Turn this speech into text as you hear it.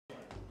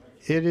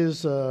It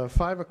is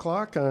 5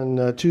 o'clock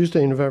on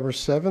Tuesday, November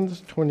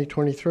 7th,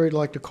 2023. I'd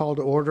like to call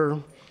to order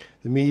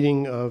the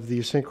meeting of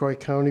the St. Croix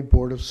County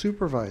Board of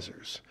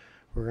Supervisors.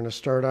 We're going to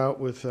start out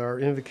with our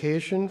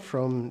invocation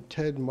from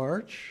Ted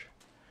Marsh.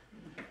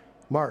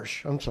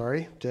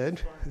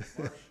 Ted.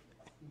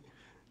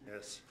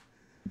 Yes.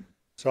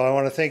 So I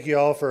want to thank you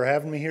all for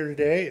having me here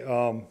today.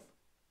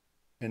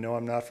 I know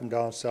I'm not from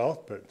down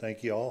south, but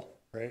thank you all,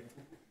 right?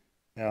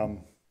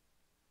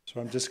 So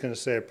I'm just going to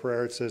say a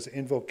prayer. It says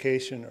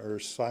invocation or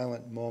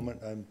silent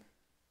moment.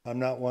 I'm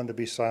not one to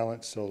be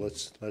silent, so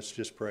let's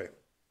just pray.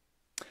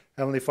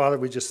 Heavenly Father,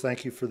 we just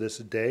thank you for this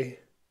day.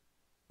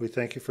 We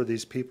thank you for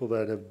these people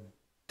that have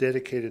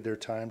dedicated their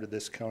time to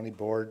this county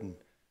board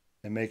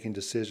and making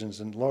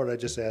decisions. And Lord, I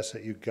just ask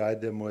that you guide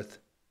them with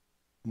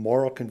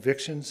moral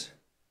convictions,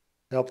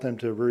 help them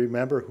to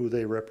remember who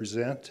they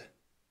represent.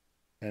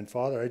 And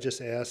Father, I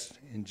just ask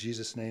in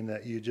Jesus' name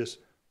that you just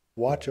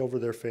watch over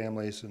their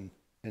families and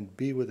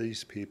be with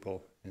these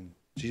people in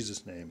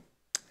Jesus' name.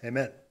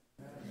 Amen.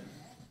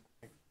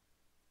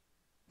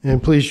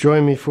 And please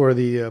join me for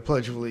the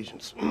Pledge of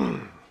Allegiance. I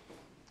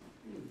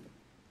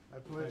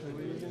pledge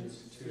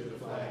allegiance to the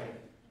flag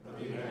of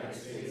the United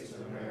States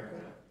of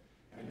America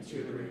and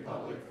to the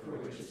republic for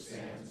which it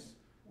stands,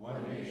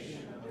 one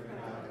nation under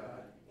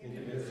God,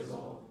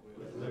 indivisible,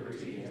 with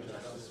liberty and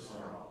justice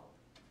for all.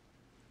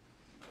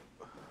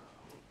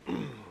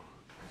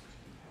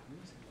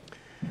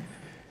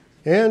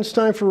 And it's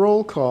time for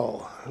roll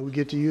call. We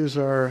get to use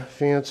our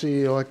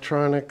fancy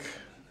electronic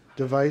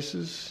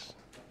devices.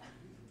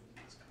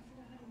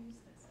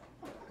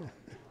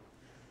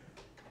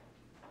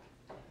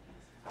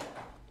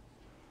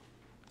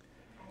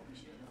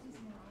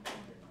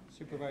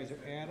 Supervisor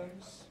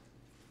Adams.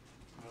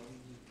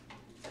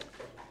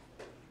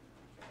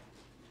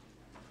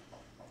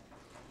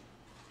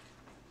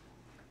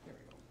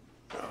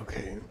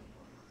 Okay.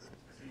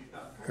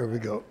 There we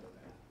go.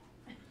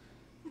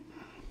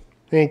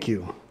 Thank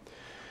you.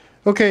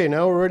 Okay,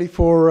 now we're ready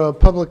for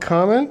public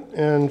comment.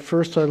 And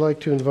first I'd like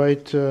to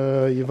invite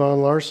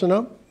Yvonne Larson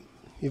up.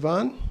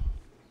 Yvonne?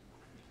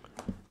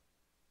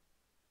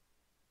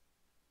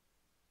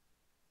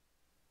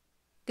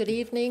 Good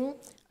evening.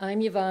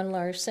 I'm Yvonne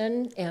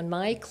Larson, and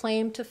my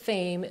claim to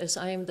fame is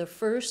I am the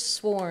first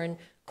sworn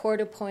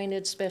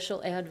court-appointed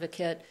special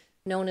advocate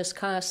known as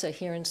CASA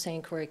here in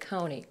St. Croix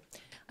County.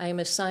 I am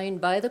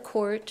assigned by the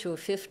court to a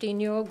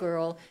 15-year-old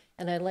girl,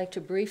 and I'd like to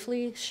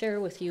briefly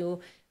share with you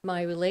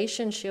my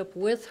relationship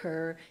with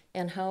her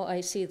and how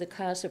I see the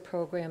CASA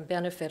program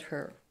benefit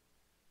her.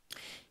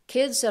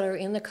 Kids that are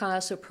in the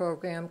CASA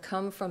program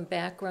come from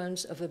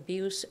backgrounds of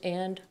abuse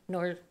and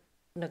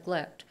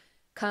neglect.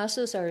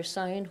 CASAs are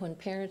assigned when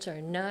parents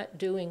are not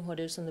doing what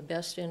is in the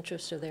best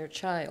interest of their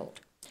child.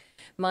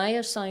 My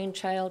assigned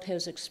child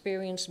has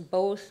experienced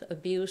both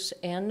abuse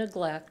and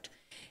neglect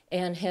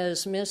and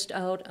has missed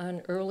out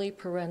on early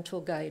parental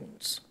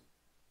guidance.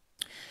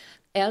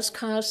 As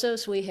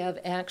CASAs, we have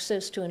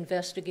access to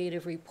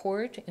investigative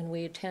report and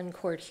we attend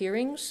court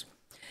hearings.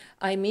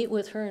 I meet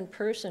with her in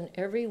person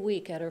every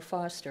week at her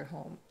foster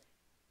home.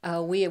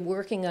 We are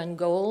working on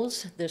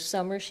goals. This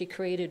summer she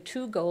created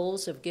 2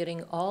 goals of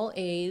getting all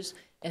A's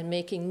and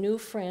making new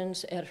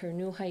friends at her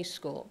new high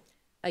school.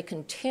 I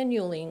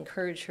continually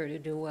encourage her to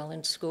do well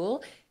in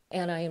school,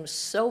 and I am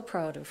so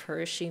proud of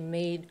her. She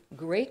made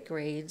great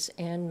grades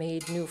and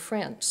made new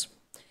friends.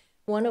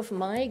 One of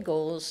my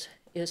goals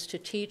is to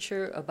teach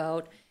her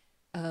about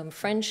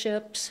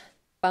friendships,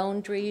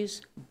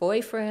 boundaries,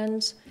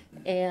 boyfriends,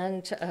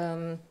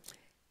 and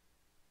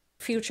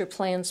future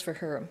plans for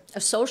her.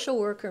 A social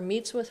worker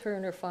meets with her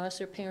and her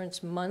foster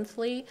parents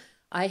monthly.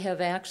 I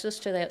have access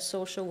to that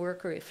social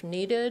worker if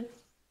needed.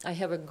 I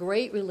have a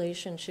great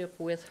relationship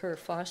with her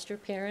foster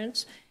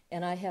parents,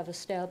 and I have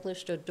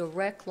established a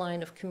direct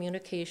line of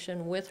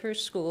communication with her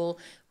school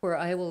where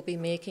I will be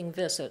making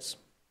visits.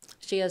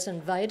 She has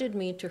invited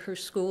me to her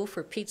school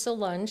for pizza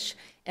lunch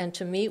and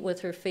to meet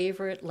with her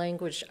favorite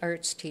language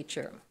arts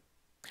teacher.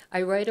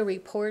 I write a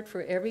report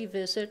for every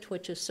visit,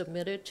 which is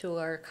submitted to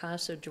our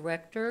CASA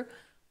director.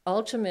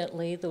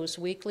 Ultimately, those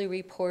weekly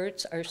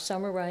reports are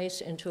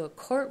summarized into a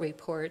court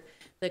report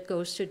that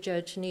goes to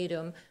Judge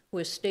Needham, who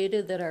has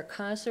stated that our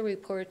CASA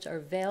reports are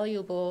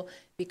valuable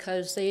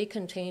because they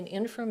contain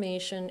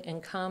information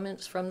and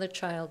comments from the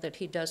child that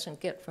he doesn't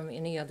get from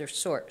any other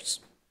source.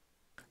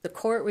 The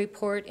court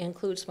report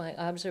includes my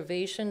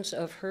observations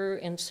of her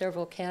in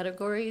several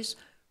categories,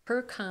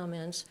 her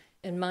comments,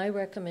 and my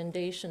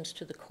recommendations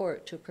to the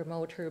court to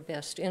promote her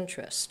best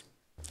interest.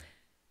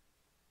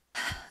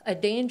 A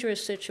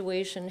dangerous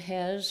situation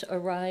has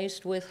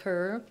arisen with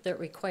her that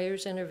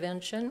requires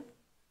intervention.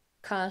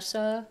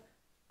 CASA,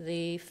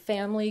 the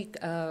family,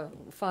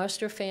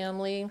 foster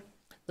family,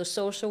 the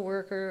social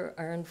worker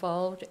are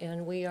involved,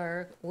 and we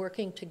are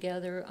working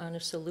together on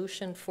a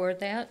solution for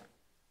that.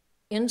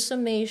 In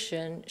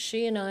summation,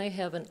 she and I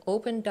have an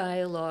open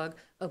dialogue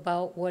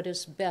about what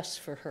is best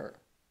for her.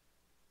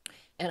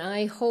 And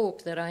I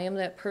hope that I am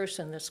that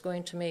person that's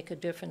going to make a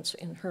difference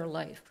in her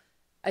life.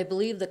 I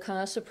believe the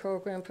CASA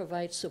program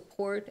provides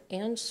support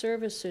and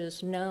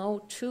services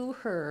now to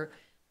her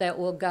that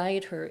will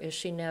guide her as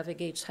she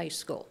navigates high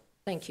school.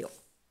 Thank you.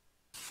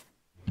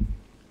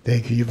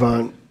 Thank you,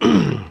 Yvonne.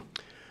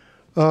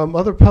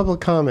 Other public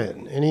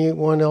comment?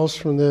 Anyone else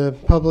from the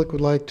public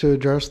would like to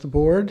address the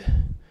board?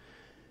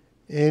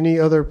 Any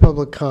other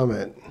public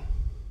comment?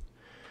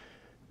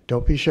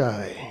 Don't be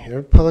shy.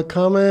 Your public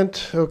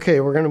comment? Okay,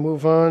 we're going to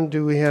move on.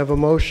 Do we have a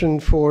motion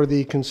for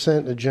the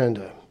consent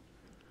agenda?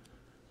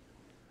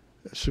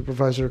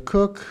 Supervisor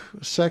Cook,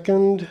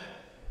 second.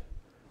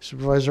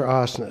 Supervisor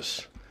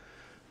Osnes.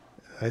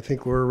 I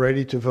think we're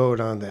ready to vote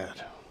on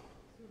that.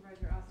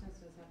 Supervisor Osnes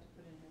does have to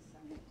put in his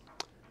second.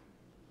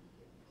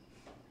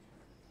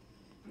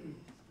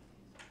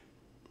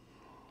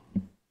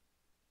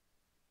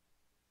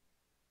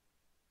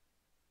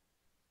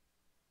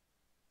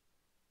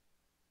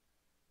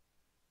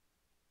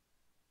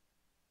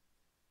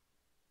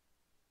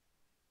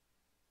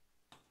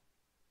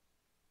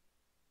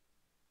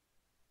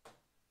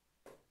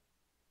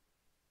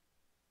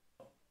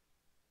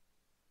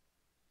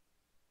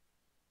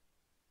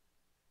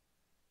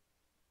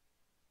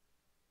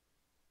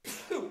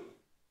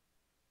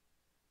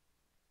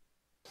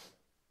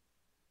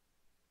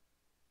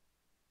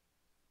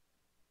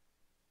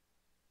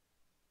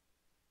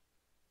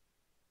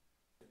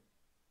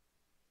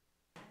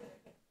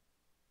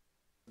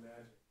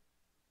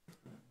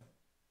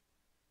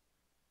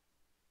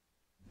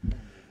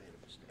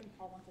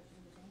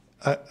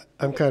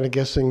 I'm kind of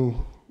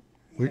guessing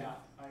we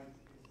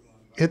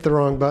hit the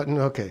wrong button.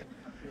 Okay.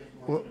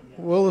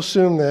 We'll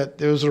assume that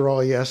those are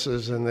all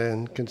yeses and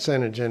then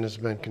consent agenda has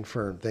been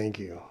confirmed. Thank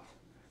you.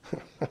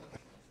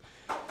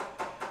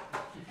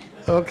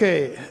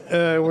 Okay,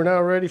 we're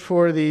now ready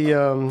for the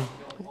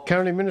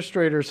county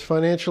administrator's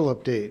financial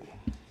update.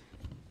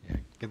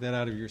 Get that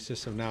out of your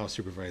system now,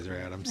 Supervisor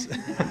Adams.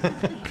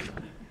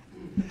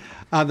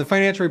 The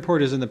financial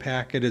report is in the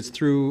packet. It's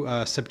through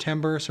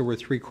September, so we're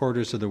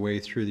 3/4 of the way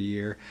through the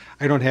year.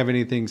 I don't have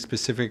anything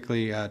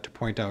specifically to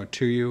point out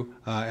to you,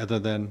 other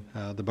than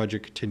the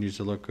budget continues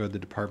to look good. The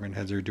department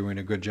heads are doing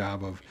a good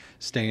job of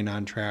staying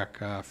on track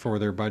for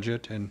their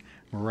budget, and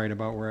we're right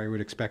about where I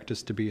would expect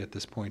us to be at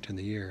this point in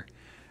the year.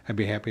 I'd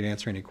be happy to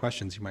answer any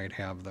questions you might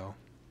have, though.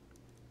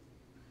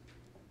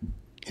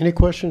 Any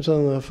questions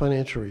on the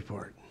financial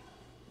report?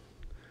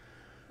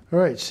 All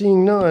right,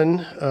 seeing none,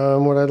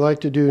 what I'd like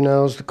to do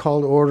now is to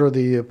call to order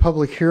the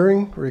public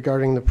hearing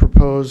regarding the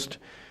proposed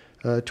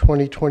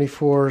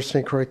 2024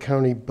 St. Croix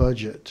County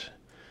budget.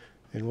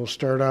 And we'll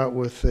start out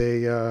with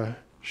a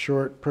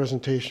short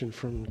presentation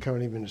from the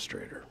county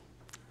administrator.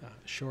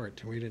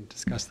 Short, we didn't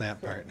discuss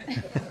that part.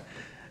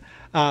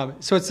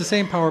 So it's the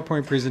same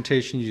PowerPoint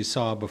presentation you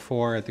saw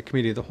before at the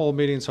Committee of the Whole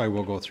meeting, so I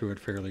will go through it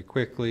fairly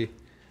quickly.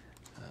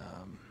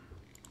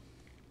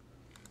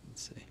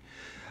 Let's see.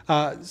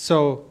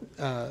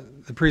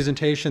 The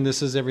presentation,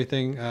 this is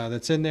everything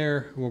that's in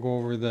there. We'll go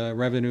over the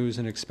revenues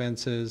and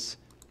expenses.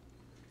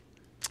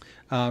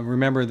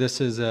 Remember, this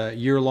is a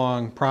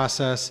year-long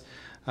process.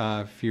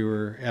 If you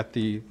were at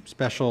the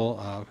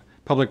special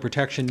public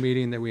protection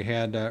meeting that we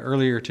had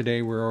earlier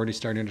today, we're already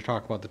starting to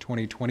talk about the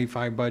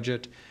 2025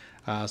 budget.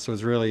 So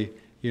it's really,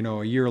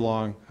 a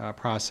year-long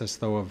process,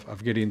 though,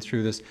 of getting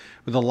through this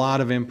with a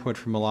lot of input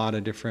from a lot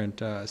of different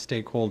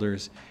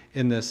stakeholders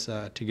in this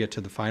to get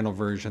to the final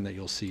version that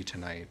you'll see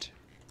tonight.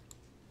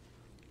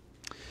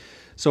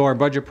 So our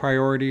budget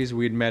priorities,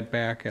 we'd met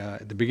back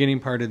at the beginning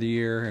part of the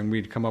year, and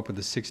we'd come up with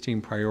the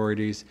 16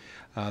 priorities.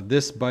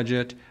 This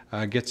budget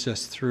gets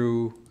us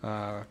through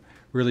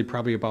really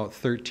probably about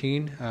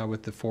 13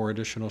 with the 4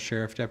 additional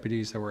sheriff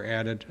deputies that were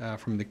added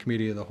from the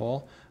Committee of the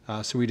Whole.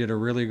 So we did a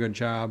really good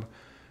job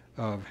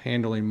of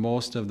handling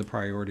most of the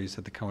priorities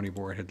that the county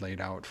board had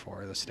laid out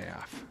for the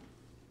staff.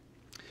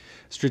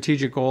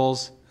 Strategic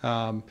goals,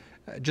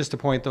 just to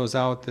point those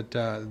out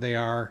that they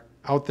are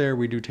out there.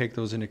 We do take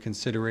those into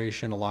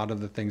consideration. A lot of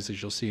the things that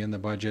you'll see in the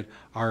budget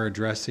are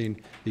addressing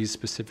these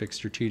specific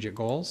strategic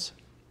goals.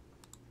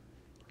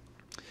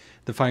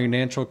 The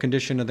financial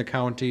condition of the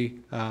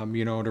county, to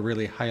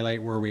really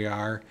highlight where we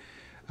are.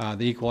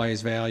 The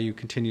equalized value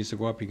continues to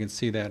go up. You can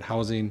see that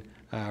housing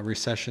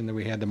recession that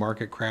we had, the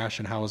market crash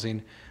in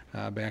housing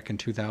back in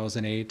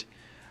 2008.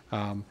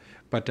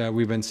 But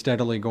we've been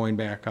steadily going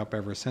back up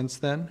ever since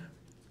then.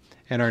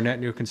 And our net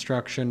new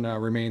construction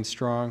remains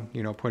strong,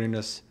 putting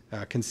us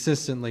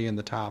consistently in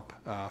the top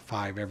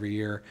 5 every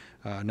year,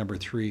 number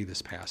 3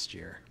 this past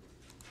year.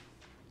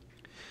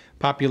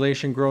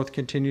 Population growth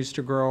continues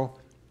to grow.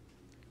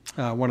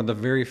 One of the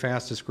very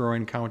fastest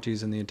growing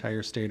counties in the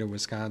entire state of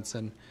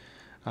Wisconsin.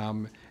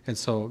 And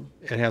so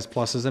it has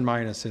pluses and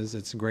minuses.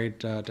 It's great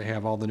to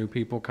have all the new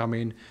people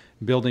coming,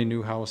 building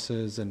new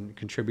houses and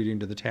contributing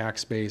to the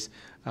tax base.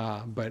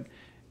 But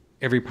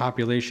every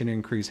population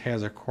increase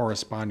has a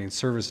corresponding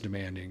service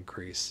demand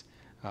increase.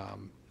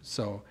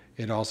 So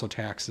it also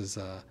taxes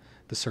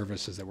the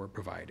services that we're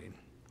providing.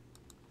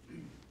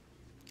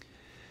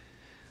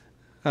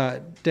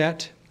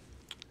 Debt.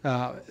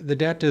 The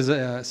debt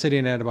is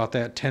sitting at about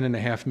that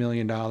 $10.5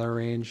 million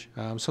range.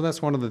 So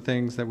that's one of the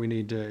things that we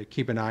need to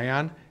keep an eye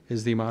on,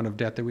 is the amount of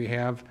debt that we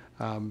have.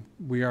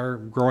 We are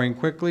growing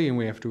quickly, and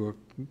we have to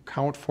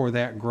account for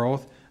that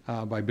growth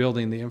by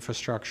building the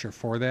infrastructure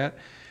for that.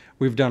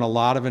 We've done a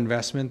lot of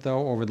investment,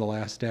 though, over the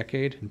last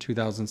decade. In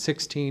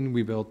 2016,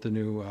 we built the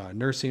new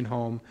nursing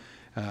home.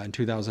 In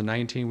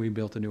 2019, we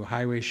built a new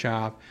highway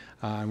shop,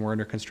 and we're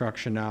under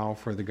construction now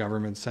for the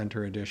government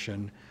center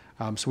addition.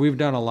 So we've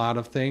done a lot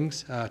of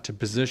things to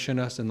position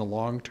us in the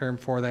long term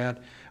for that,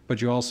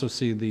 but you also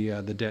see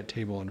the debt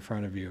table in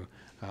front of you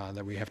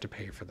that we have to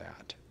pay for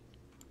that.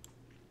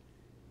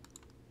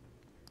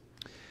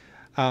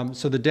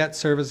 So the debt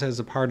service as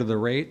a part of the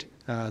rate,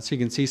 so you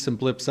can see some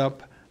blips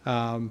up.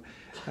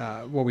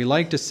 What we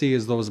like to see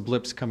is those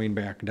blips coming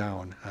back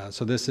down.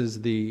 So this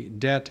is the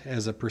debt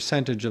as a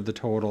percentage of the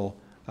total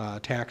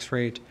tax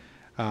rate.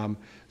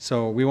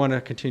 So we want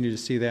to continue to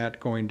see that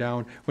going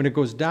down. When it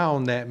goes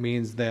down, that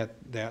means that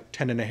that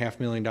 $10.5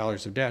 million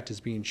of debt is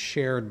being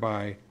shared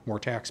by more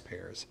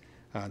taxpayers.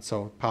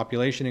 So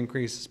population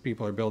increases,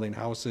 people are building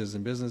houses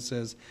and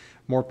businesses,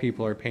 more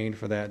people are paying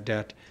for that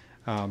debt.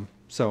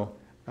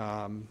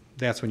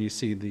 That's when you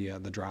see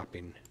the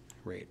dropping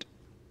rate.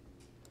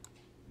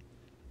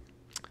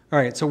 All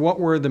right, so what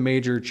were the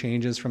major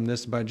changes from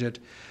this budget?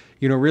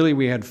 You know, really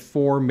we had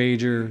 4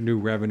 major new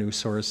revenue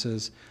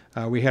sources.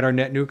 We had our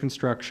net new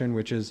construction,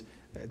 which is,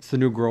 it's the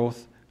new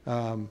growth,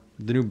 the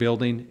new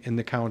building in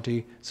the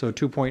county. So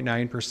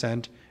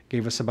 2.9%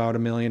 gave us about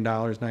 $1 million,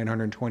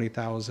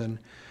 $920,000.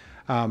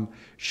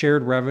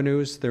 Shared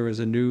revenues, there was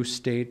a new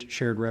state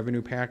shared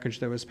revenue package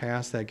that was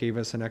passed that gave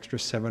us an extra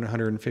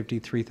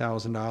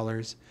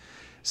 $753,000.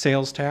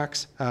 Sales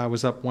tax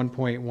was up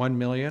 $1.1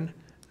 million,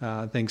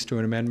 thanks to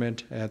an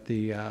amendment at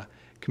the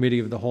committee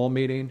of the whole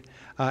meeting.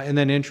 And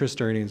then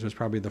interest earnings was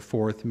probably the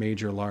 4th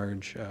major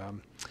large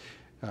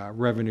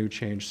revenue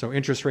change. So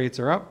interest rates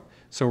are up,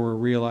 so we're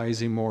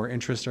realizing more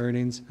interest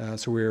earnings,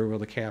 so we were able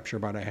to capture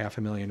about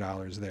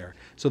 $500,000 there.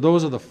 So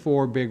those are the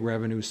 4 big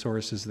revenue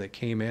sources that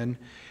came in.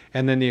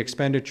 And then the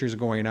expenditures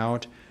going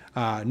out,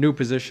 new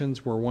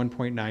positions were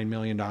 $1.9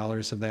 million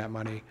of that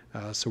money.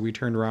 So we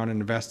turned around and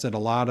invested a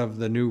lot of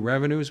the new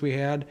revenues we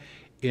had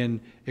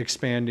in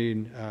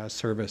expanding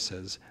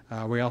services.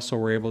 We also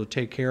were able to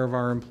take care of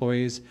our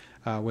employees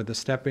with a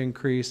step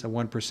increase, a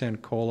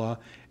 1% COLA,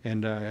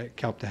 and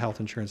kept the health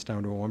insurance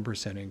down to a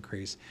 1%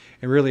 increase.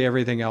 And really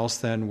everything else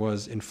then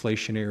was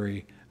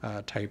inflationary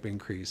type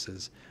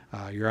increases.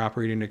 Your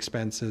operating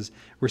expenses,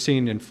 we're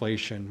seeing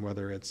inflation,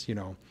 whether it's,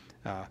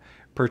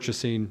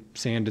 purchasing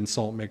sand and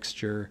salt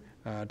mixture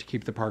to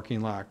keep the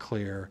parking lot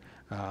clear,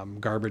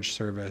 garbage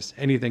service,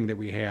 anything that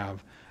we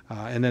have.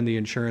 And then the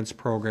insurance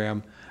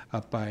program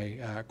up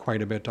by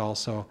quite a bit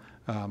also.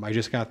 I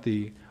just got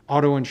the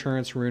auto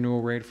insurance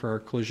renewal rate for our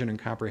collision and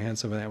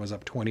comprehensive, and that was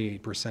up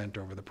 28%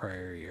 over the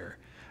prior year.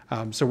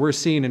 So we're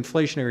seeing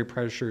inflationary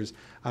pressures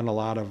on a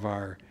lot of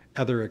our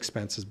other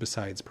expenses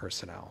besides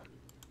personnel.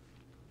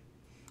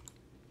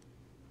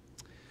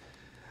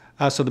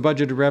 So the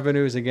budgeted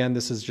revenues, again,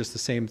 this is just the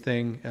same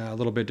thing, a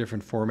little bit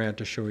different format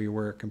to show you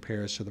where it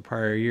compares to the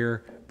prior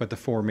year, but the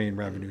 4 main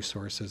revenue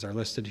sources are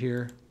listed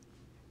here.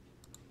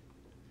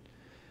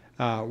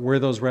 Where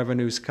those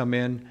revenues come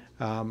in,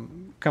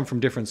 come from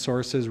different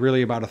sources.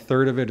 Really about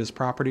 1/3 of it is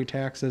property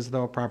taxes,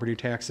 though. Property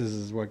taxes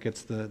is what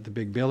gets the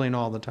big billing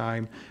all the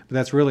time, but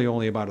that's really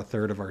only about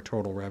 1/3 of our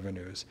total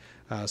revenues.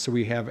 So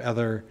we have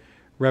other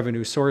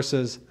revenue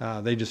sources.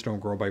 They just don't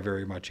grow by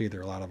very much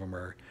either. A lot of them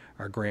are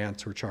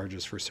grants or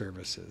charges for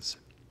services.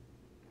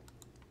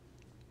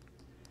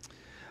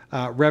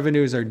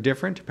 Revenues are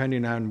different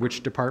depending on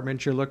which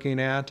department you're looking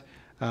at.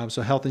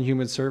 So Health and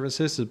Human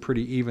Services is a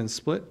pretty even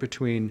split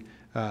between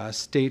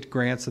state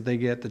grants that they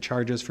get, the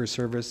charges for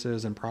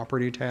services, and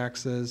property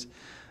taxes.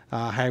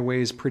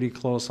 Highways pretty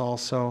close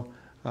also,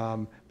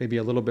 maybe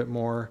a little bit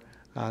more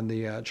on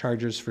the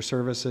charges for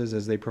services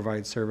as they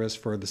provide service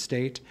for the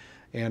state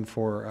and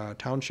for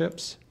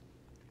townships.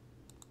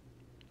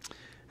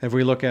 If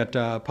we look at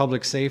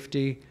public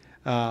safety,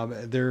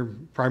 they're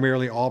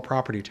primarily all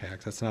property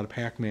tax. That's not a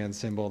Pac-Man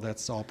symbol.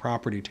 That's all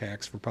property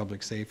tax for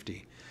public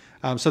safety.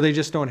 So they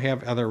just don't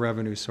have other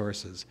revenue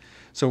sources.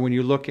 So when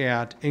you look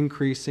at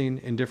increasing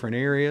in different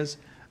areas,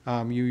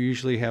 you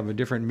usually have a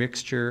different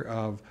mixture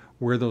of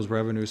where those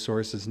revenue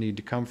sources need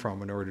to come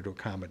from in order to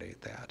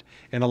accommodate that.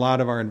 And a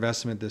lot of our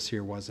investment this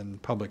year was in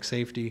public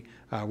safety,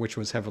 which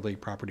was heavily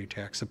property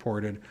tax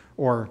supported,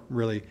 or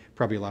really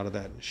probably a lot of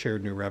that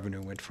shared new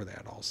revenue went for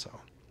that also.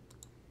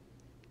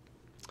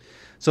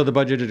 So the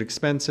budgeted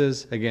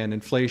expenses, again,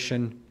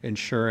 inflation,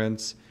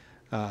 insurance,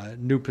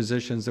 new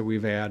positions that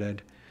we've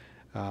added,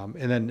 and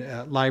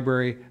then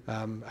library,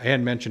 I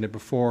hadn't mentioned it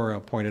before, I'll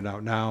point it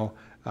out now.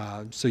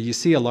 So you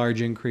see a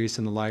large increase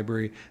in the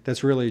library.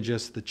 That's really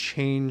just the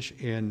change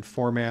in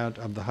format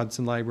of the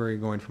Hudson Library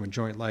going from a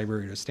joint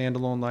library to a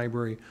standalone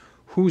library.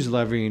 Who's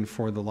levying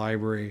for the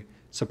library?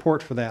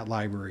 Support for that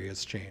library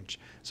has changed.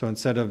 So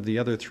instead of the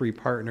other 3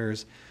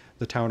 partners,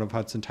 the town of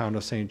Hudson, town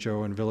of St.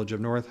 Joe, and village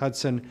of North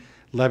Hudson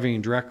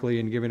levying directly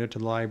and giving it to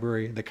the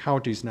library. The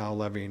county's now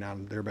levying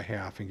on their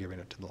behalf and giving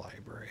it to the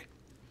library.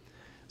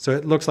 So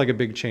it looks like a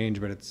big change,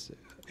 but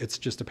it's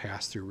just a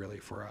pass-through really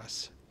for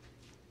us.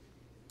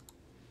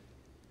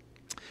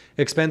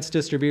 Expense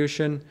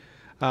distribution.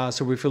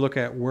 So if you look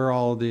at where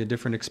all the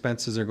different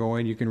expenses are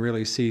going, you can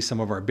really see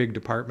some of our big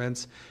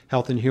departments.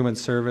 Health and Human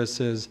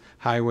Services,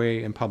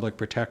 Highway, and Public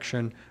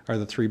Protection are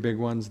the three big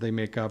ones. They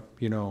make up,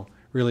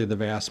 really the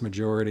vast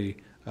majority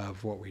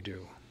of what we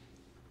do.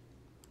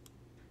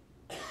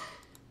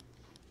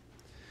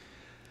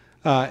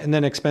 And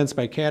then expense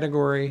by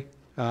category.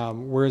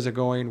 Where is it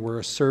going? We're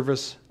a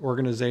service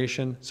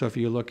organization. So if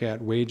you look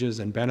at wages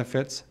and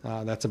benefits,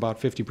 that's about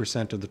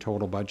 50% of the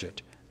total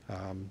budget.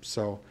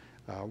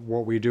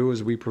 What we do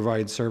is we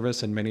provide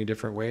service in many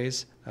different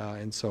ways,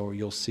 and so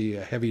you'll see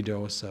a heavy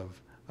dose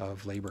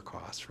of labor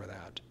costs for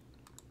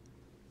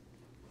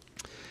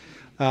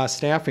that.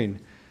 Staffing.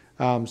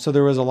 So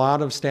there was a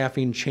lot of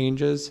staffing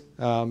changes.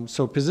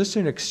 So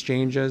position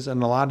exchanges,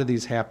 and a lot of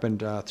these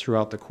happened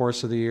throughout the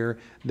course of the year.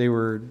 They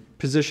were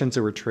positions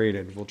that were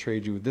traded. We'll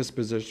trade you this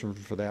position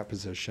for that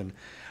position.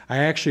 I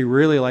actually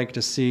really like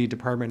to see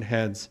department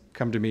heads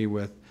come to me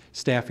with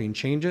staffing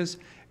changes,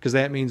 because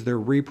that means they're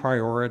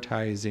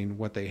reprioritizing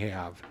what they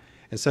have.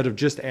 Instead of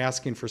just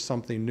asking for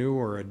something new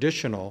or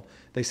additional,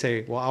 they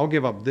say, well, I'll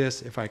give up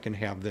this if I can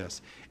have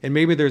this. And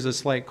maybe there's a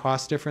slight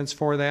cost difference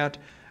for that,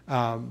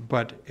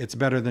 but it's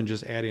better than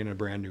just adding a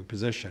brand new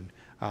position.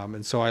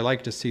 And so I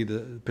like to see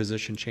the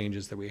position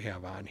changes that we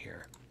have on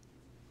here.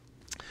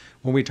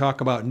 When we talk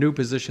about new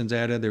positions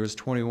added, there was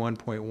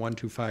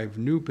 21.125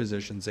 new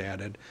positions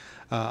added.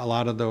 A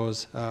lot of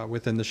those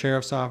within the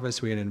sheriff's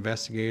office. We had an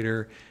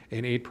investigator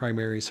and 8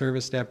 primary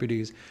service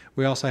deputies.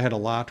 We also had a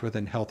lot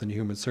within Health and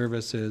Human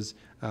Services,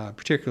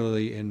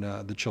 particularly in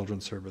the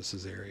Children's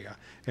Services area,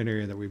 an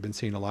area that we've been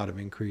seeing a lot of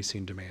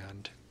increasing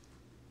demand.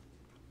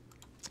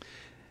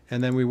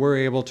 And then we were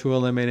able to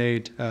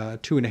eliminate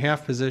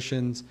 2.5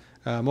 positions,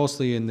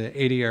 mostly in the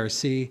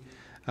ADRC,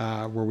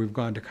 where we've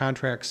gone to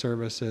contract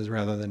services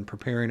rather than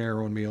preparing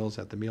our own meals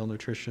at the meal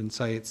nutrition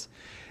sites.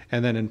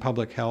 And then in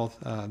public health,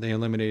 they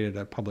eliminated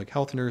a public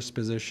health nurse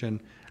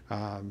position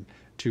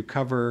to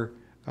cover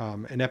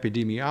an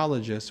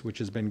epidemiologist, which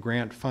has been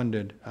grant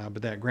funded,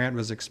 but that grant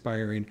was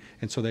expiring,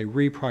 and so they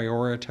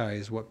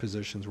reprioritized what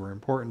positions were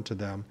important to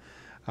them,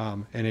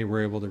 and they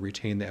were able to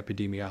retain the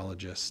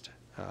epidemiologist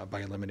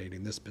by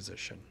eliminating this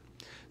position.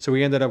 So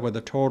we ended up with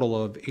a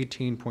total of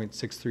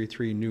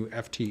 18.633 new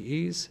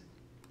FTEs.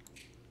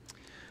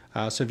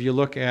 So if you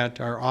look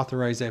at our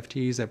authorized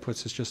FTEs, that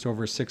puts us just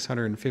over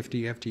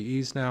 650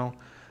 FTEs now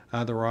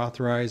that were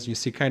authorized. You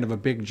see kind of a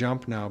big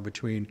jump now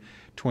between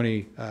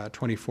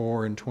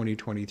 2024 and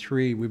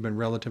 2023. We've been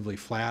relatively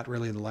flat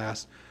really the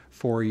last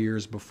 4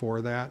 years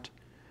before that.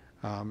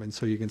 And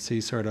so you can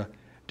see sort of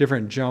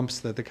different jumps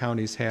that the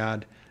county's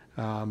had,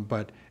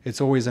 but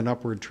it's always an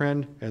upward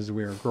trend as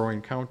we are a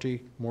growing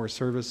county, more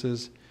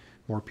services,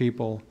 more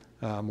people,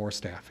 more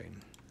staffing.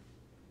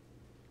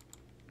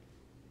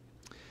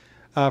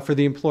 For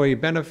the employee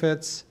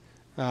benefits,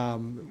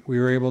 we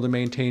were able to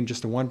maintain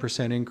just a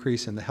 1%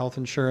 increase in the health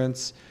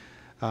insurance,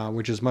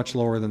 which is much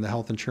lower than the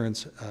health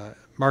insurance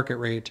market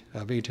rate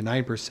of 8 to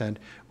 9%.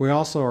 We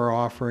also are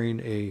offering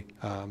a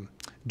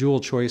dual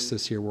choice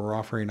this year. We're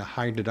offering a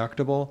high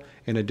deductible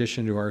in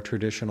addition to our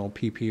traditional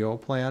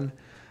PPO plan.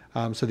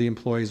 So the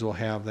employees will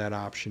have that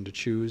option to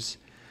choose.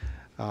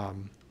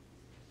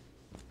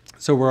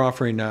 So we're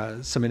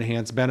offering some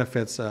enhanced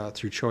benefits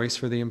through choice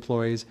for the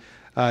employees.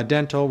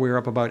 Dental, we're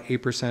up about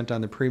 8%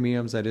 on the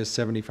premiums. That is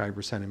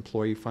 75%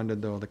 employee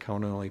funded, though the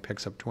county only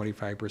picks up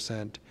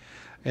 25%.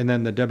 And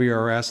then the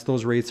WRS,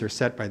 those rates are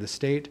set by the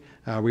state.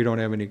 We don't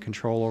have any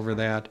control over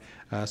that.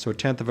 So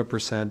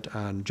 0.1%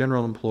 on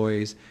general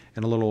employees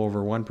and a little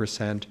over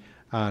 1%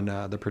 on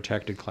the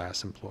protected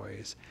class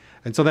employees.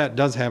 And so that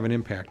does have an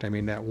impact. I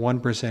mean, that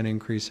 1%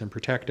 increase in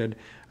protected,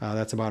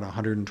 that's about a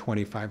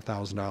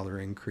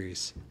 $125,000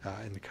 increase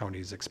in the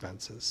county's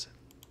expenses.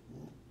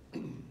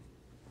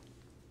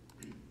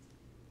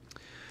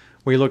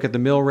 We look at the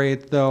mill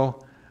rate,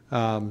 though.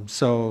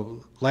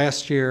 So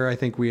last year, I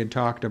think we had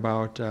talked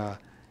about, that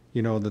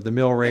the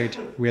mill rate,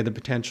 we had the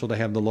potential to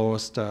have the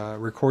lowest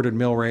recorded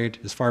mill rate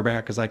as far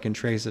back as I can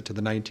trace it to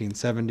the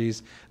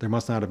 1970s. There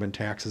must not have been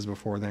taxes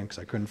before then because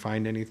I couldn't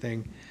find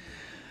anything.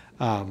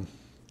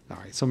 All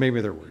right, so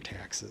maybe there were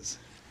taxes.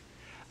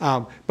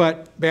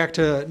 But back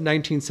to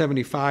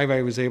 1975,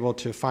 I was able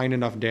to find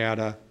enough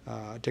data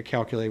to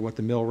calculate what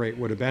the mill rate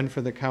would have been for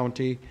the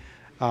county.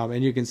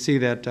 And you can see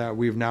that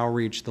we've now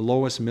reached the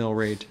lowest mill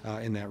rate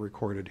in that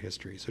recorded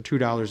history, so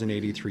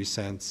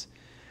 $2.83.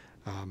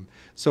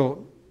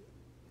 So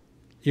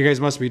you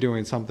guys must be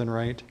doing something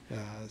right,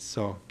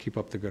 so keep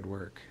up the good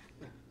work.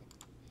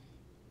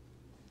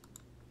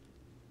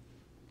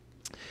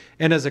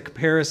 And as a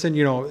comparison,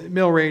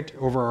 mill rate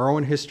over our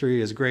own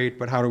history is great,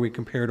 but how do we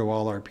compare to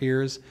all our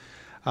peers?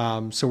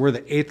 So we're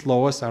the 8th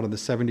lowest out of the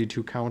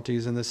 72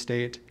 counties in the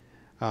state.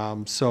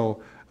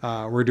 So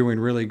we're doing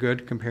really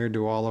good compared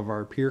to all of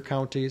our peer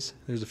counties.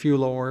 There's a few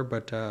lower,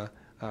 but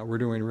we're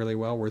doing really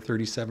well. We're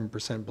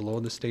 37% below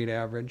the state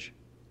average.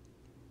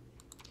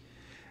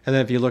 And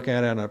then if you look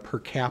at it on a per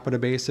capita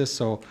basis,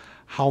 so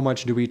how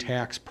much do we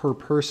tax per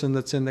person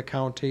that's in the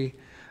county?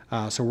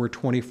 So we're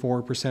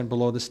 24%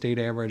 below the state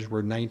average.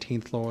 We're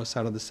 19th lowest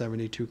out of the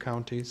 72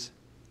 counties.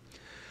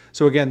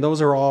 So again,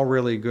 those are all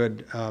really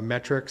good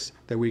metrics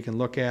that we can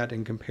look at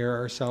and compare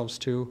ourselves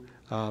to,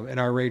 and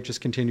our rate just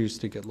continues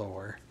to get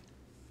lower.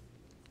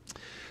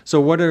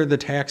 So what are the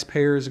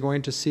taxpayers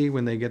going to see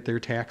when they get their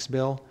tax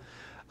bill?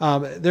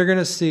 They're going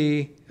to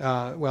see,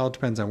 well, it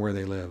depends on where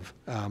they live,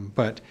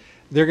 but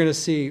they're going to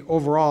see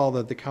overall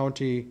that the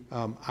county,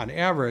 on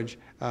average,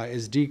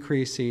 is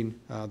decreasing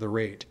the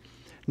rate.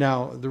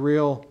 Now, the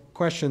real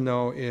question,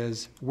 though,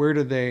 is where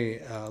do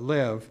they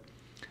live?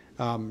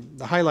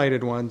 The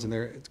highlighted ones, and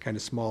it's kind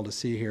of small to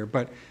see here,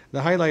 but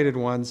the highlighted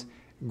ones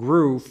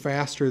grew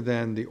faster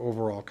than the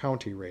overall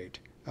county rate.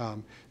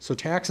 So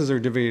taxes are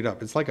divided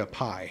up. It's like a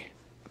pie,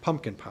 a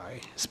pumpkin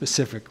pie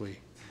specifically,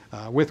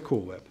 with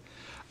Cool Whip.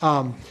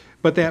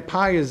 But that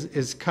pie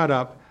is cut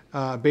up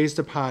based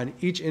upon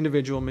each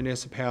individual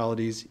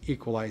municipality's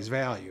equalized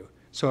value.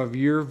 So if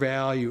your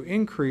value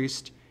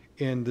increased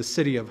in the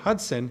city of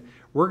Hudson,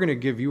 we're going to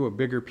give you a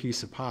bigger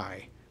piece of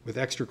pie with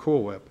extra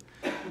Cool Whip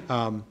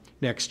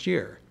next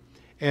year.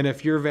 And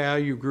if your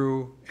value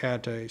grew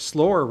at a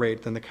slower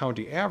rate than the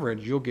county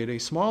average, you'll get a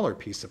smaller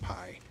piece of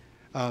pie.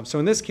 So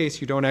in this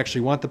case, you don't actually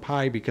want the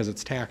pie because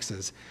it's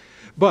taxes.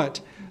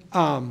 But,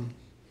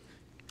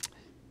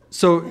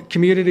 so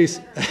communities,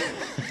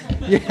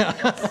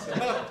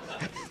 yeah.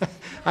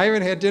 I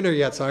haven't had dinner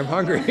yet, so I'm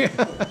hungry.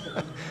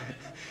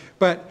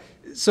 But,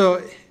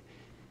 so,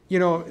 you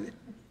know,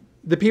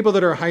 the people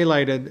that are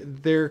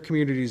highlighted, their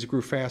communities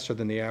grew faster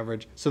than the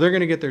average. So they're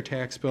going to get their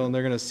tax bill and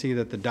they're going to see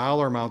that the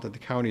dollar amount that the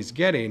county's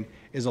getting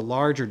is a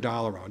larger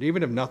dollar amount.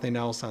 Even if nothing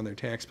else on their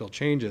tax bill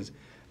changes,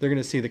 they're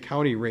going to see the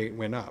county rate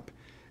went up.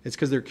 It's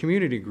because their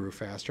community grew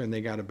faster and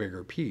they got a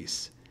bigger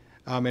piece.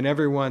 And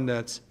everyone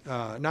that's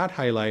not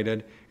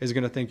highlighted is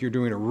going to think you're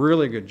doing a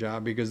really good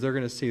job because they're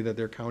going to see that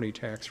their county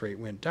tax rate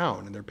went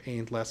down and they're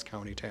paying less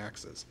county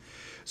taxes.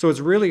 So it's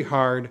really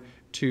hard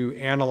to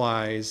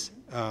analyze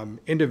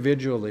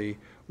individually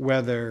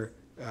whether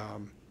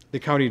the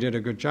county did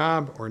a good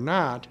job or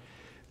not,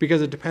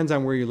 because it depends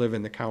on where you live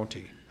in the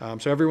county.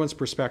 So everyone's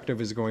perspective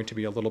is going to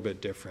be a little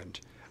bit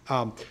different.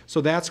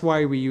 So that's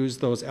why we use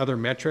those other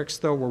metrics,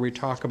 though, where we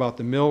talk about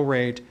the mill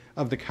rate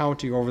of the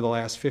county over the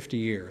last 50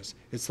 years.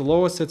 It's the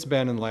lowest it's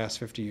been in the last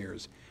 50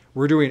 years.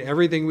 We're doing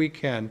everything we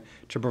can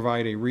to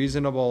provide a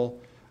reasonable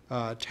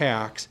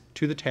tax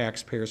to the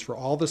taxpayers for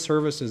all the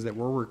services that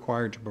we're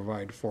required to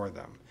provide for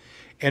them.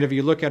 And if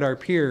you look at our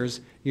peers,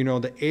 you know,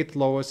 the 8th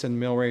lowest in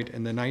mill rate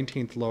and the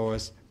 19th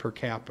lowest per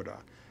capita.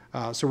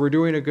 So we're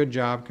doing a good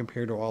job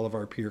compared to all of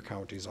our peer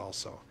counties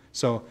also.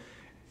 So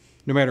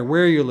no matter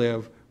where you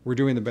live, we're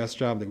doing the best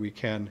job that we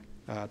can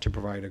to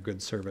provide a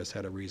good service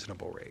at a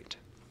reasonable rate.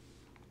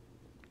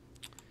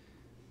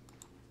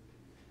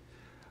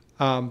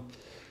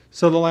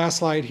 So the last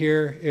slide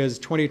here is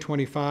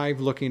 2025,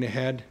 looking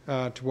ahead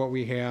to what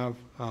we have.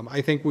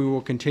 I think we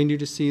will continue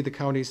to see the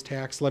county's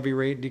tax levy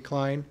rate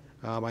decline.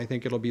 I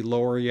think it'll be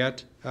lower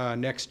yet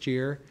next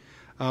year.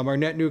 Our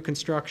net new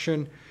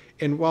construction,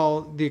 and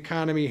while the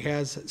economy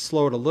has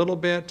slowed a little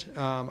bit,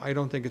 I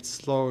don't think it's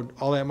slowed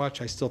all that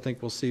much. I still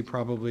think we'll see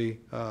probably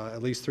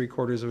at least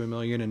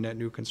 $750,000 in net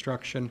new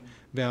construction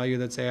value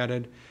that's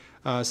added.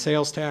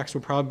 Sales tax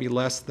will probably be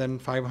less than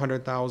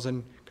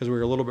 $500,000 because we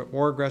were a little bit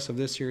more aggressive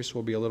this year, so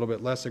we'll be a little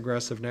bit less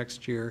aggressive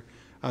next year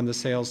on the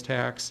sales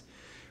tax.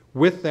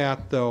 With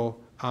that, though,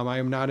 I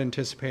am not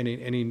anticipating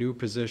any new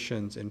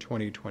positions in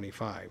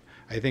 2025.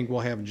 I think we'll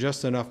have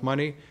just enough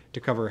money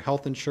to cover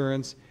health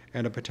insurance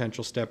and a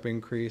potential step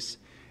increase,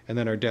 and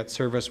then our debt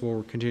service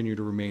will continue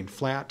to remain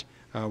flat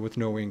with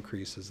no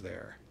increases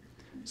there.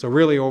 So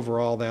really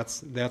overall,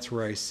 that's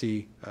where I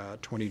see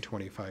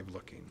 2025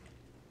 looking.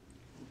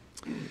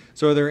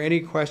 So are there any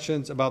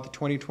questions about the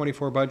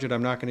 2024 budget?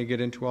 I'm not going to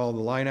get into all the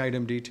line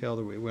item detail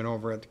that we went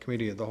over at the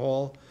committee of the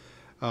whole,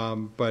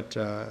 but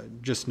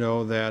just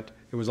know that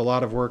it was a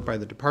lot of work by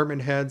the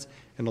department heads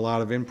and a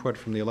lot of input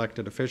from the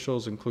elected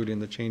officials, including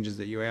the changes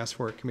that you asked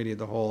for at committee of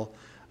the whole,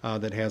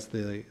 that has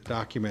the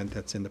document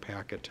that's in the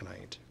packet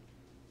tonight.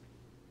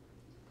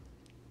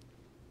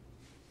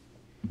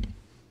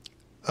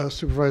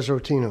 Supervisor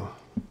Otino.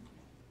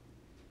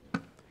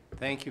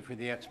 Thank you for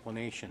the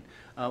explanation.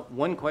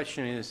 One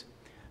question is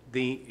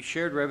the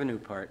shared revenue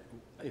part.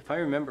 If I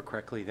remember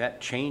correctly,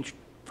 that changed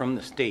from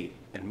the state,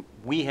 and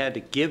we had to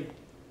give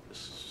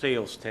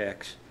sales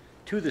tax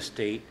to the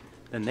state,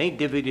 then they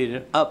divvied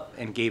it up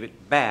and gave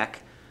it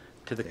back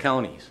to the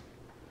counties.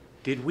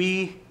 Did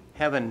we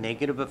have a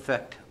negative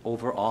effect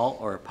overall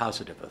or a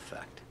positive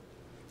effect?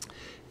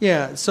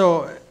 Yeah,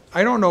 so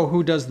I don't know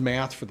who does the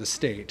math for the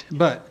state,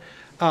 but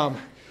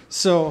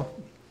so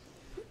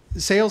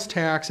sales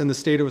tax in the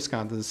state of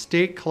Wisconsin, the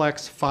state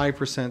collects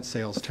 5%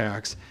 sales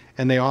tax,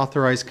 and they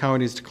authorize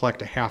counties to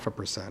collect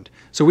 0.5%.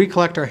 So we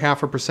collect our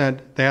 0.5%.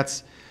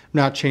 That's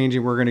not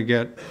changing. We're going to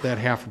get that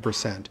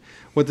 0.5%.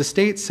 What the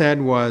state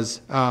said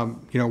was,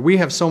 we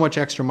have so much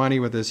extra money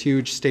with this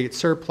huge state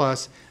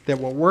surplus that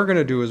what we're going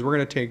to do is we're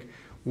going to take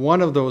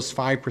one of those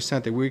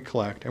 5% that we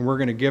collect and we're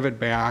going to give it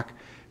back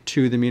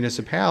to the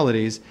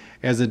municipalities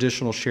as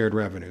additional shared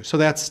revenue. So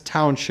that's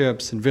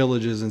townships and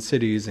villages and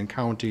cities and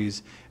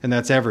counties, and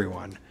that's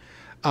everyone.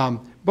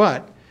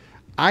 But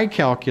I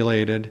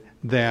calculated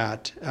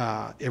that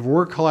if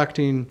we're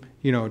collecting,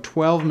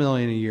 $12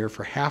 million a year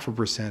for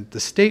 0.5%, the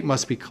state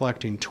must be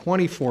collecting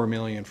 $24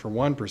 million for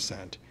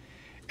 1%.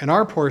 And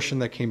our portion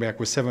that came back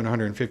was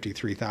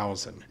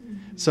 $753,000.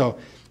 So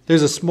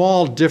there's a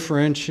small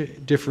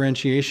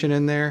differentiation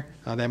in there.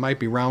 That might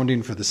be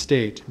rounding for the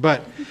state.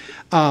 But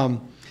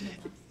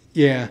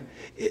yeah,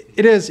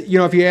 it is,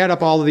 if you add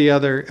up all of the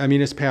other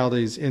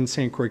municipalities in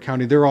St. Croix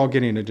County, they're all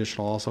getting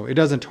additional also. It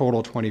doesn't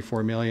total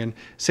 $24 million.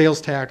 Sales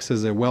tax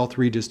is a wealth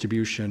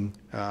redistribution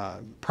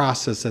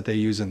process that they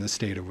use in the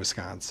state of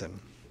Wisconsin.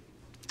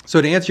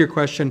 So to answer your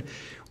question,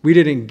 we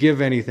didn't give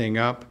anything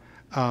up,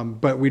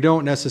 but we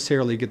don't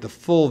necessarily get the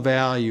full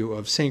value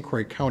of St.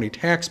 Croix County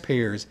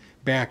taxpayers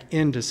back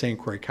into St.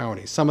 Croix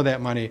County. Some of that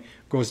money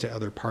goes to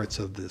other parts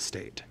of the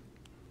state.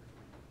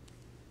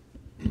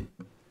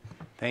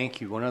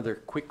 Thank you. One other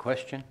quick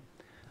question.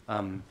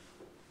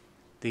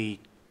 The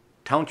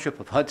Township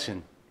of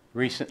Hudson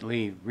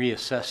recently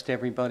reassessed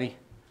everybody,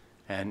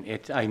 and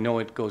I know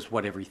it goes,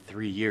 every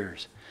 3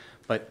 years,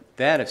 but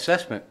that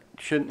assessment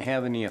shouldn't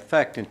have any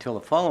effect until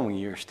the following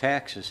year's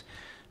taxes.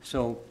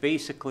 So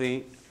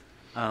basically,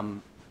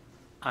 I'm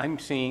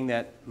seeing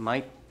that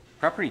my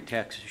property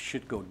taxes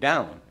should go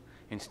down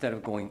instead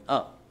of going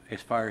up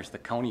as far as the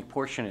county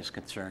portion is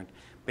concerned,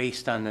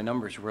 based on the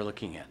numbers we're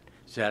looking at.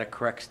 Is that a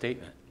correct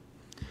statement?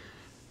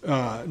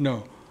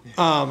 No.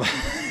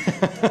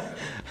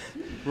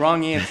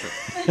 Wrong answer.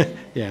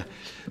 Yeah.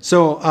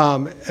 So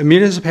a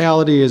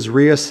municipality is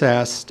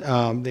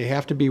reassessed. They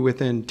have to be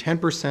within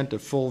 10%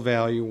 of full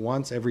value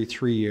once every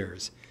 3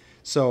 years.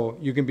 So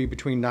you can be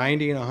between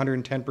 90 and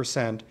 110%,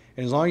 and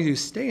as long as you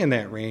stay in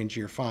that range,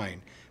 you're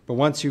fine. But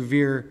once you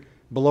veer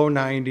below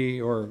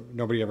 90, or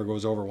nobody ever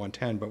goes over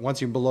 110, but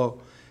once you're below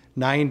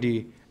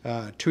 90,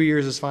 2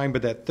 years is fine,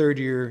 but that third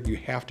year, you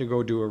have to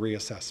go do a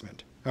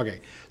reassessment.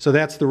 Okay, so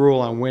that's the rule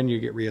on when you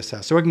get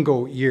reassessed. So it can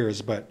go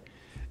years, but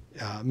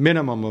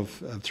minimum of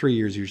 3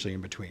 years usually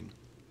in between.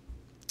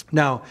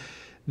 Now,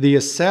 the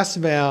assessed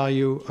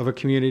value of a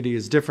community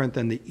is different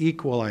than the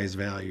equalized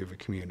value of a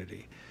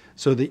community.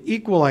 So the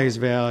equalized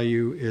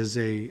value is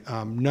a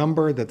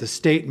number that the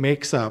state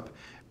makes up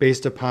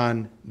based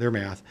upon their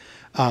math.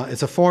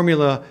 It's a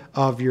formula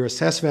of your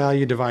assessed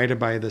value divided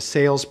by the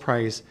sales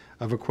price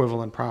of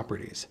equivalent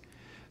properties.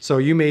 So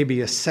you may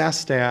be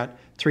assessed at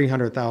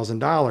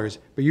 $300,000,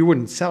 but you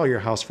wouldn't sell your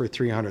house for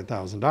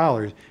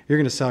 $300,000. You're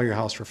going to sell your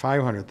house for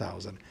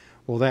 $500,000.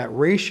 Well, that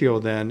ratio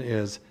then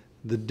is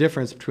the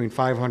difference between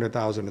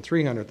 $500,000 and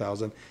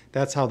 $300,000.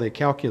 That's how they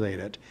calculate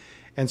it.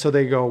 And so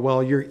they go,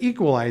 well, your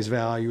equalized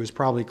value is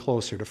probably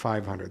closer to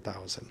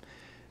 $500,000,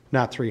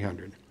 not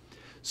 $300,000.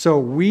 So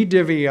we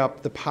divvy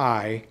up the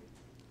pie,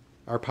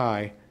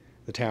 the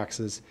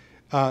taxes,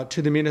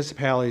 to the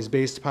municipalities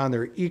based upon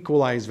their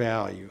equalized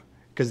value,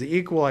 because the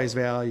equalized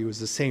value is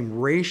the same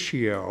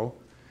ratio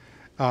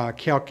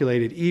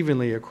calculated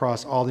evenly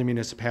across all the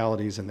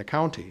municipalities in the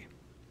county.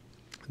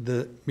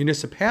 The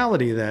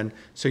municipality then,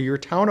 so your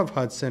town of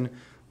Hudson,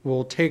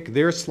 will take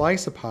their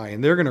slice of pie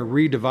and they're going to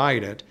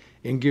redivide it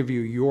and give you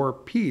your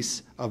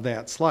piece of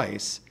that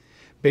slice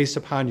based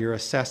upon your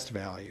assessed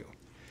value.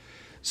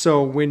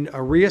 So when a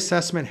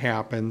reassessment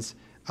happens,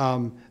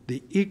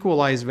 the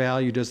equalized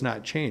value does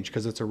not change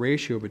because it's a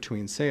ratio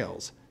between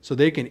sales. So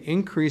they can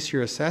increase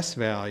your assessed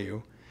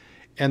value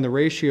and the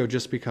ratio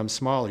just becomes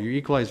smaller. Your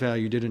equalized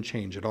value didn't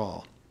change at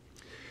all.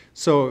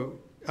 So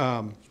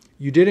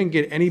you didn't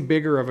get any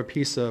bigger of a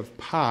piece of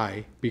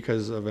pie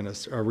because of a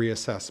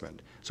reassessment.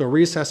 So a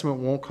reassessment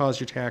won't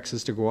cause your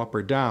taxes to go up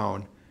or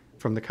down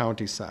from the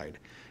county side.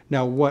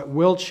 Now what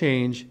will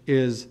change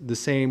is the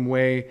same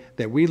way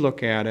that we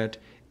look at it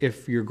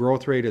if your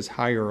growth rate is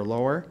higher or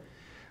lower.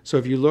 So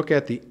if you look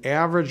at the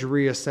average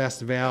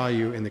reassessed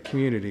value in the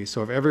community,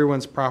 so if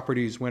everyone's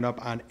properties went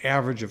up on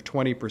average of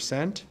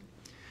 20%,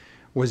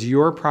 was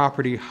your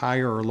property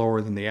higher or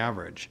lower than the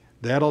average?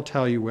 That'll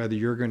tell you whether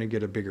you're going to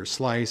get a bigger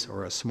slice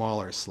or a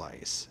smaller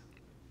slice.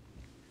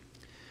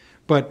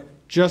 But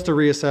just a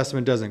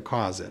reassessment doesn't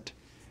cause it.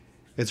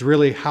 It's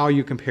really how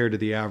you compare to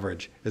the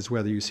average is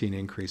whether you see an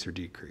increase or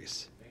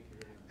decrease.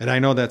 And I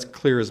know that's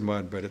clear as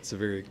mud, but it's a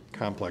very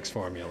complex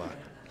formula.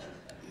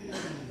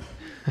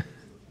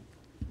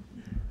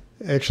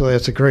 Actually,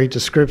 that's a great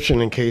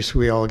description in case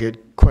we all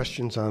get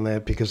questions on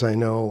that, because I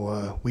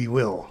know we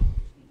will.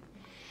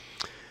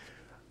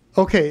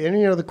 Okay,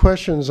 any other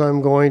questions?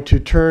 I'm going to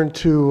turn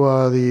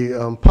to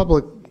the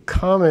public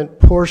comment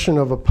portion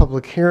of a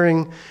public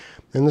hearing,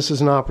 and this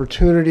is an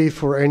opportunity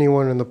for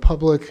anyone in the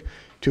public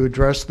to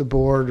address the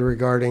board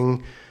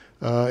regarding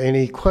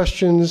Any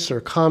questions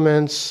or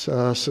comments,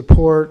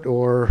 support,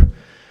 or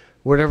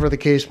whatever the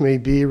case may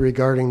be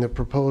regarding the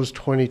proposed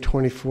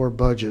 2024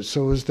 budget?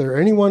 So is there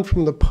anyone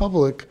from the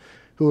public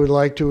who would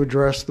like to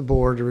address the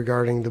board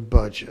regarding the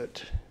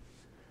budget?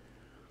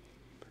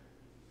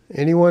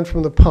 Anyone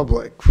from the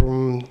public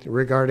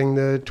regarding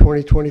the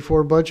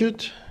 2024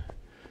 budget?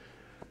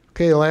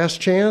 Okay, last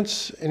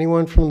chance.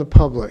 Anyone from the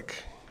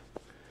public?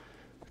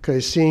 Okay,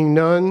 seeing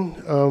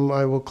none,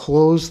 I will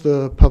close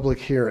the public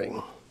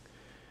hearing.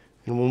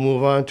 And we'll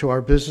move on to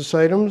our business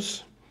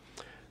items.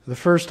 The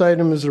first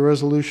item is a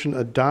resolution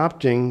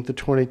adopting the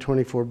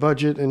 2024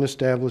 budget and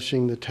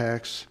establishing the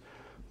tax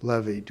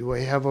levy. Do I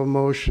have a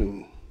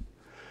motion?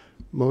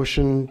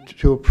 Motion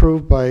to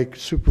approve by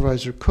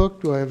Supervisor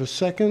Cook. Do I have a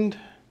second?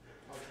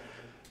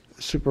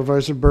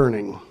 Supervisor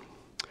Burning.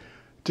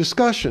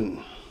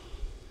 Discussion.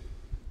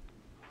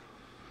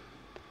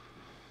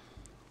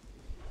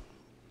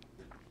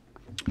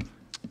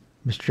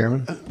 Mr.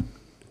 Chairman?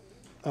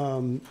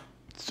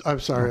 I'm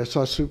sorry, I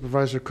saw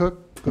Supervisor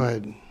Cook. Go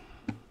ahead.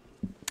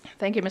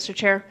 Thank you, Mr.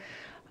 Chair.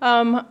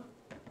 I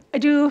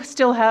do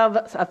still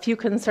have a few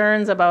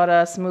concerns about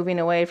us moving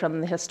away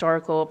from the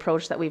historical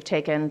approach that we've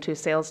taken to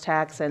sales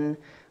tax and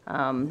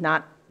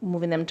not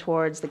moving them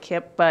towards the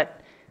KIP,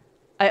 but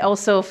I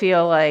also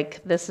feel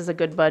like this is a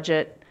good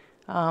budget.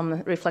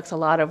 It reflects a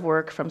lot of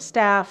work from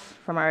staff,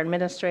 from our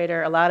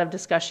administrator, a lot of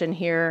discussion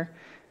here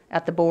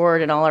at the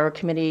board and all our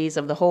committees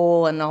of the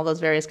whole and all those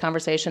various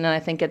conversations, and I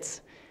think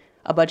it's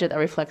a budget that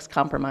reflects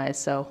compromise,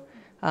 so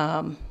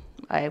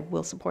I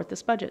will support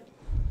this budget.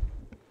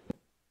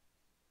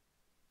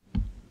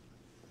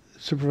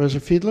 Supervisor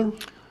Fiedler?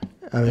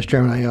 Mr.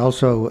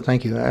 Chairman,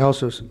 thank you. I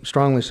also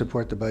strongly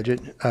support the budget,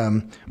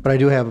 but I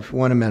do have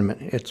one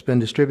amendment. It's been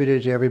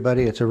distributed to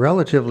everybody. It's a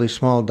relatively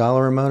small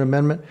dollar amount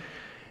amendment.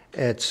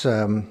 It's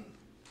the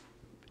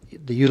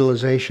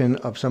utilization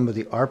of some of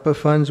the ARPA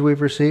funds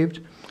we've received,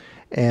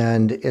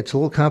 and it's a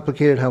little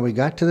complicated how we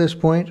got to this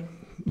point,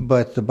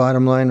 but the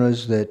bottom line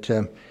was that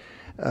in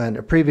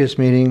a previous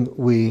meeting,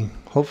 we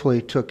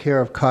hopefully took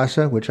care of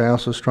CASA, which I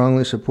also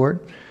strongly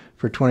support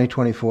for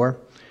 2024.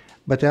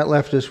 But that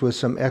left us with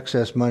some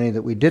excess money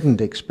that we didn't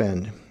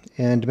expend.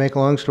 And to make a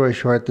long story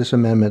short, this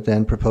amendment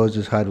then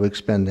proposes how to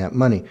expend that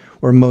money,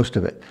 or most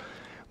of it.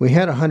 We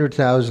had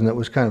 $100,000 that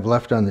was kind of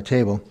left on the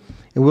table,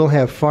 and we'll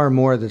have far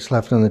more that's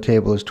left on the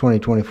table as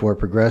 2024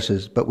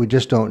 progresses, but we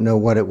just don't know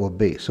what it will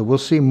be. So we'll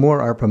see more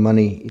ARPA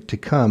money to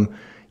come.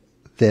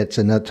 That's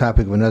another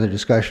topic of another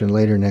discussion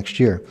later next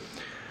year.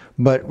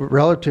 But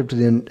relative to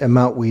the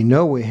amount we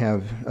know we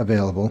have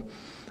available,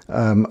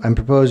 I'm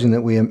proposing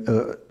that we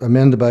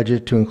amend the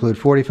budget to include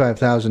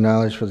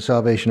 $45,000 for the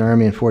Salvation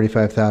Army and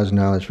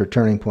 $45,000 for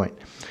Turning Point.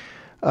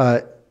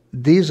 I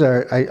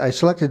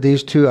selected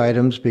these two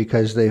items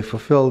because they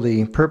fulfill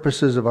the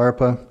purposes of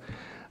ARPA.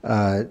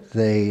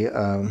 They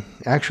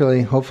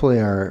actually, hopefully,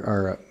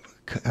 are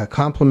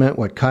complement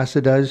what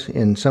CASA does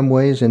in some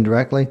ways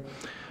indirectly.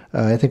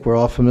 I think we're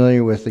all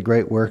familiar with the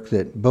great work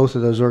that both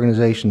of those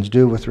organizations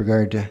do with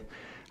regard to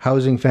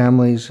housing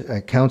families,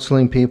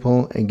 counseling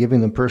people, and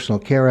giving them personal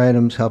care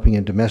items, helping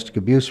in domestic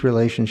abuse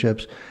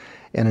relationships,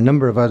 and a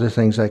number of other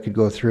things I could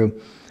go through.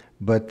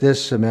 But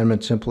this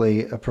amendment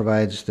simply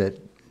provides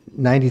that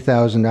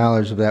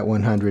 $90,000 of that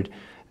 $100,000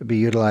 be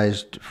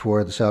utilized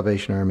for the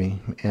Salvation Army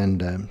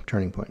and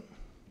Turning Point.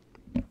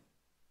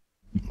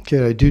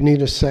 Okay, I do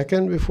need a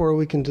second before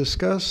we can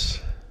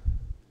discuss.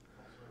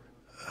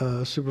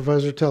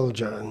 Supervisor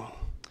Telejohn.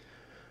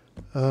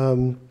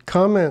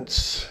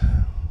 Comments?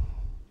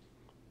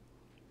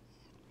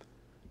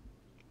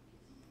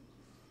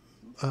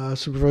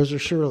 Supervisor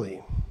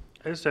Shirley.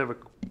 I just have a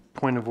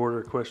point of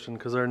order question,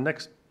 because our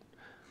next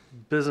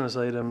business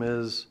item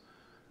is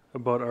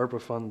about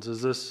ARPA funds.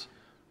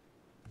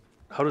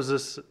 How does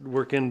this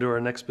work into our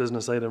next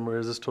business item, or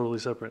is this totally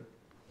separate?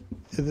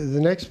 The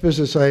next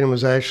business item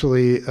is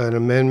actually an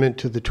amendment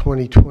to the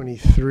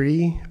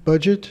 2023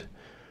 budget,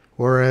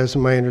 whereas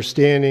my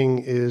understanding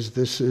is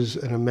this is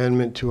an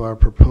amendment to our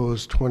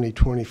proposed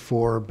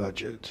 2024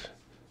 budget.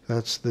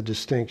 That's the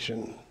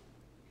distinction.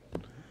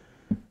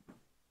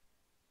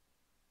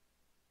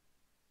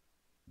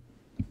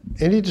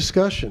 Any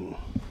discussion?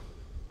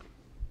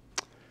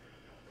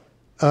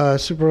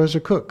 Supervisor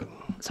Cook.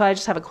 So I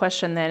just have a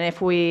question then. If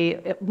we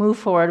move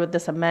forward with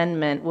this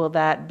amendment, will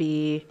that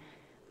be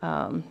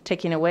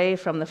taking away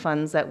from the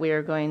funds that we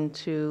are going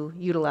to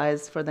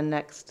utilize for the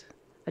next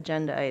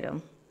agenda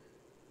item?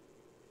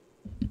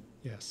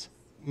 Yes.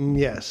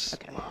 Yes.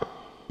 Okay.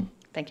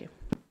 Thank you.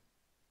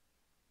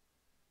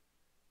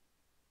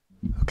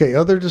 Okay,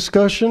 other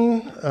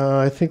discussion?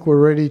 I think we're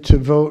ready to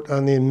vote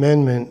on the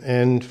amendment.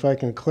 And if I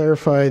can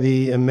clarify,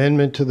 the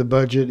amendment to the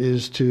budget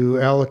is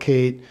to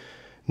allocate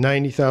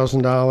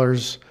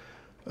 $90,000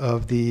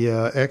 of the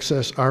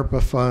excess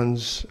ARPA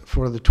funds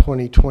for the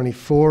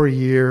 2024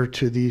 year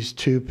to these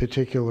two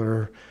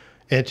particular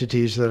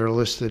entities that are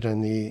listed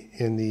in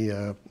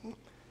the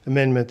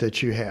amendment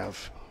that you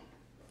have.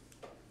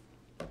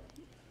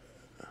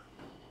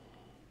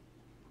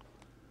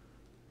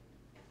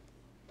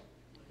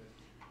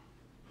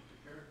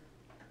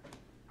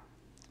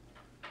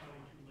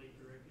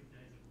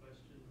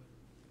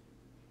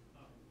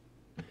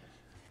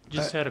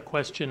 Just had a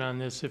question on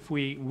this. If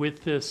we,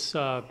 with this,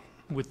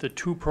 with the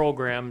two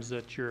programs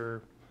that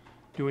you're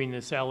doing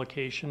this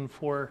allocation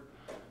for,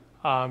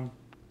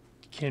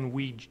 can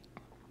we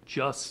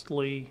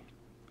justly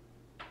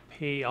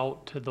pay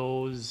out to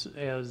those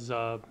as,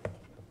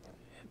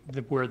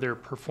 where they're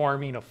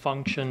performing a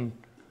function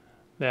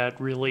that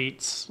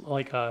relates,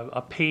 like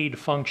a paid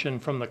function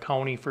from the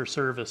county for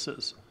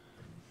services?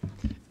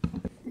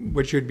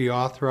 What you'd be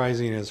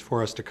authorizing is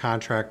for us to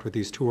contract with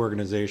these two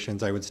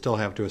organizations. I would still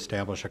have to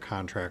establish a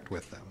contract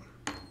with them.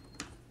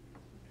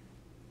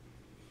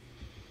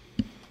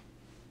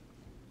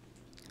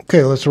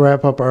 Okay, let's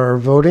wrap up our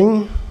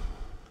voting.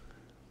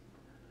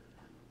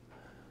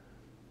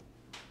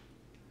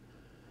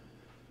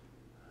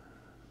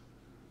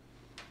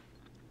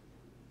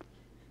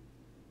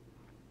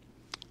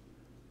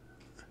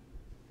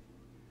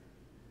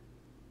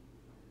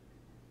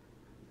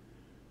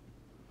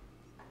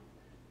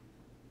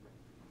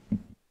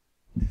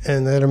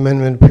 And that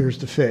amendment appears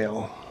to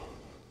fail.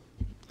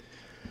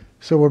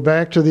 So we're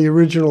back to the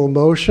original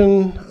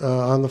motion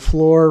on the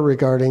floor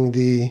regarding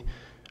the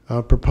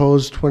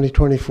proposed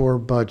 2024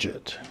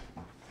 budget.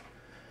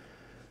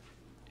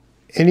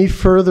 Any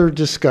further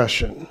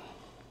discussion?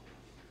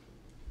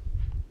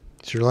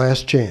 It's your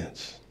last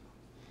chance.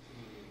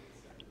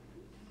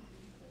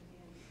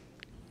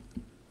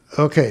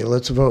 Okay,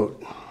 let's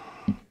vote.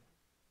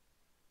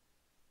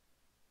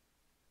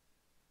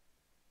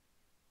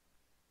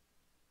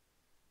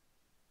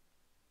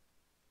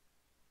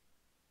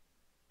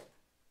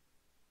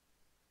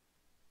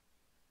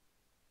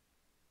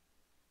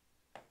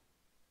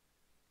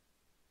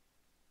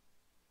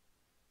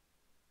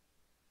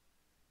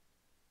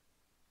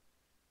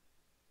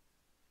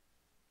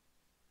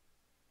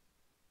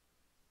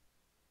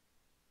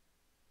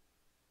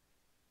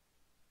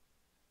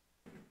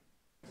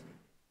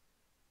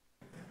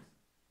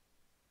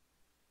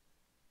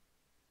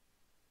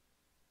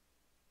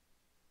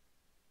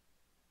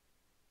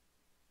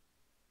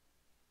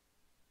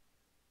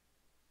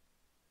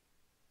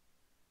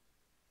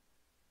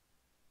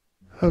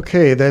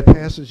 Okay, that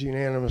passes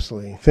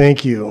unanimously.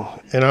 Thank you.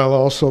 And I'll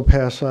also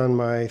pass on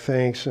my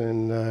thanks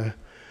and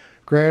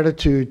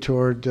gratitude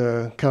toward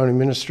County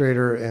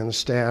Administrator and the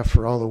staff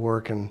for all the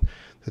work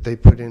that they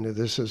put into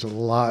this. There's a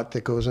lot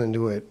that goes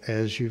into it,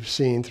 as you've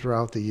seen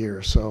throughout the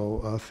year.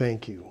 So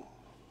thank you.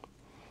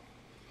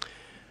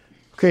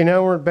 Okay,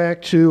 now we're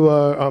back to,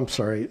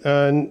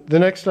 the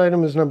next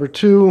item is number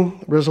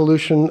 2,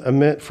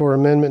 resolution for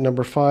amendment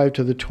number 5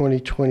 to the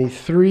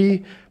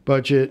 2023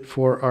 budget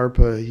for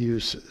ARPA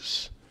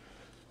uses.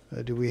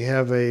 Do we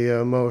have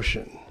a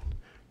motion?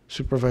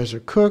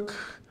 Supervisor Cook,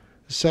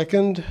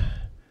 second.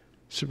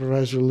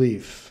 Supervisor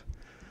Leaf.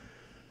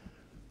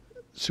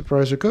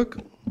 Supervisor Cook?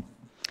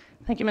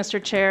 Thank you,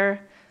 Mr.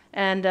 Chair.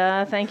 And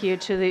thank you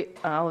to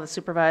all of the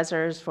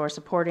supervisors for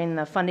supporting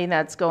the funding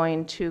that's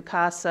going to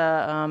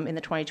CASA in the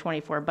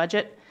 2024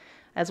 budget.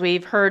 As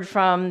we've heard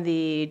from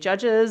the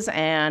judges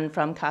and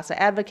from CASA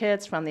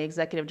advocates, from the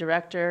executive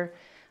director,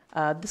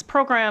 this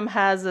program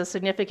has a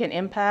significant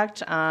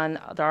impact on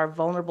our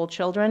vulnerable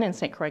children in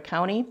St. Croix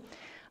County.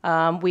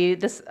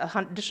 This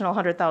additional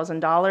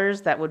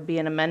 $100,000 that would be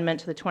an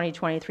amendment to the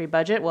 2023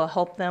 budget will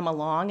help them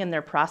along in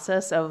their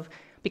process of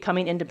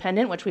becoming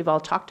independent, which we've all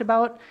talked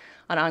about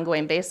on an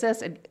ongoing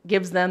basis. It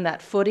gives them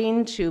that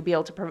footing to be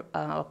able to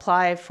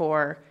apply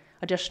for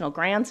additional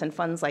grants and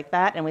funds like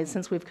that. And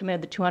since we've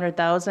committed the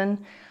 $200,000,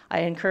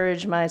 I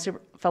encourage my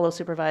fellow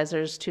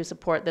supervisors to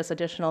support this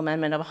additional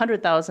amendment of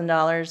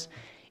 $100,000.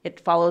 It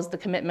follows the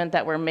commitment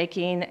that we're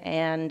making,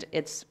 and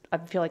I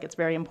feel like it's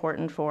very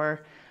important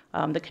for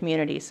the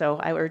community. So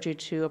I urge you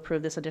to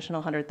approve this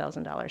additional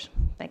 $100,000.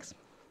 Thanks.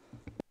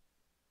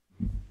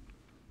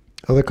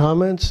 Other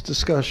comments,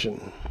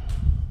 discussion?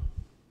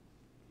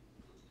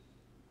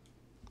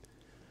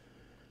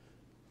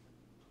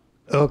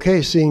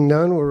 Okay, seeing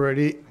none, we're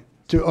ready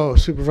to,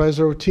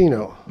 Supervisor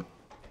Otino.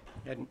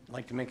 I'd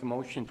like to make a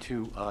motion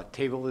to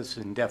table this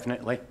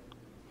indefinitely.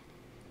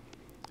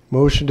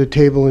 Motion to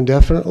table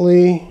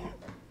indefinitely.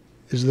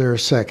 Is there a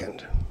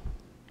second?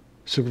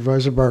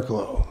 Supervisor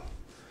Barkalow.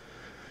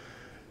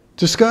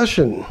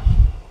 Discussion.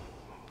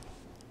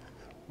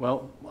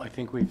 Well, I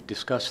think we've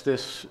discussed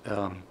this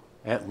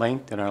at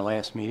length in our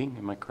last meeting.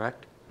 Am I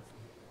correct?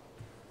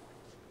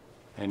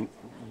 And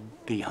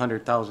the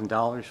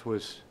 $100,000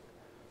 was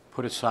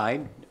put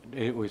aside.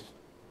 It was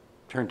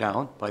turned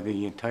down by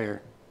the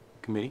entire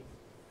committee,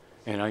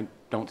 and I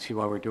don't see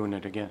why we're doing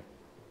it again.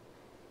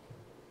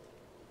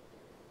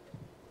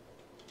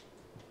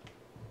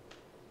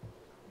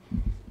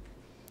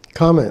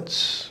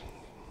 Comments?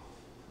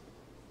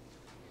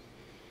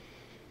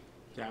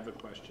 I have a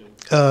question.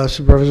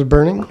 Supervisor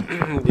Burning?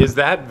 Is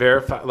that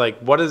verified? Like,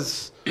 what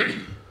does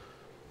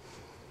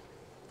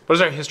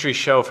our history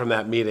show from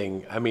that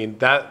meeting? I mean,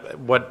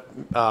 what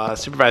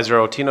Supervisor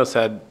Otino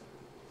said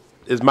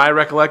is my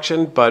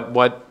recollection, but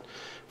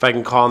if I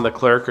can call on the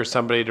clerk or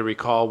somebody to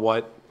recall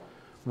what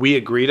we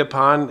agreed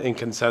upon in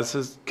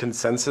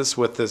consensus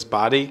with this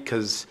body,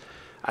 because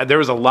there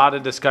was a lot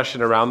of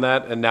discussion around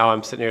that, and now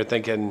I'm sitting here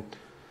thinking,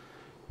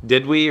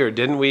 did we or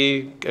didn't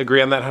we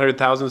agree on that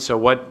 100,000? So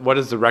what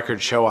does the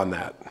record show on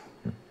that?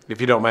 If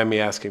you don't mind me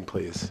asking,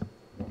 please.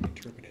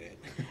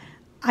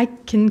 I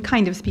can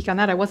kind of speak on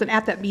that. I wasn't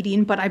at that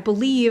meeting, but I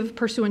believe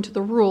pursuant to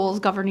the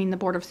rules governing the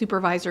Board of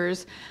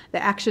Supervisors,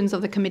 the actions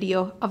of the Committee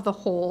of the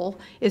Whole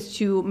is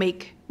to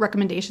make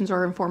recommendations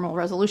or informal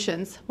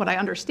resolutions. What I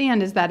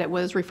understand is that it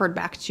was referred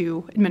back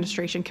to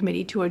Administration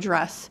Committee to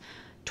address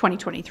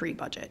 2023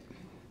 budget.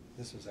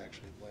 This was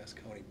actually the last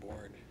county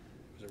board.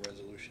 It was a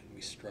resolution.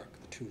 We struck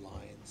the 2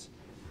 lines,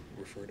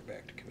 referred it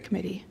back to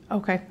committee.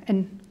 Okay.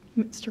 And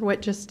Mr.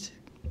 Witt just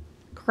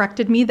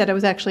corrected me that it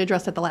was actually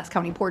addressed at the last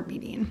county board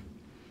meeting,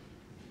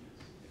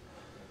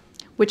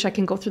 which I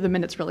can go through the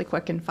minutes really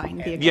quick and find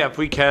the exact. Yeah, if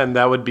we can,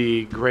 that would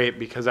be great,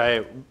 because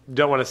I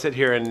don't want to sit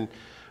here and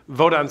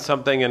vote on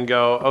something and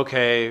go,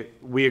 okay,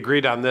 we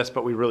agreed on this,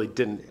 but we really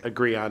didn't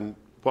agree on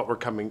what we're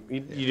coming.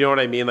 You know what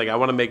I mean? Like, I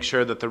want to make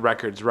sure that the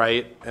record's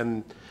right.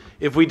 And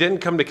if we didn't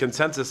come to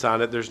consensus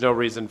on it, there's no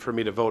reason for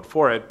me to vote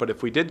for it. But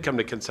if we did come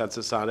to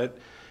consensus on it,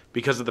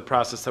 because of the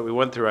process that we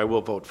went through, I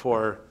will vote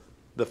for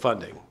the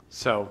funding.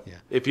 So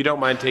if you don't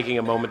mind taking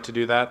a moment to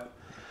do that,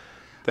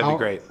 that'd be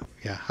great.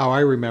 Yeah, how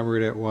I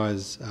remembered it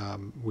was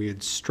we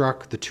had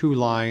struck the 2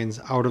 lines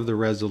out of the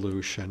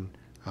resolution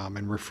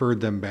and referred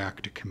them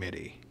back to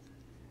committee.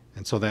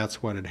 And so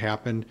that's what had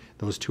happened.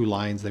 Those 2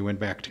 lines, they went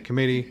back to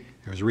committee,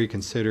 it was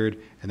reconsidered,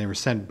 and they were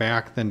sent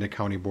back then to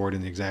county board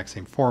in the exact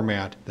same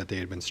format that they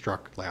had been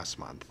struck last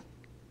month.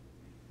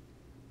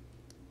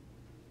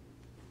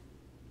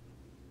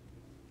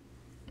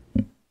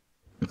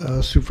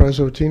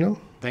 Supervisor Otino?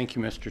 Thank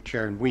you, Mr.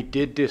 Chair. And we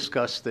did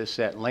discuss this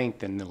at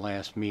length in the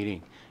last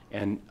meeting,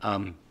 and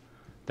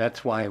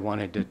that's why I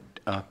wanted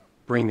to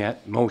bring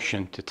that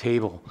motion to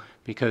table,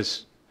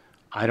 because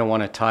I don't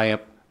want to tie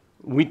up,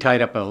 we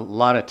tied up a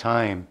lot of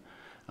time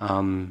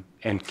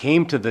and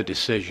came to the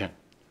decision.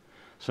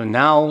 So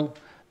now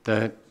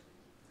the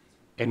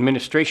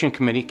administration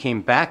committee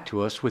came back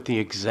to us with the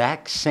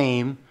exact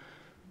same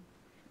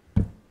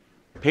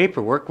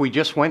paperwork we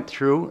just went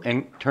through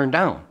and turned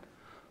down.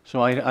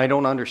 So I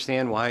don't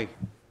understand why,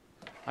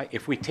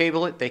 if we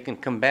table it, they can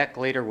come back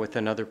later with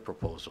another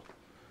proposal.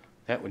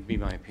 That would be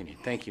my opinion.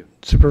 Thank you.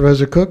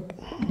 Supervisor Cook?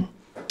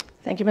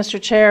 Thank you,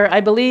 Mr. Chair. I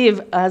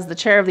believe, as the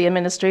chair of the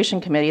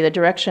Administration Committee, the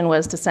direction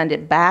was to send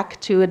it back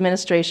to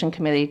Administration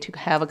Committee to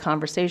have a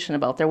conversation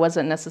about. There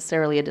wasn't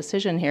necessarily a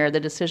decision here. The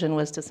decision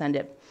was to send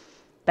it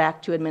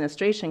back to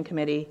Administration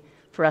Committee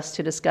for us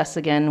to discuss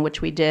again,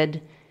 which we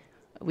did.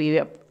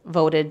 We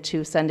voted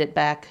to send it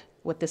back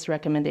with this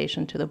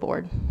recommendation to the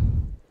board.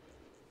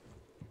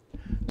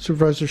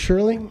 Supervisor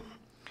Shirley?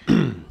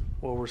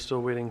 Well, we're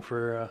still waiting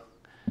for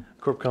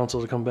Corp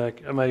Council to come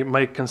back.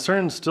 My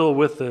concern still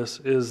with this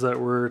is that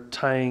we're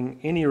tying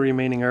any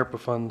remaining ARPA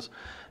funds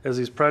as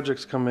these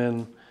projects come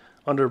in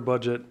under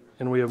budget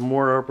and we have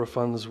more ARPA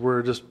funds,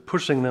 we're just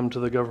pushing them to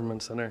the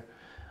government center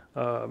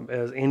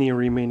as any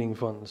remaining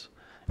funds.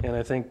 And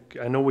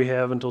I know we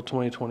have until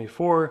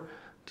 2024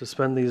 to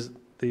spend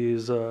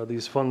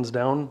these funds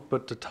down,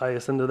 but to tie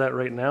us into that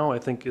right now, I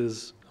think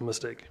is a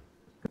mistake.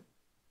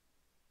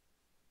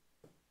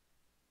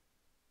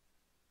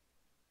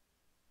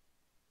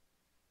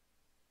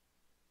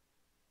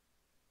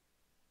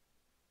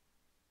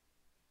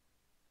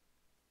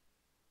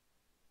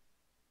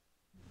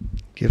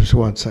 Give us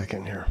 1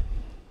 second here.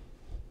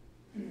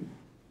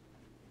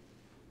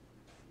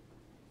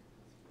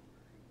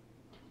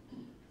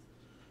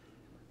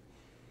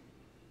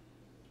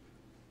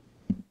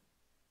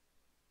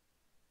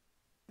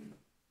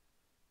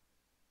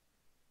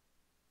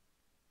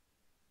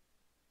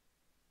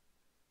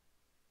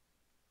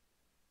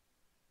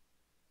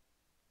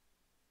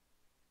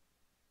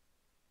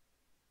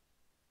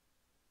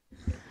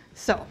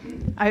 So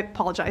I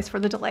apologize for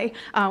the delay.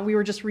 We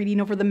were just reading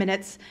over the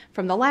minutes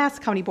from the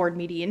last county board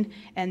meeting,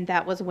 and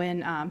that was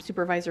when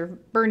Supervisor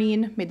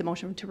Burning made the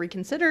motion to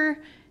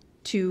reconsider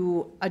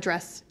to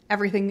address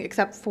everything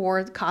except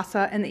for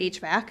CASA and the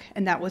HVAC,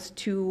 and that was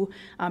to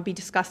be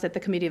discussed at the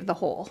Committee of the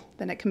Whole.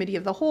 Then at Committee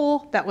of the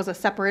Whole, that was a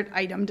separate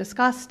item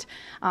discussed,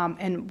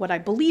 and what I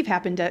believe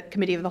happened at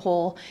Committee of the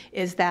Whole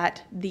is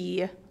that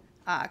the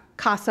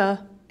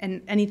CASA and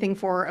anything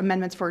for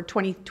amendments for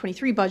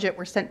 2023 budget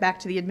were sent back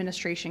to the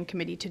Administration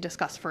Committee to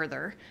discuss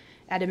further.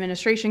 At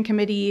Administration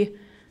Committee,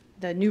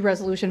 the new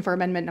resolution for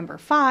amendment number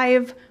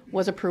 5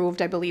 was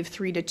approved, I believe,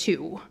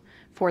 3-2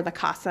 for the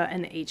CASA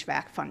and the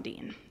HVAC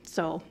funding.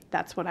 So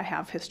that's what I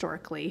have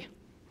historically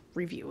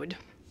reviewed.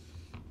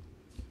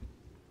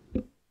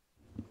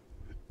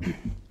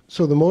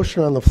 So the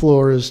motion on the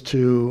floor is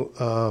to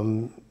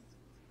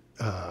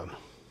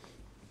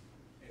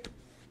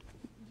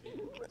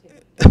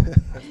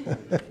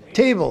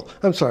table,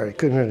 I'm sorry,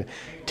 couldn't hear it.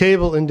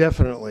 Table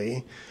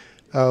indefinitely,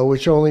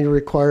 which only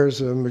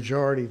requires a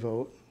majority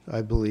vote,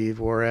 I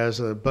believe, whereas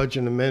a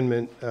budget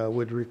amendment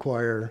would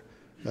require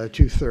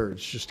 2/3.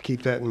 Just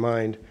keep that in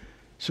mind.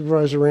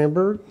 Supervisor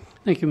Ramberg?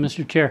 Thank you,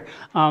 Mr. Chair.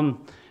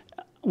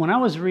 When I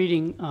was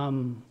reading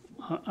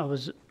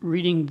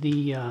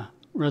the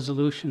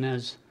resolution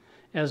as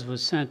as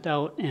was sent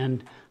out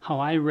and how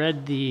I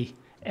read the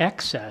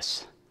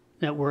excess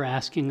that we're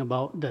asking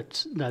about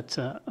that's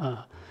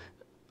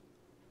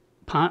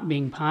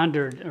being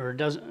pondered or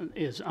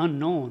is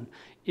unknown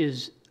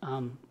is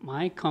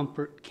my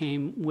comfort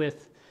came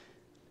with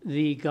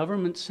the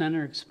government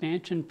center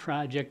expansion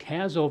project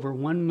has over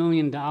 $1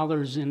 million in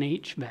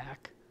HVAC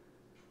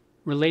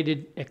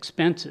related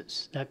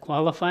expenses that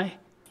qualify.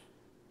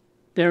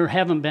 There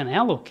haven't been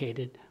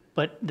allocated,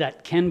 but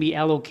that can be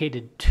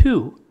allocated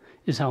to,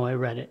 is how I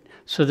read it.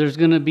 So there's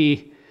going to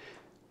be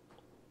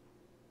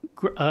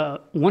 $1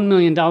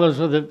 million worth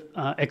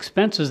of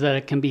expenses that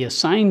it can be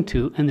assigned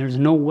to, and there's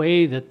no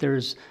way that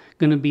there's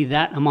going to be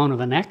that amount of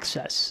an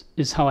excess,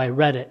 is how I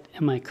read it.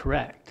 Am I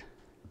correct?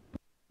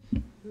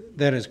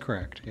 That is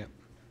correct, yeah.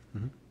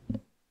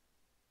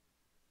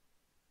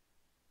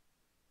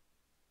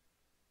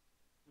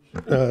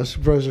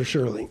 Supervisor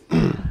Shirley.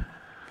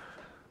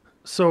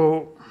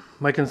 So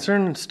my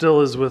concern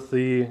still is with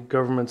the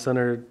government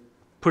center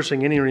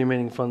pushing any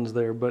remaining funds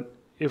there, but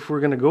if we're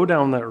going to go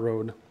down that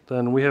road,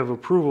 then we have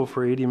approval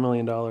for $80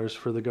 million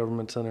for the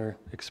government center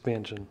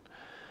expansion.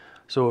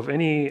 So if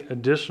any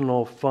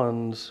additional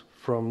funds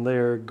from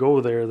there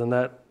go there, then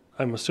that,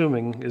 I'm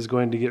assuming, is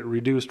going to get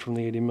reduced from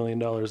the $80 million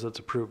that's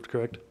approved,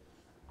 correct?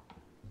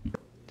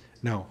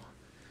 No.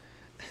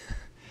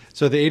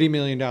 So the $80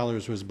 million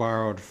was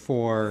borrowed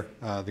for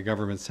the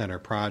government center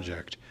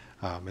project,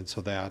 and so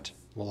that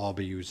will all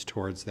be used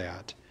towards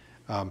that.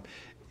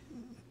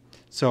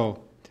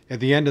 So at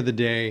the end of the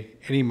day,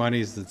 any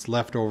monies that's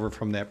left over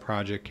from that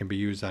project can be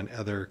used on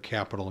other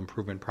capital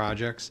improvement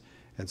projects,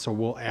 and so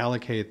we'll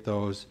allocate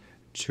those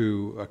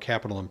to a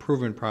capital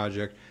improvement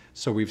project.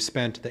 So we've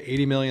spent the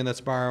 $80 million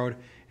that's borrowed,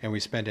 and we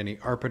spent any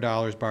ARPA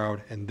dollars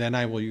borrowed, and then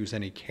I will use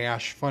any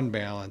cash fund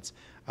balance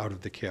out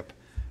of the KIP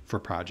for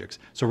projects.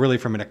 So really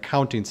from an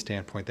accounting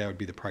standpoint, that would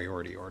be the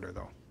priority order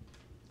though.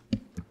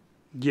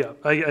 Yeah,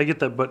 I get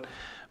that, but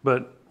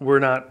we're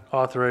not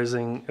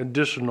authorizing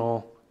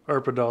additional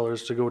ARPA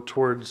dollars to go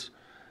towards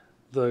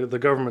the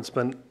government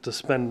to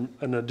spend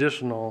an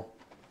additional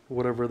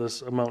whatever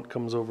this amount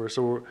comes over.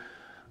 So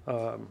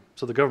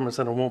so the government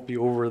center won't be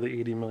over the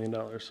 $80 million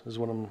is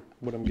what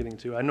I'm getting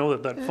to. I know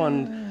that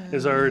fund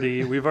is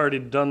we've already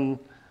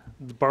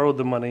borrowed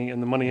the money,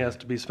 and the money has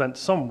to be spent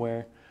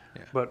somewhere.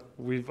 Yeah. But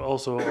we've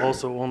also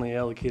only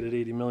allocated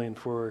 $80 million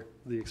for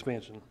the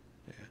expansion.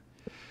 Yeah.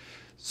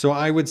 So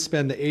I would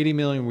spend the $80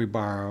 million we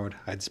borrowed.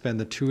 I'd spend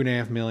the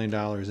 $2.5 million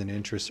in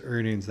interest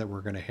earnings that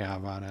we're going to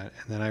have on it,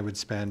 and then I would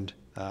spend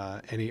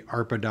any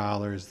ARPA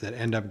dollars that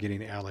end up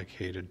getting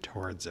allocated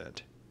towards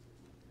it.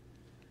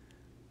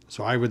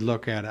 So I would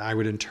look at it, I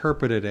would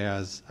interpret it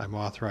as I'm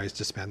authorized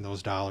to spend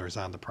those dollars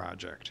on the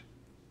project,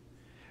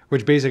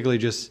 which basically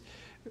just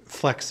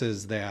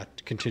flexes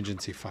that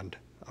contingency fund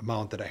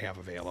amount that I have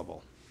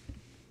available.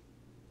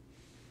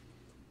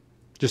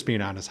 Just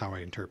being honest how I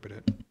interpret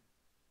it.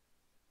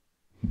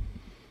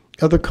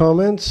 Other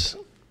comments?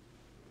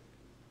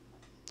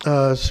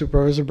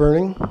 Supervisor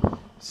Burning?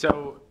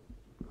 So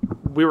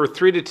we were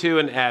 3-2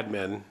 in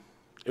admin.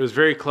 It was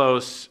very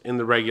close in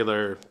the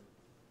regular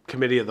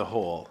committee of the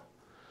whole.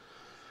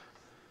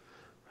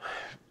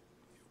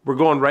 We're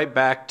going right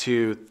back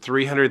to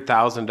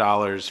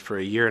 $300,000 for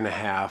a year and a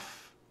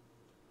half.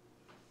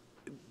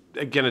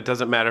 Again, it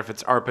doesn't matter if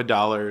it's ARPA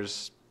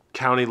dollars,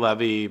 county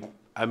levy.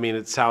 I mean,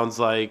 it sounds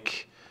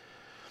like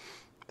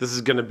this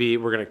is going to be,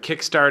 we're going to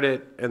kickstart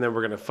it, and then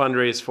we're going to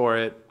fundraise for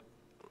it,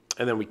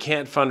 and then we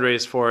can't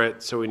fundraise for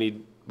it, so we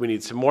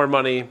need some more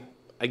money.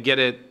 I get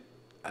it.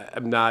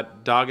 I'm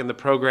not dogging the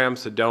program,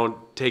 so don't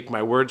take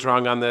my words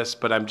wrong on this,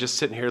 but I'm just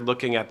sitting here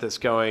looking at this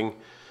going,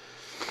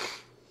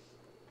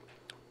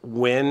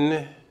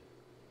 when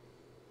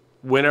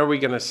are we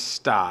going to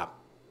stop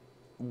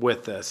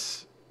with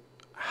this?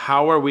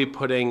 How are we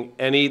putting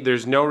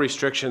there's no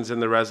restrictions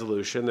in the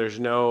resolution. There's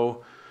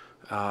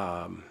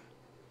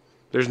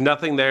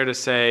nothing there to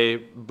say,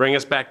 bring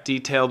us back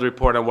detailed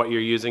report on what you're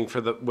using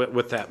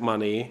with that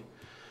money.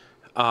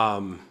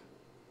 And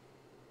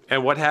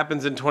what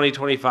happens in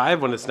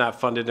 2025 when it's not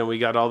funded and we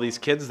got all these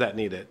kids that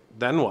need it?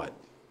 Then what?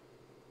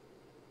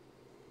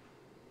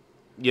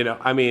 You know,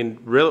 I mean,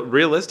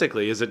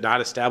 realistically, is it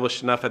not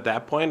established enough at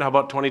that point? How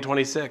about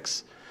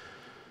 2026?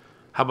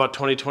 How about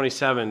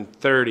 2027,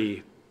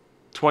 30?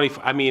 20,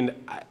 I mean,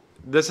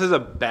 this is a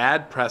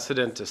bad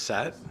precedent to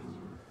set.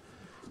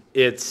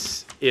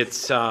 It's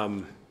I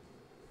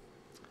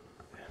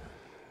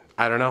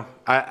don't know.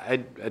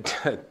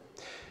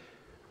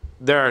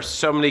 There are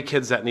so many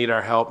kids that need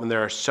our help, and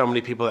there are so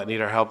many people that need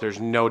our help. There's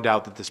no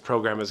doubt that this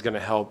program is going to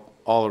help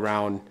all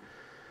around.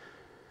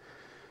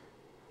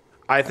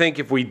 I think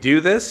if we do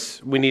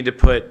this, we need to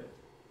put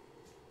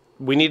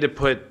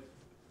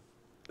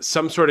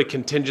some sort of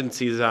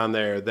contingencies on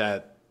there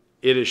that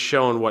it is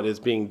shown what is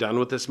being done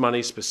with this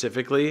money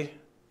specifically,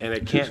 and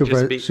it can't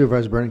just be...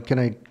 Supervisor Burning, can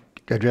I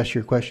address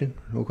your question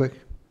real quick?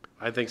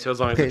 I think so,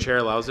 as long as the chair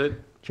allows it.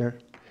 Chair.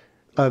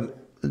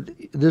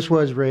 This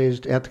was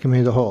raised at the committee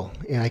of the whole,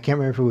 and I can't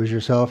remember if it was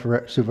yourself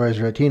or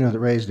Supervisor Ratino that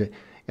raised it.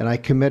 And I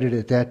committed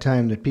at that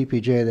time that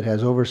PPJ that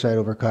has oversight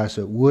over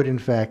CASA would in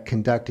fact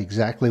conduct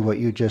exactly what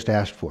you just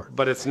asked for.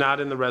 But it's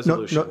not in the No,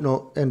 resolution.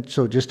 no. And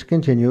so just to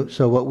continue,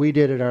 so what we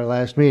did at our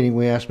last meeting,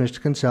 we asked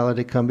Mr. Kinsella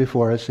to come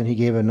before us, and he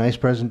gave a nice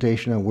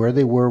presentation on where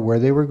they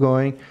were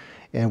going,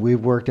 and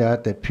we've worked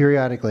out that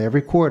periodically,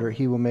 every quarter,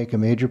 he will make a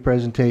major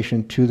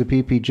presentation to the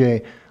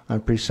PPJ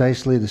on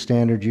precisely the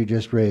standards you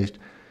just raised.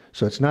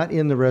 So it's not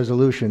in the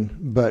resolution,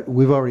 but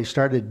we've already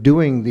started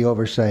doing the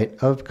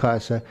oversight of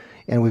CASA,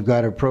 and we've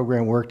got a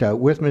program worked out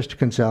with Mr.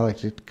 Kinsella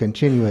to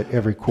continue it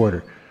every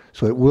quarter.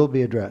 So it will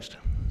be addressed.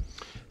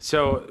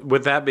 So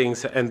with that being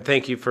said, and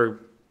thank you for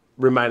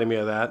reminding me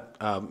of that,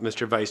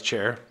 Mr. Vice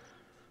Chair.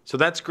 So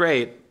that's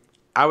great.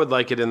 I would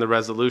like it in the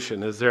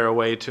resolution. Is there a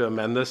way to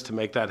amend this to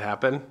make that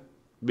happen?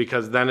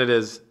 Because then it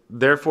is,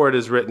 therefore it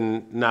is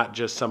written, not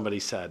just somebody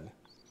said.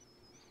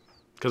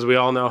 Because we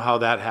all know how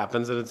that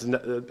happens. And it's,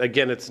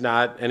 again, it's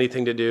not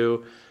anything to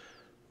do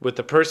with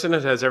the person.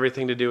 It has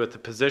everything to do with the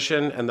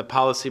position and the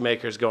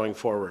policymakers going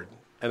forward.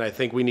 And I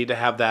think we need to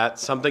have that,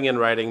 something in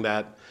writing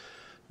that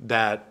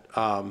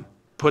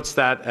puts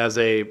that as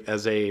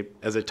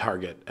a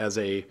target,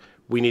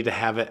 we need to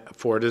have it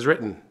for it is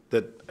written.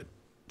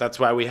 That's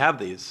why we have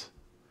these.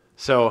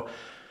 So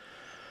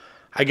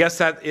I guess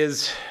that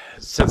is,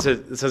 since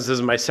this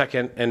is my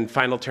second and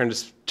final turn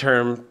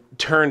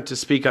to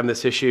speak on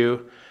this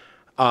issue,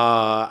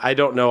 I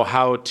don't know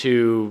how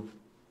to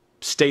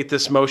state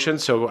this motion,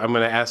 so I'm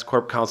going to ask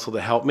Corp Counsel to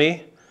help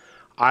me.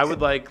 I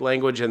would like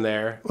language in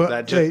there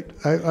that just...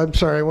 I'm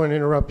sorry, I want to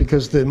interrupt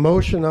because the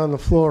motion on the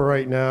floor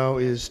right now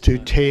is to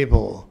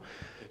table.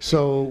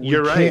 So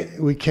You're right.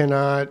 We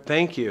cannot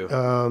Thank you.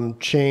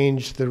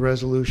 change the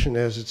resolution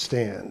as it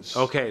stands.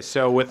 Okay,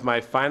 so with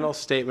my final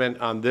statement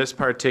on this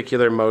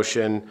particular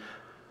motion,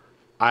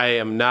 I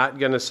am not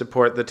going to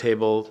support the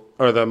table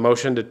or the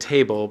motion to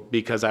table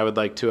because I would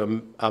like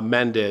to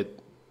amend it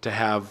to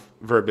have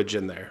verbiage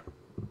in there.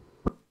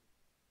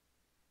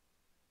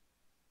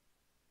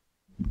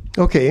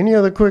 Okay, any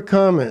other quick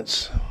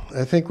comments?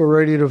 I think we're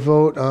ready to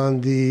vote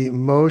on the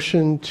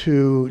motion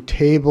to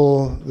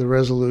table the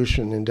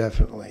resolution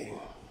indefinitely.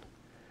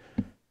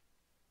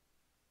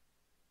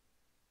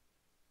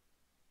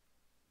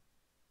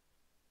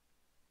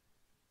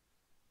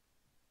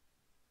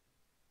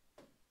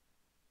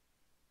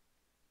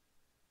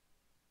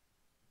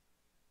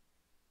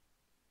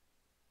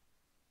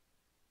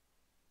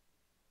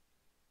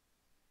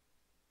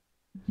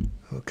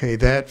 Okay,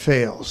 that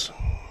fails.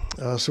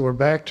 So we're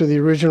back to the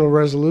original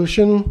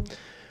resolution.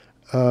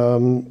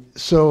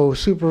 So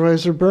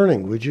Supervisor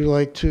Burning, would you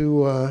like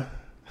to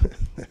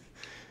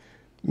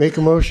make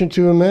a motion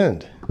to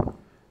amend?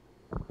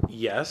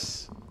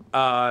 Yes.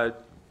 I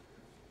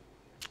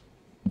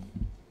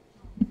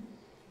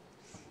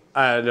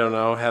don't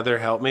know. Heather,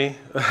 help me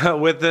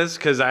with this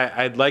because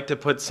I'd like to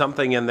put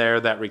something in there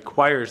that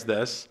requires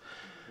this.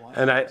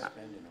 And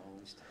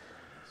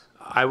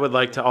I would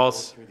like to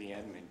also... Through the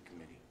admin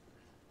committee.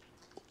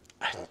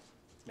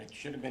 It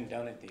should have been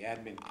done at the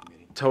admin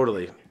committee.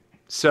 Totally.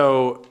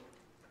 So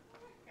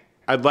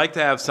I'd like to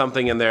have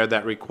something in there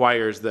that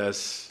requires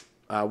this,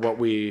 what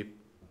we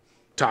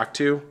talked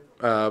to,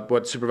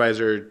 what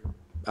Supervisor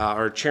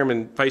or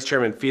Vice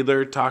Chairman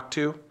Fiedler talked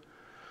to.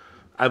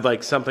 I'd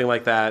like something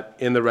like that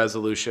in the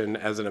resolution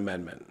as an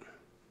amendment.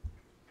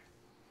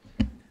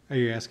 Are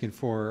you asking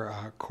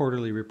for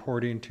quarterly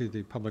reporting to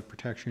the Public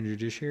Protection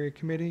Judiciary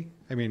Committee?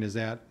 I mean, is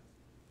that?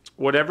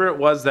 Whatever it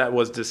was that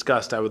was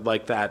discussed, I would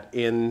like that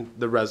in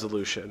the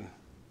resolution.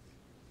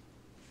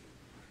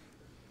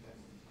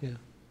 Yeah.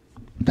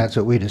 That's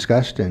what we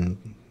discussed,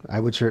 and I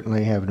would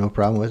certainly have no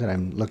problem with it.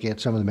 I'm looking at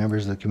some of the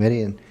members of the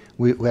committee, and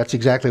that's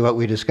exactly what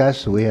we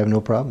discussed, so we have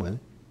no problem with it.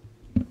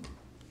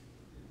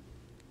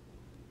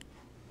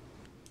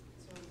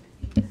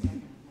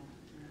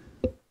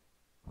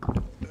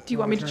 Do you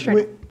want me to try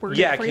to word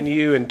Yeah, it for can you?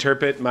 you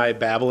interpret my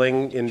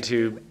babbling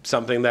into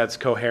something that's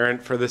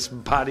coherent for this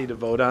body to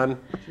vote on?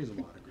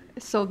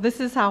 So this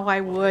is how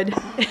I would.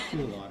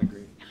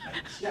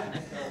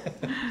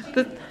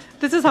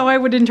 This is how I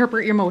would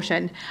interpret your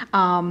motion.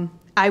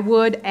 I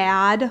would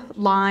add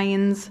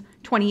lines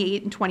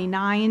 28 and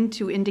 29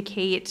 to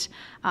indicate,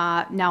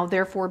 now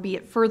therefore be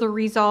it further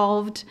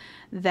resolved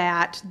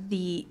that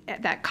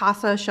that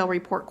CASA shall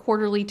report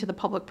quarterly to the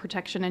Public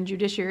Protection and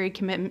Judiciary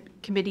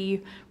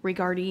Committee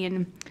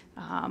regarding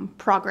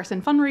progress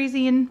in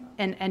fundraising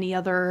and any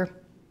other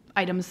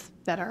items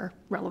that are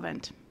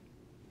relevant.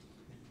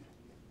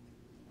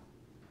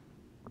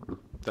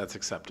 That's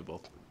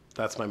acceptable.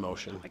 That's my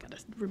motion. I gotta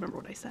remember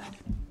what I said.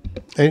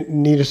 I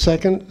need a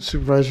second,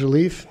 Supervisor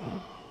Leaf.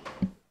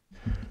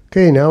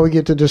 Okay, now we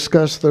get to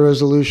discuss the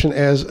resolution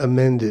as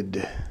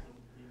amended.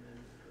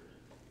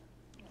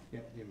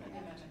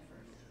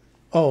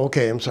 Oh,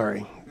 okay, I'm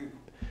sorry.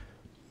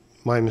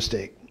 My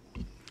mistake.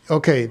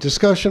 Okay,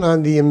 discussion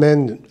on the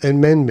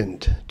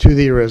amendment to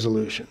the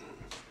resolution.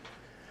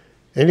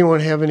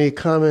 Anyone have any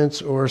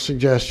comments or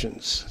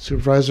suggestions?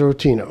 Supervisor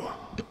Otino.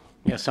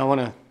 Yes, I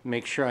want to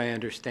make sure I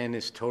understand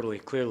this totally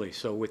clearly.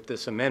 So with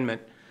this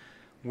amendment,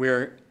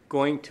 we're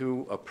going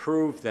to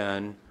approve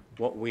then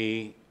what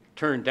we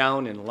turned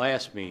down in the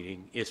last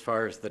meeting as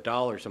far as the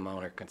dollars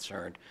amount are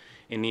concerned,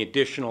 in the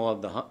additional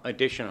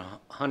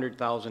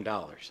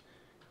 $100,000.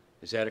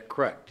 Is that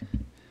correct?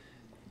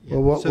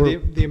 Well, what So we're,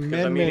 the I mean,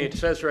 it amendment,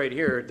 says right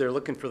here, they're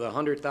looking for the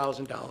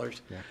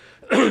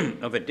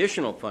 $100,000 of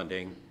additional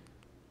funding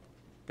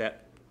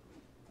that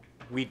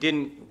we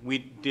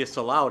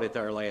disallowed at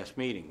our last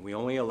meeting. We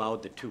only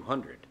allowed the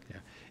 200.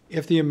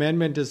 if the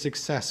amendment is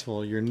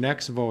successful, your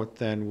next vote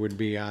then would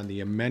be on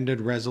the amended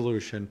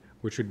resolution,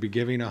 which would be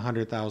giving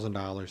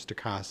 $100,000 to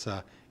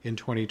CASA in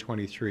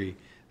 2023.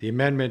 The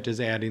amendment is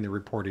adding the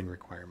reporting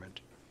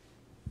requirement.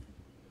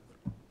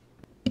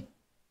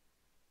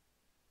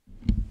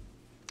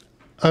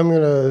 I'm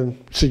going to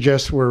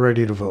suggest we're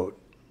ready to vote.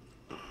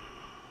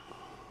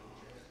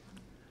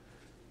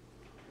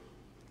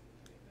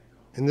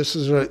 And this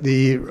is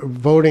the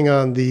voting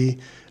on the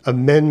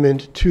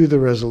amendment to the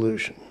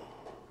resolution.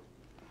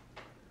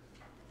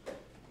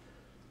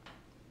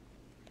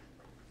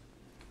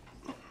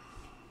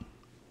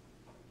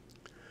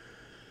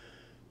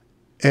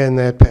 And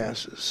that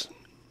passes.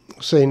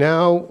 Say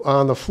now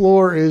on the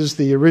floor is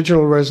the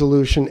original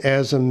resolution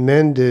as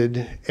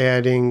amended,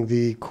 adding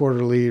the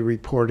quarterly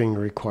reporting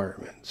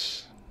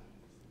requirements.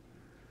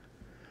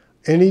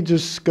 Any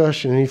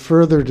discussion, any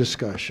further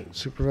discussion?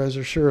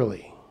 Supervisor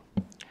Shirley.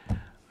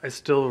 I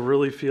still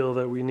really feel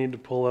that we need to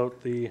pull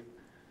out the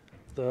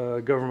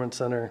government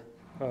center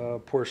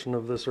portion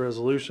of this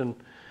resolution.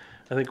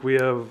 I think we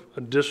have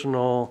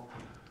additional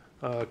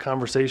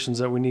conversations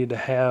that we need to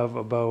have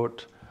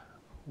about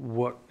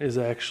what is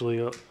actually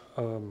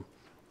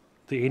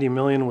the 80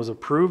 million was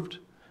approved,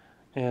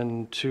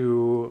 and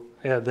to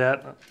add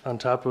that on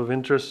top of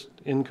interest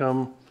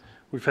income.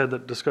 We've had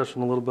that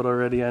discussion a little bit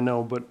already, I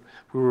know, but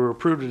we were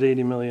approved at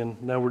 80 million.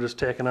 Now we're just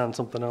tacking on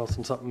something else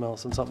and something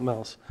else and something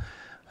else.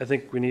 I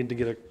think we need to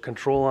get a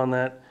control on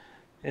that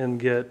and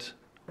get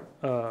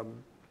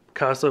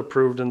CASA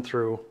approved and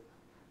through,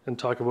 and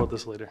talk about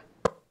this later.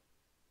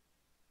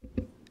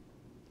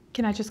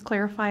 Can I just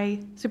clarify,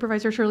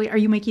 Supervisor Shirley, are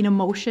you making a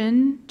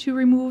motion to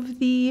remove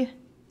the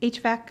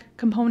HVAC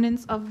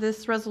components of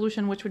this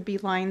resolution, which would be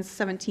lines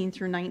 17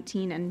 through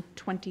 19 and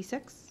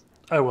 26?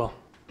 I will.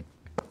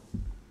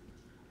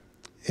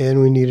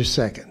 And we need a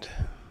second.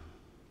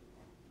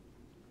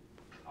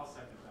 I'll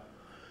second that.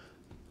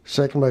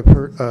 Second by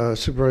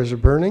Supervisor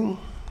Burning.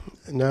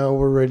 Now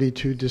we're ready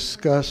to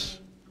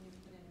discuss.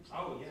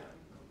 Oh, yeah.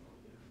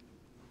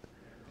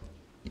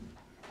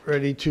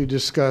 Ready to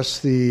discuss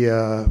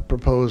the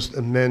proposed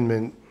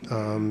amendment,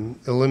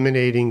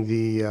 eliminating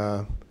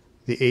the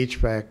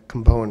HVAC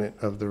component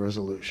of the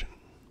resolution.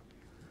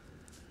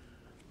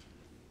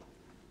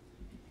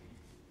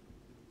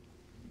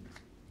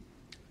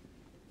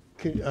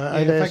 I'd if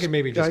I ask could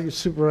maybe just-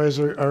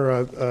 Supervisor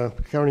or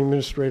County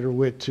Administrator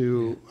Witt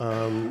to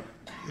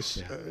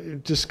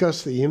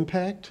discuss the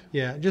impact.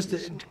 Yeah, just to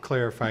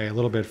clarify a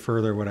little bit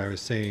further what I was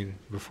saying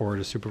before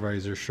to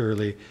Supervisor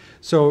Shirley.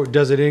 So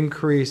does it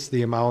increase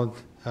the amount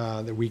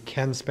that we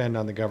can spend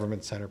on the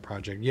government center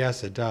project?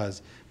 Yes, it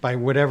does, by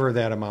whatever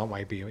that amount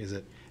might be. Is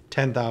it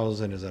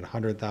 10,000? Is it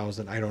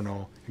 100,000? I don't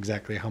know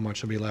exactly how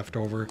much will be left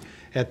over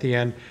at the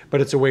end,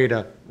 but it's a way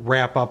to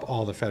wrap up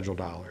all the federal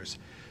dollars.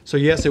 So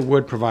yes, it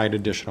would provide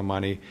additional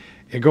money.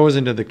 It goes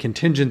into the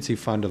contingency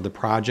fund of the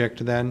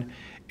project then,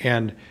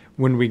 and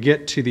when we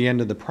get to the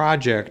end of the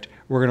project,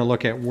 we're going to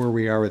look at where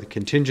we are with the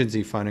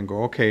contingency fund and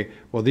go, okay,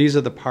 well, these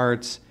are the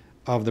parts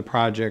of the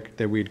project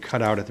that we'd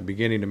cut out at the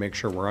beginning to make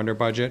sure we're under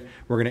budget.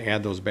 We're going to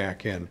add those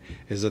back in.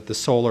 Is it the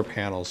solar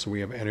panels so we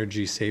have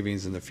energy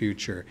savings in the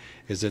future?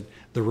 Is it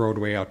the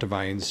roadway out to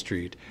Vine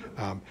Street?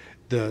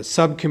 The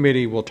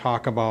subcommittee will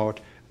talk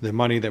about the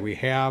money that we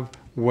have,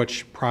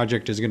 which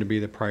project is going to be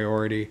the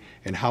priority,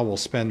 and how we'll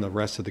spend the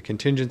rest of the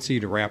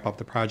contingency to wrap up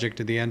the project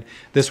at the end.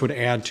 This would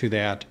add to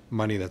that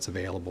money that's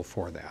available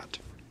for that.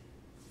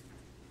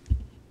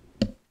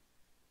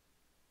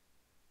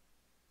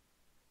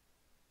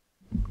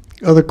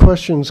 Other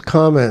questions,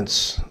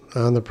 comments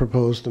on the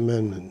proposed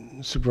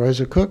amendment?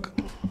 Supervisor Cook?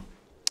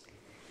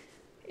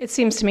 It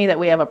seems to me that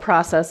we have a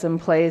process in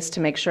place to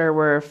make sure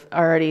we're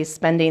already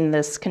spending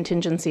this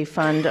contingency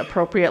fund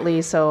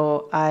appropriately,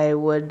 so I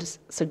would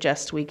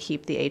suggest we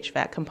keep the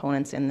HVAC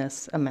components in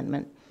this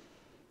amendment,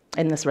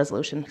 in this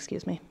resolution,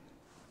 excuse me.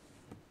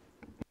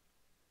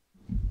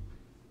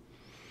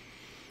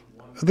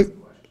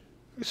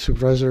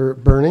 Supervisor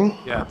Burning?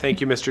 Yeah, thank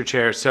you, Mr.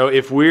 Chair. So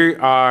if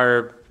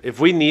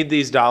we need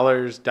these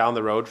dollars down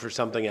the road for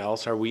something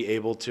else, are we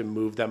able to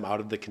move them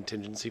out of the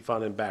contingency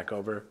fund and back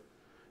over?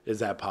 Is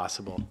that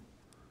possible?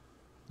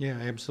 Yeah,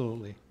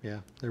 absolutely. Yeah,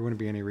 there wouldn't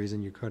be any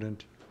reason you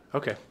couldn't.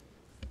 Okay.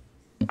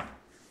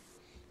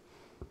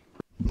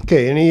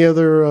 Okay, any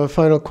other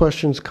final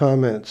questions,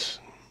 comments?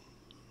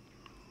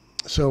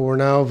 So we're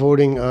now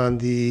voting on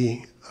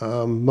the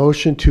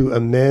motion to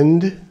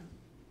amend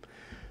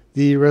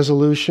the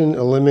resolution,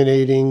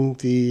 eliminating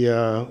the,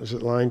 is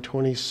it line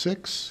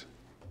 26?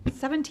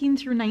 17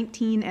 through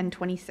 19 and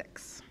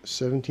 26.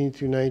 17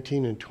 through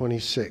 19 and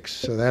 26.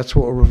 So that's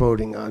what we're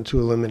voting on, to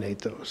eliminate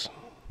those.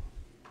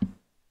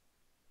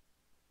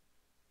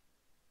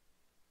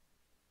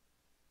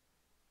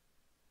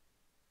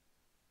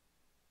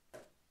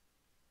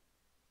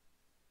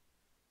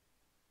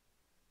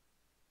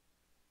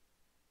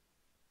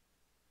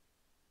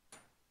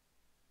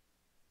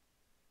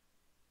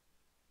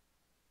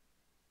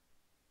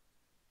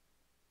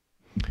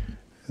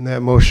 And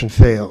that motion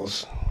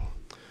fails.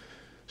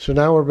 So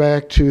now we're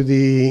back to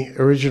the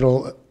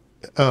original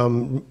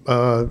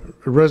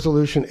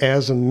resolution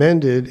as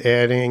amended,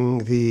 adding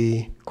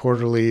the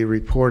quarterly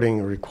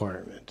reporting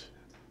requirement.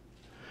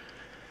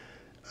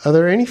 Are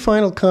there any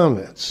final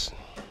comments?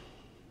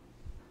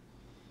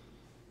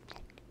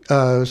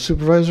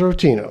 Supervisor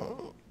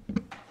Rotino.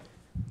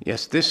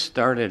 Yes, this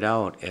started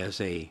out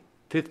as a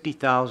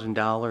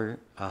 $50,000,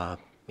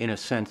 in a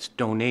sense,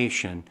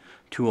 donation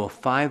to a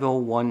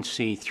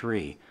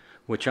 501c3,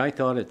 which I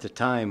thought at the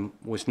time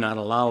was not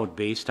allowed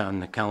based on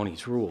the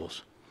county's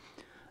rules.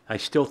 I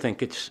still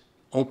think it's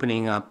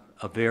opening up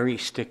a very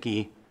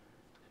sticky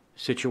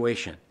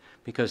situation,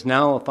 because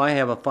now if I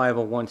have a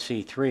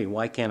 501c3,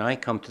 why can't I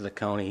come to the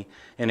county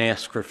and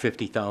ask for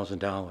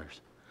 $50,000?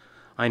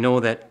 I know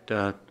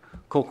that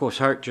Coco's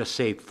Heart just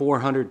saved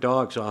 400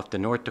 dogs off the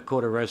North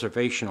Dakota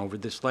reservation over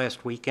this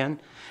last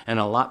weekend, and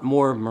a lot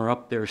more of them are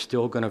up there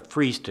still going to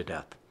freeze to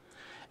death.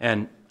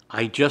 And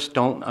I just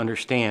don't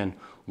understand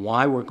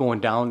why we're going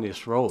down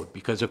this road,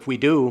 because if we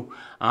do,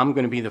 I'm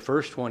going to be the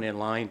first one in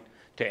line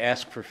to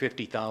ask for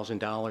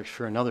 $50,000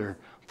 for another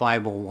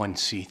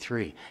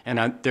 501c3.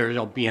 And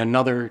there'll be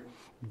another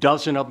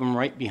dozen of them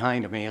right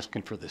behind them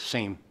asking for the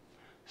same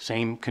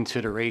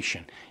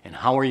consideration. And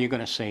how are you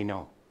going to say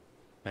no?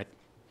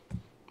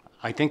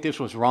 I think this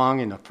was wrong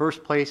in the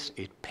first place.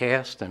 It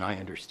passed, and I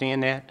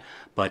understand that,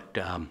 but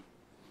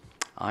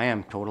I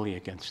am totally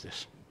against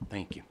this.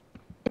 Thank you.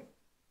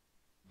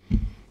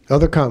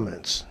 Other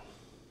comments?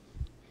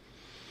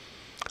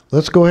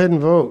 Let's go ahead and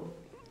vote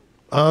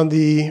on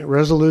the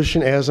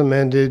resolution as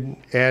amended,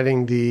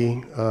 adding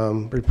the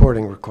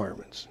reporting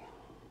requirements.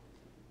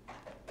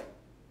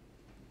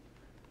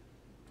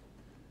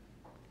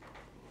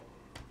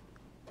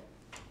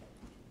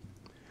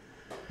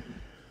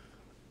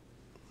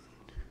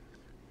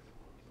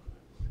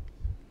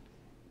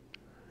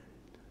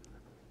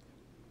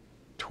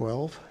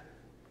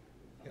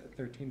 Yeah,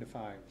 13 to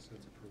 5, so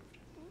it's approved.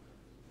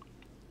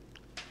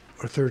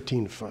 Or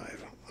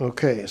 13-5.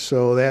 Okay,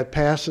 so that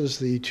passes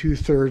the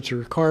 2/3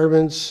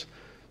 requirements,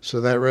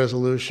 so that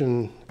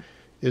resolution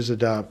is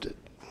adopted.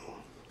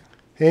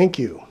 Thank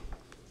you.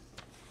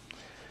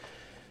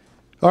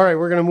 All right,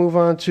 we're going to move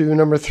on to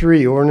number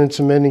 3, ordinance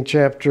amending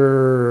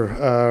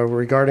chapter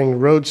regarding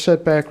road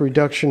setback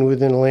reduction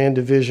within land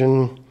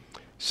division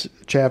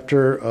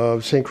chapter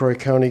of St. Croix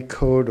County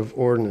Code of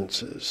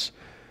Ordinances.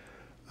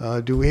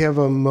 Do we have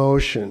a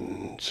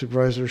motion?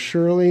 Supervisor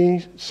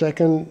Shirley,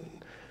 second.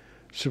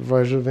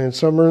 Supervisor Van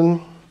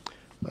Summeren.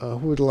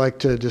 Who would like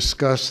to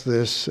discuss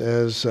this,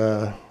 as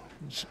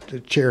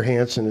Chair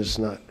Hansen is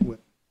not with?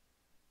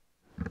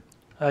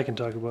 I can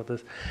talk about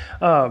this.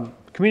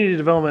 Community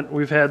development,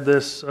 we've had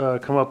this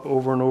come up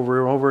over and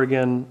over and over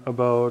again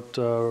about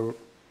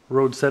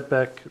road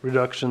setback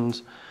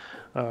reductions.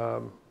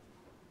 A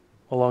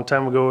long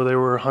time ago, they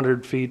were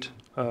 100 feet.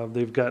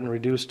 They've gotten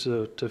reduced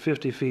to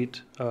 50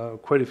 feet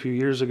quite a few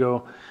years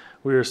ago.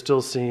 We are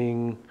still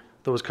seeing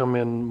those come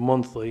in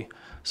monthly.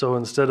 So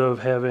instead of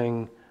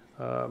having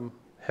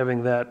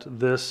that,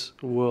 this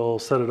will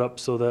set it up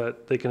so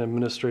that they can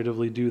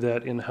administratively do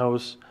that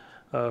in-house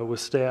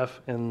with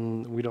staff,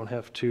 and we don't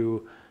have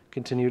to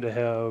continue to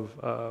have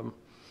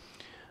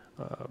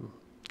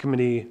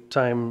committee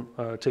time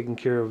taking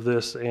care of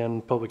this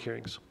and public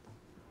hearings.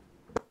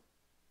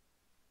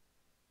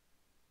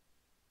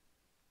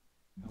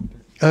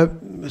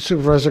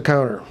 Supervisor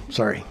Counter,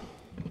 sorry.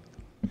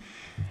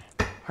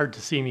 Hard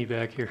to see me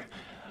back here.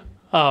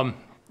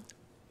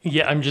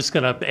 Yeah, I'm just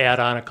going to add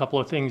on a couple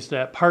of things.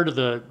 That part of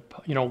the,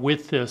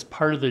 with this,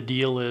 part of the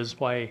deal is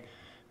why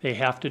they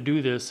have to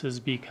do this is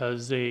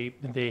because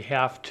they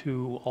have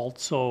to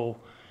also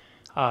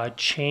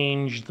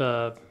change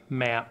the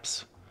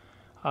maps.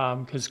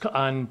 Because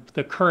on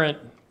the current,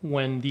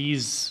 when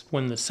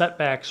the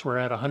setbacks were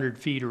at 100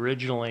 feet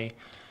originally,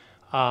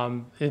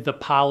 the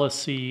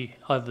policy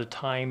of the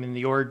time in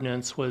the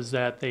ordinance was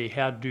that they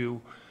had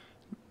to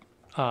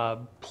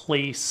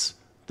place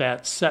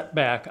that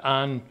setback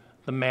on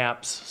the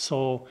maps.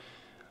 So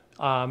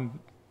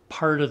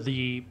part of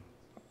the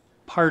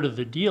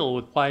deal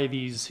with why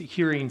these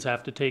hearings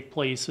have to take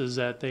place is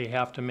that they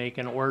have to make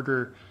an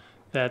order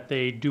that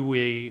they do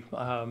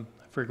I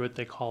forget what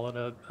they call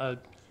it,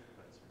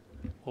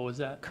 what was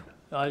that?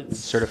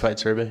 Certified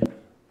survey?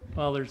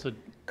 Well, there's a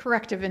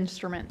Corrective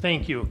instrument.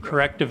 Thank you.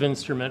 Corrective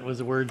instrument was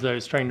the words I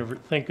was trying to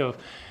think of.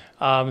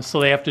 So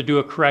they have to do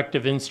a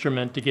corrective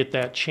instrument to get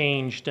that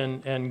changed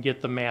and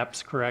get the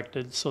maps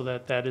corrected so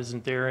that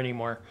isn't there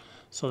anymore.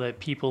 So that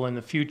people in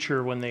the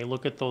future, when they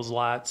look at those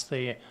lots,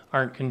 they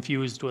aren't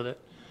confused with it.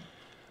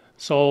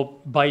 So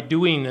by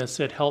doing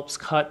this, it helps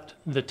cut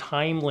the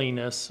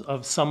timeliness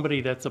of somebody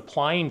that's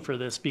applying for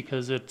this,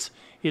 because it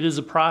is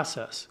a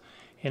process.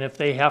 And if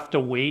they have to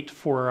wait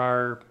for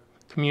our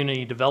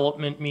community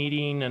development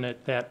meeting, and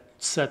that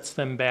sets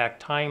them back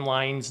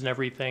timelines and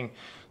everything.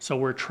 So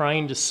we're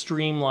trying to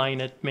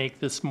streamline it, make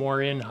this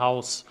more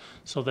in-house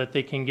so that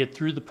they can get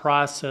through the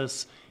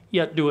process,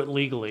 yet do it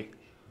legally.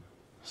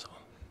 So.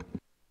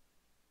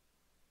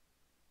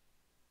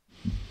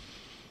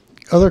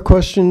 Other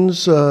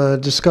questions,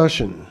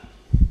 discussion?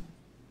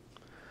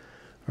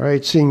 All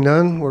right, seeing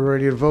none, we're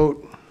ready to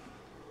vote.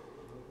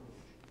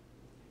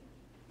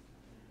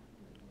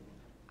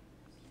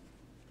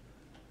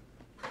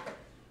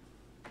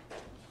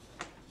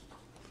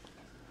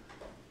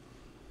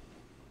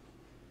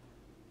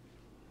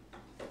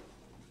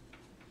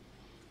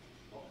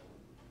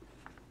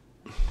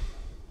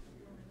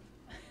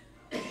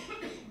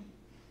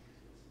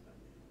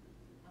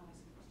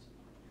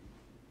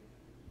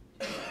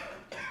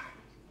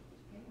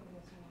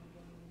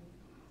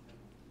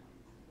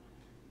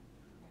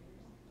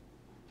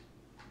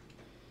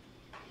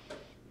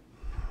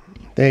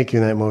 Thank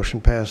you. That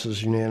motion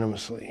passes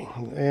unanimously.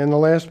 And the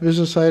last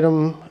business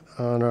item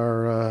on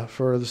our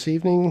for this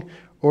evening,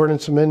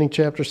 ordinance amending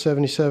Chapter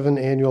 77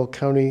 annual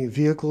county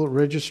vehicle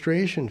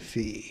registration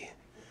fee.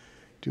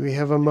 Do we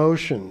have a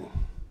motion?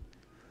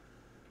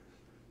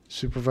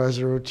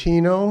 Supervisor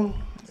Rotino,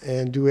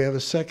 and do we have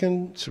a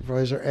second?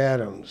 Supervisor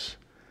Adams.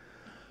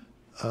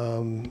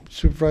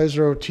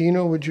 Supervisor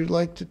Rotino, would you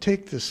like to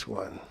take this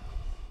one?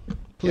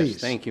 Please.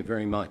 Yes, thank you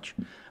very much.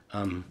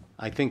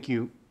 I think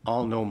you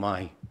all know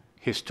my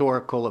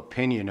historical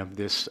opinion of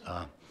this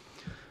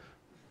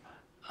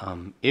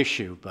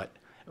issue, but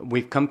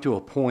we've come to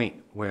a point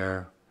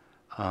where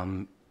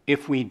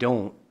if we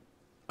don't,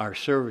 our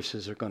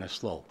services are going to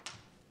slow,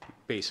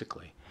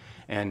 basically.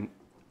 And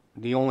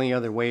the only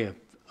other way of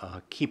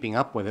keeping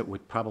up with it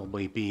would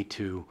probably be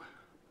to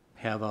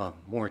have a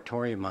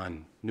moratorium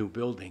on new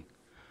building.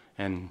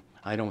 And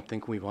I don't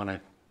think we want to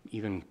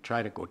even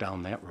try to go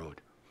down that road.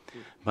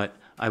 But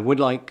I would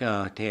like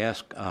to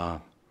ask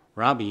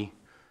Robbie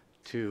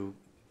to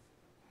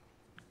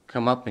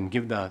come up and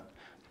give the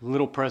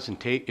little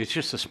presentation. It's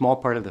just a small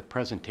part of the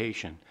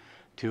presentation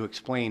to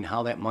explain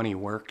how that money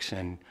works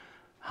and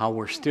how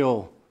we're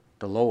still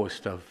the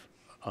lowest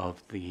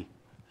of the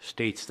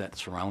states that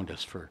surround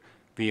us for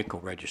vehicle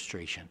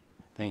registration.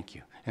 Thank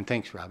you. And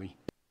thanks, Robbie.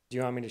 Do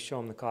you want me to show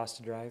them the cost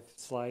to drive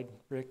slide,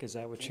 Rick? Is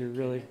that what you're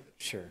really?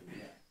 Sure.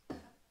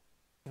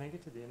 Can I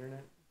get to the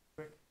internet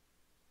quick?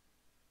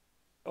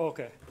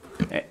 Okay.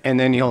 And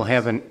then you'll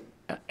have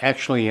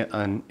actually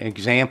an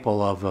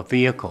example of a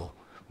vehicle.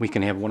 We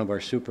can have one of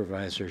our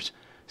supervisors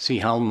see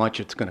how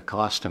much it's going to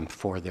cost them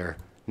for their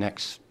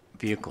next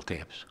vehicle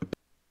tabs.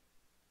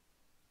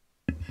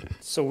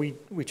 So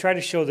we try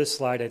to show this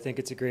slide. I think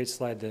it's a great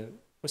slide. The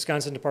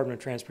Wisconsin Department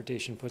of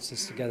Transportation puts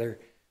this together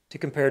to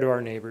compare to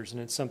our neighbors,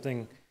 and it's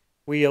something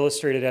we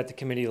illustrated at the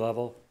committee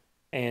level.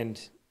 And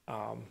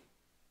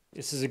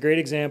this is a great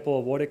example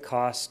of what it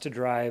costs to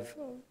drive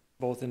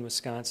both in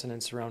Wisconsin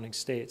and surrounding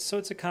states. So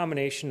it's a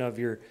combination of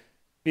your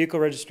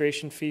vehicle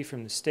registration fee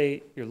from the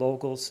state, your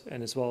locals,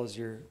 and as well as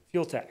your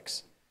fuel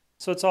tax.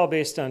 So it's all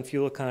based on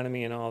fuel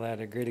economy and all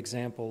that. A great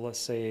example, let's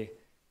say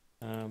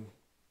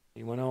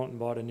you went out and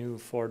bought a new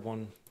Ford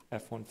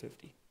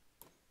F-150.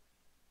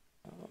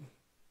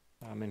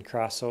 I'm in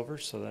crossover,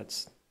 so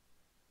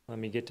let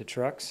me get to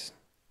trucks.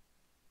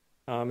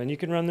 And you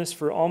can run this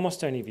for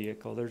almost any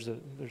vehicle. There's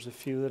a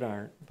few that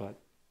aren't, but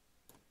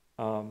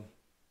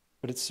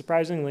it's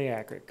surprisingly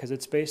accurate because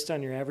it's based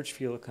on your average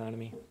fuel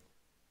economy.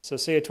 So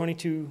say a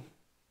 22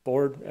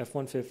 Ford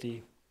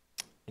F-150,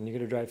 and you're going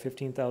to drive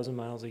 15,000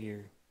 miles a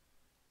year,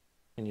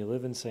 and you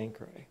live in St.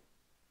 Croix.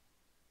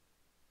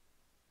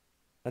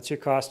 That's your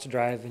cost to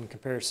drive in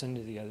comparison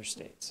to the other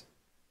states.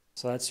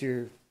 So that's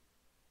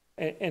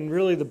and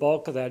really the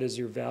bulk of that is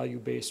your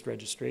value-based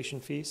registration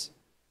fees.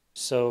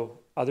 So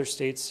other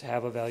states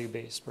have a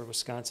value-based, where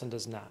Wisconsin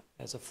does not,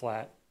 as a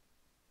flat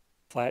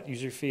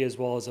user fee as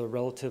well as a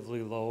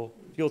relatively low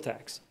fuel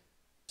tax.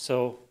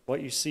 So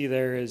what you see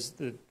there is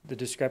the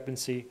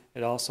discrepancy.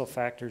 It also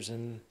factors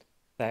in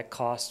that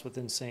cost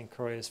within St.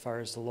 Croix as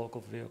far as the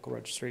local vehicle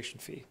registration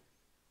fee.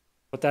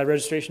 What that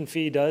registration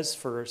fee does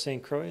for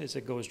St. Croix is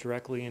it goes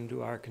directly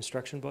into our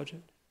construction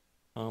budget.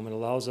 It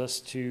allows us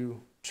to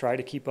try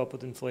to keep up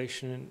with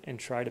inflation and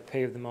try to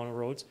pave the amount of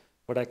roads.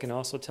 What I can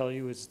also tell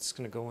you is it's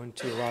going to go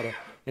into a lot of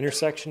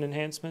intersection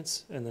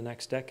enhancements in the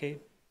next decade.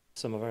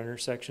 Some of our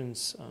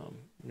intersections,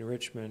 New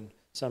Richmond,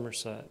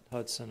 Somerset,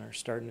 Hudson, are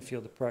starting to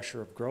feel the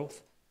pressure of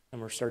growth, and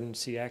we're starting to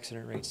see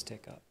accident rates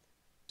tick up.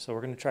 So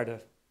we're going to try to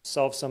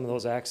solve some of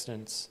those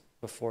accidents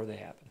before they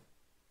happen.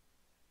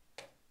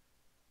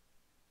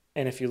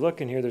 And if you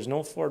look in here, there's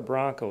no Ford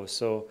Bronco,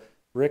 so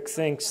Rick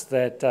thinks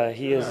that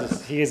he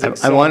is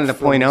I wanted to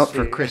point out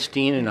for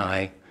Christine and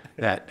I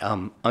that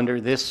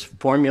under this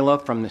formula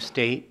from the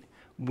state,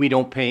 we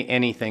don't pay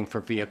anything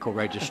for vehicle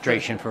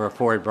registration for a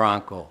Ford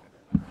Bronco.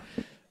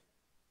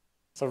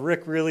 So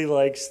Rick really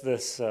likes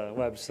this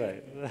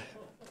website.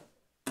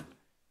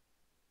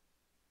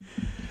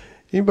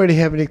 Anybody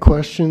have any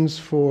questions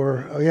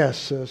for, oh yes,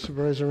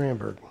 Supervisor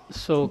Ramberg?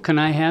 So can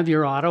I have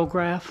your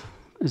autograph?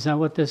 Is that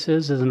what this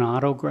is an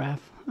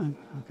autograph?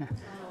 Okay,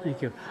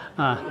 thank you.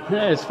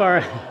 As far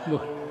as...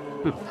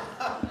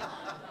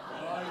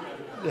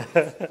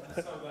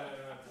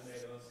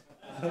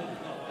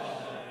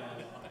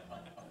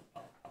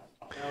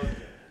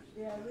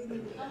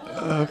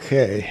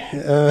 Okay.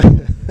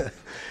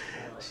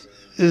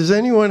 Does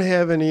anyone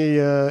have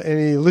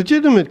any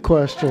legitimate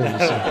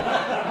questions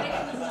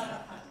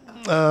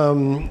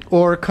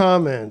or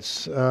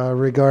comments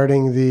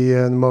regarding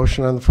the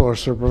motion on the floor?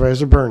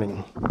 Supervisor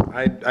Burning.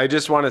 I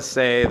just want to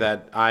say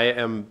that I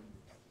am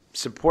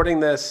supporting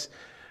this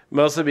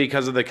mostly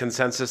because of the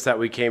consensus that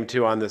we came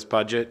to on this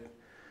budget.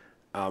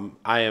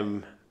 I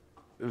am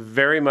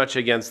very much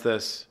against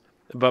this,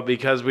 but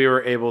because we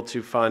were able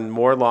to fund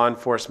more law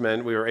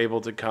enforcement, we were able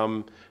to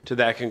come to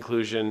that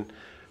conclusion.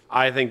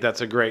 I think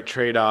that's a great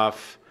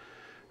trade-off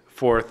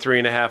for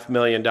 $3.5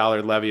 million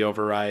levy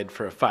override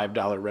for a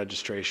 $5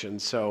 registration.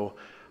 So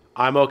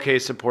I'm okay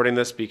supporting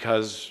this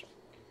because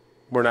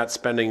we're not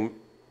spending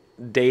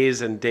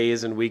days and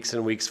days and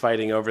weeks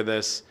fighting over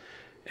this,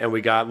 and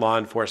we got law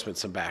enforcement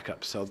some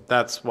backup. So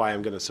that's why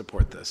I'm going to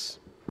support this.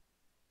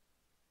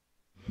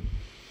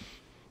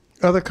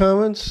 Other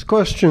comments,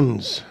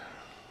 questions?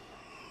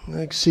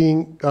 Like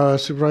seeing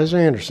Supervisor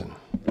Anderson.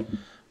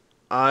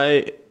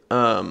 I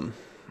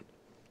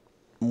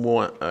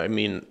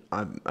mean,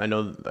 I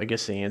know, I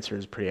guess the answer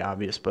is pretty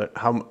obvious, but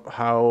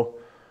how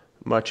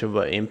much of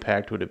an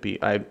impact would it be?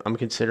 I'm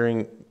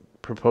considering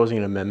proposing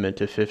an amendment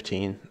to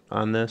 15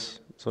 on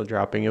this, so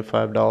dropping it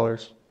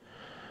 $5,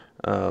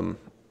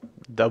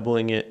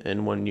 doubling it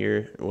in 1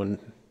 year. When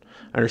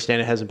I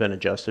understand it hasn't been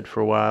adjusted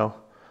for a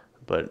while,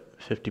 but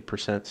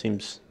 50%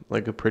 seems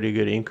like a pretty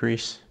good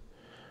increase.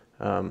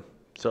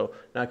 So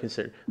not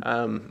considered.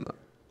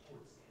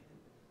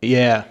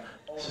 Yeah.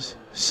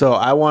 So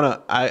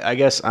I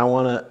guess I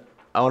want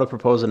to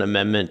propose an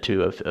amendment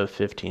to a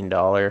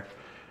 $15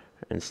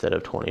 instead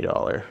of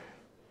 $20.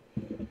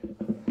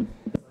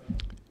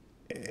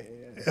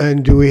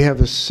 And do we have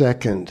a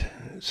second?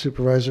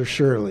 Supervisor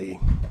Shirley.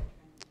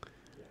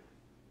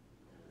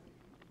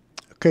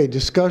 Okay,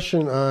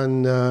 discussion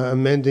on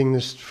amending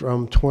this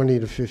from 20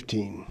 to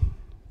 15.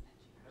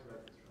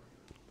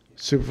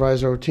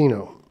 Supervisor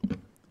Otino.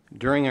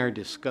 During our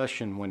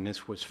discussion when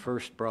this was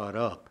first brought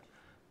up,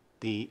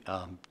 the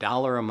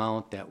dollar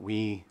amount that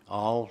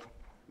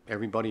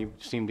everybody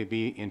seemed to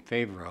be in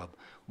favor of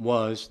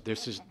was,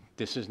 this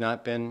has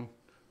not been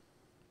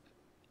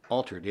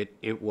altered.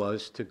 It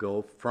was to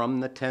go from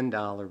the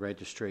 $10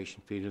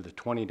 registration fee to the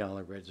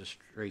 $20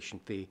 registration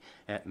fee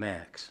at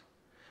max.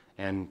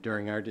 And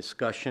during our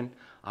discussion,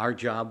 our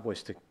job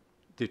was to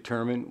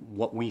determine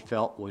what we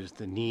felt was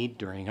the need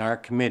during our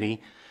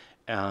committee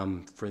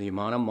for the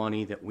amount of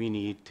money that we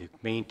need to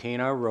maintain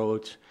our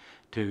roads,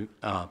 to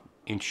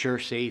ensure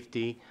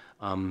safety,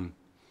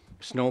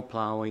 snow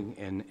plowing,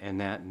 and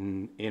that.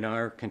 And in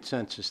our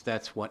consensus,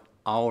 that's what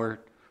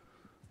our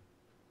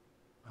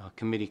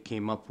committee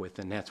came up with,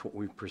 and that's what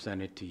we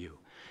presented to you.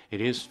 It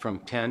is from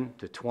 10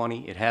 to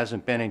 20. It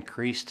hasn't been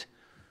increased.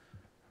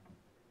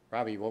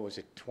 Robbie, what was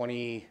it,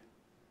 20?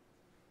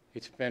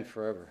 It's been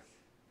forever.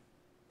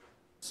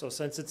 So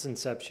since its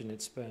inception,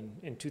 it's been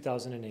in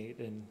 2008,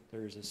 and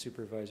there's a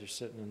supervisor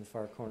sitting in the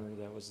far corner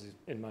that was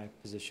in my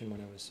position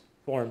when it was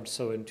formed.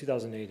 So in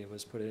 2008, it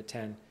was put at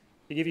 10.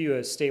 To give you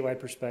a statewide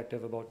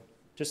perspective, about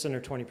just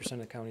under 20% of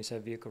the counties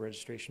have vehicle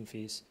registration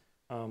fees.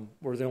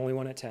 We're the only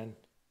one at 10.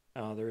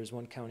 There is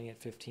one county at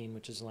 15,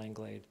 which is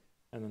Langlade,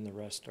 and then the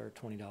rest are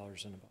 $20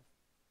 and above.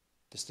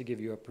 Just to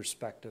give you a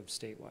perspective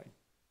statewide.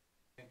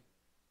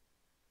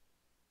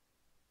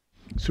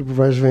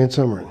 Supervisor Van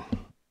Summeren.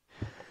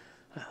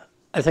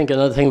 I think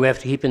another thing we have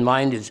to keep in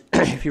mind is,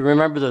 if you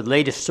remember the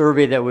latest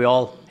survey that we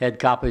all had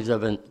copies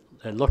of and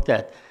looked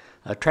at,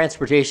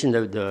 transportation,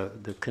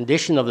 the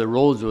condition of the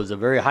roads was a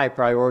very high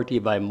priority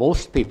by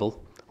most people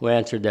who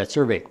answered that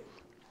survey.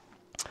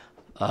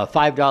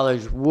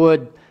 $5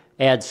 would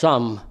add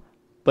some,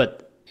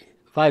 but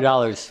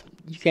 $5,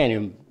 you can't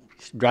even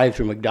drive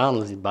through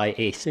McDonald's and buy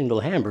a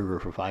single hamburger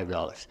for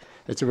 $5.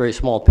 It's a very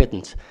small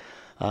pittance.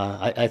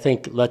 I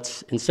think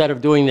let's, instead of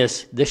doing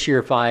this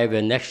year 5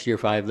 and next year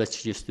 5,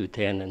 let's just do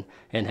 10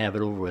 and have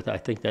it over with. I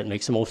think that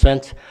makes the most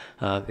sense.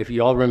 If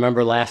you all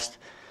remember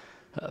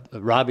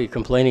Robbie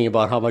complaining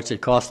about how much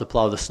it cost to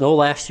plow the snow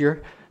last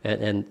year,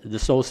 and the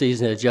snow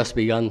season has just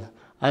begun,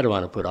 I don't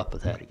want to put up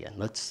with that again.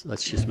 Let's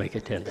just make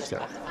it 10 to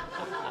start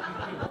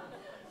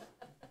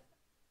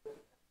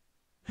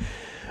with.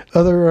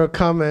 Other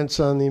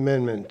comments on the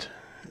amendment?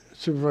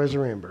 Supervisor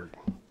Ramberg.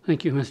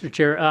 Thank you, Mr.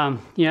 Chair.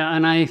 Yeah,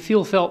 and I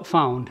felt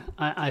found.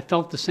 I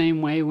felt the same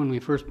way when we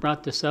first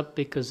brought this up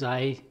because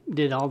I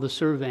did all the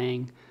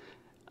surveying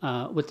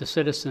with the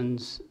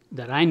citizens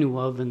that I knew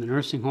of in the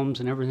nursing homes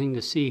and everything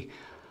to see.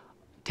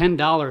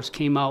 $10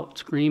 came out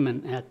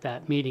screaming at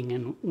that meeting,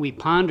 and we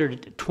pondered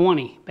it to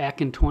 20,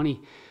 back in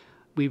 20.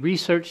 We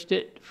researched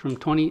it from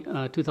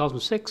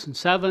 2006 and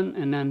 7,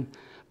 and then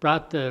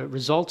brought the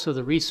results of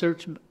the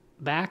research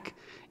back,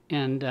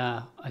 and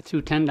I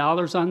threw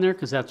 $10 on there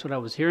because that's what I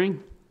was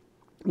hearing.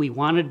 We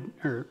wanted,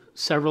 or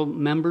several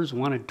members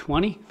wanted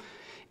 20,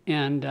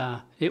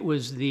 and it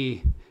was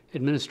the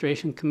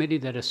administration committee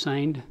that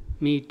assigned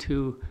me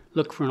to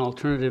look for an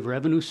alternative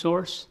revenue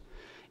source.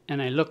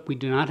 And I looked, we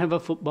do not have a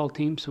football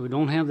team, so we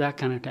don't have that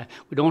kind of tax.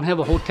 We don't have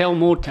a hotel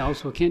motel,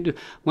 so we can't do,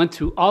 went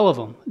through all of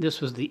them.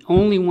 This was the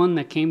only one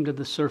that came to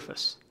the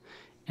surface.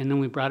 And then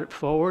we brought it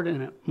forward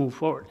and it moved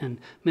forward. And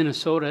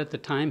Minnesota at the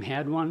time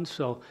had one,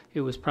 so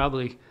it was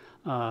probably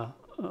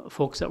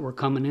folks that were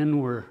coming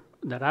in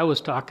that I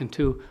was talking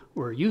to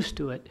were used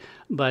to it.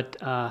 But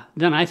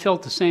then I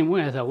felt the same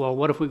way. I thought, well,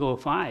 what if we go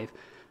 5?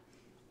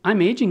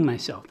 I'm aging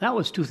myself. That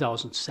was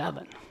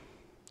 2007.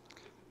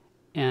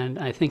 And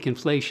I think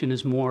inflation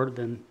is more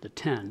than the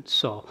 10.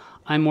 So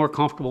I'm more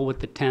comfortable with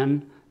the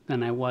 10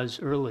 than I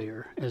was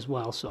earlier as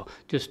well. So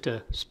just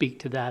to speak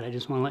to that, I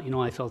just want to let you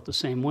know I felt the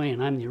same way,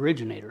 and I'm the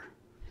originator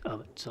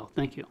of it. So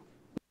thank you.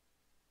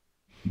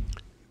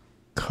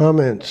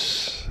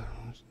 Comments?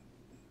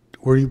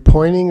 Were you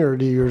pointing or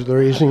you're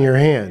raising your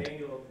hand?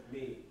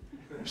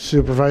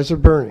 Supervisor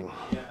Burning.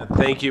 Yeah,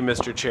 thank you,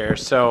 Mr. Chair.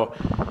 So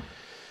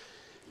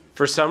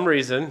for some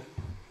reason,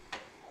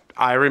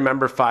 I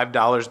remember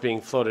 $5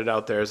 being floated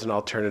out there as an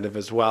alternative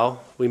as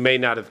well. We may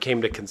not have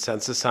came to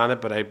consensus on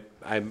it, but I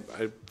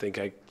think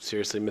I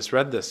seriously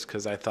misread this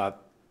because I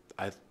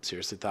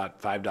seriously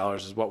thought $5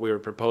 is what we were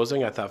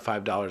proposing. I thought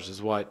 $5 is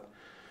what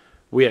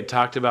we had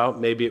talked about.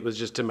 Maybe it was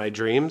just in my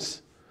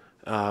dreams.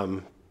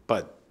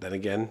 But then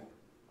again,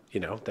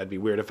 that'd be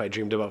weird if I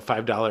dreamed about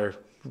 $5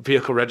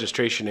 vehicle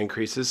registration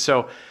increases.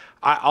 So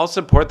I'll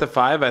support the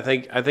 5. I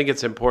think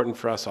it's important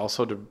for us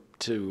also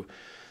to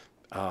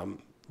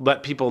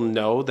let people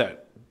know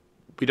that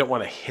we don't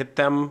want to hit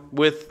them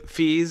with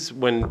fees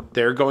when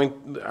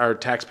our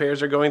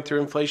taxpayers are going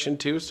through inflation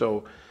too.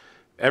 So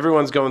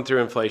everyone's going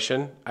through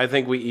inflation. I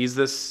think we ease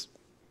this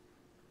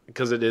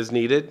because it is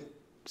needed.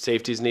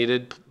 Safety's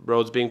needed.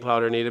 Roads being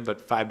plowed are needed,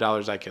 but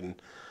 $5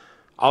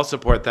 I'll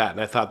support that.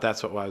 And I thought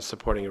that's what I was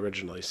supporting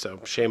originally. So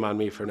shame on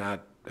me for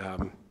not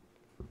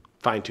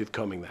fine tooth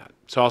combing that.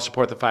 So I'll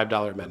support the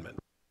 $5 amendment.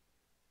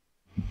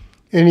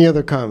 Any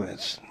other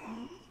comments?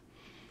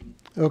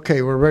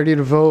 Okay, we're ready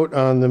to vote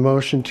on the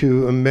motion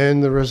to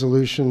amend the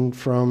resolution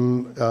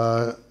from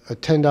a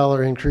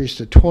 $10 increase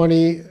to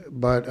 20,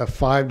 but a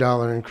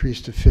 $5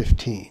 increase to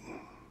 15.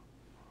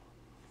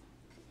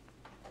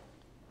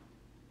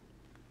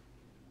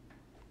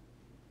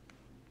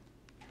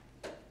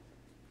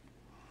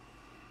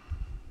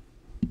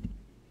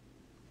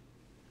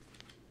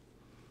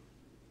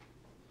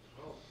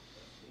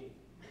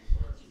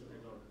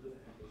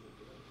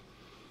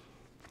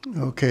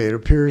 Okay, it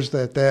appears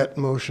that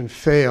motion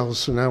fails,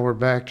 so now we're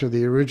back to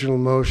the original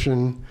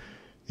motion,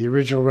 the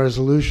original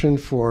resolution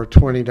for a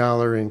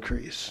 $20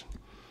 increase.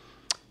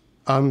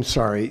 I'm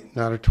sorry,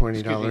 not a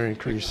 $20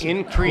 increase.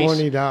 Increase.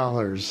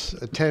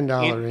 $20, a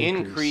 $10 increase.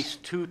 Increase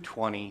to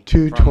 20.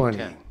 To from 20,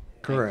 10.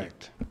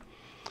 correct.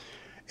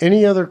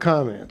 Any other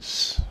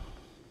comments?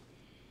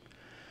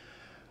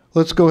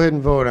 Let's go ahead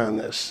and vote on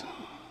this.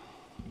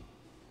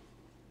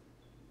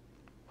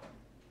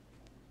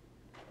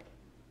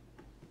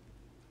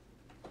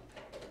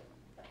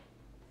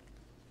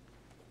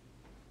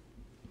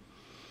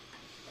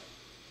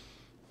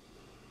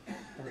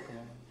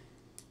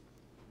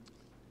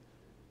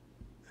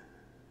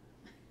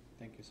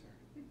 Thank you, sir.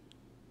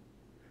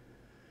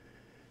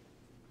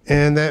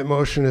 And that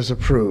motion is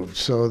approved.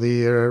 So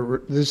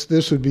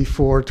this would be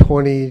for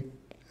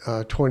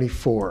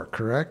 2024,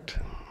 correct?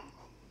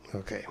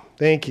 Okay,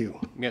 thank you.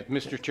 Yeah,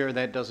 Mr. Chair,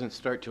 that doesn't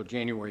start till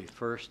January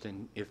 1st,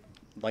 and if,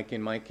 like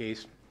in my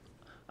case,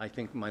 I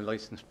think my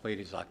license plate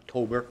is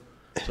October,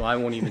 so I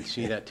won't even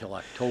see that till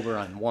October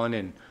on one,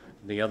 and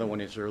the other one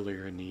is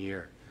earlier in the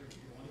year.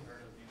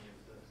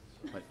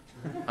 But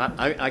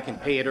I can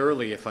pay it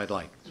early if I'd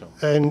like, so.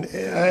 And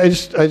I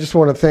just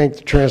want to thank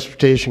the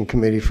Transportation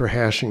Committee for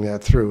hashing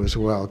that through as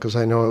well, because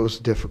I know it was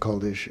a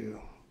difficult issue.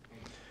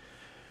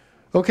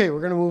 Okay,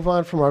 we're going to move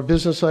on from our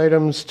business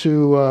items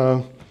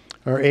to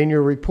our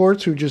annual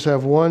reports. We just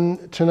have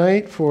one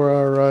tonight for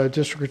our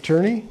district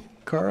attorney,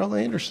 Carl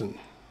Anderson.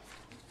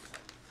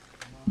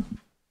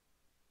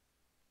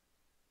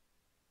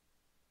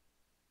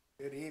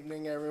 Good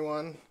evening,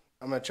 everyone.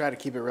 I'm going to try to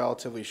keep it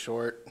relatively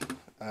short.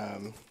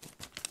 I'm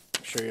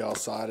sure you all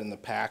saw it in the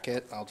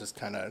packet. I'll just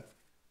kind of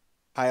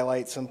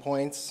highlight some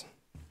points.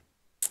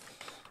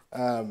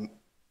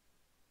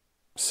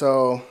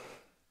 So,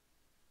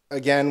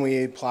 again,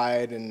 we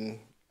applied and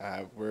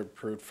we're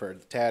approved for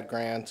the TAD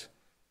grant.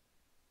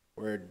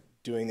 We're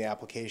doing the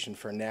application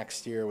for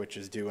next year, which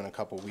is due in a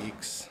couple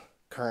weeks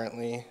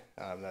currently.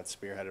 That's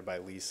spearheaded by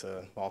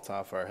Lisa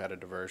Maltoff, our head of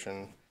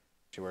diversion.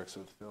 She works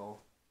with Phil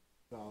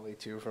Nolly,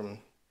 too, from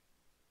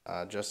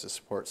Justice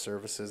Support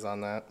Services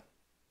on that.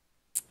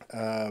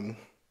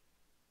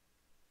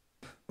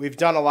 We've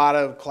done a lot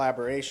of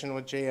collaboration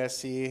with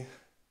JSC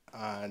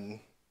on,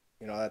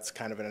 that's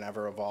kind of an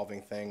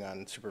ever-evolving thing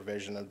on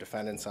supervision of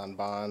defendants on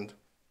bond,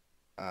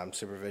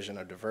 supervision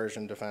of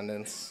diversion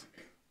defendants.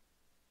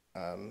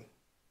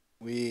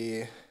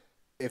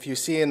 if you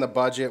see in the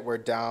budget, we're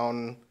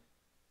down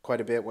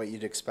quite a bit what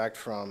you'd expect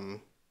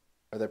from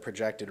or the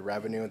projected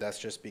revenue. That's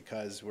just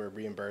because we're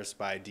reimbursed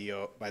by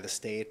the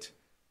state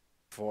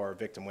for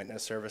victim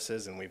witness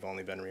services, and we've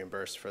only been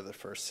reimbursed for the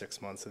first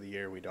 6 months of the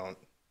year. We don't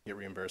get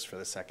reimbursed for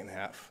the second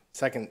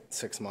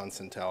 6 months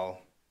until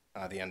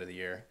the end of the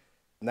year.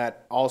 And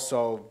that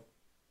also,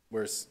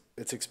 it's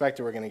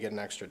expected we're going to get an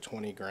extra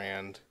 20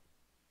 grand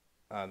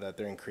that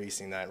they're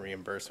increasing that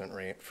reimbursement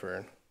rate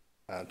for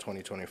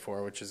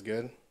 2024, which is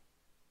good.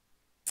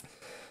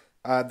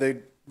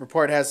 The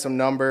report has some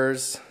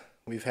numbers.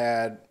 We've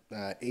had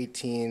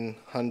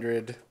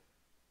 1,800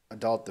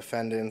 adult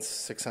defendants,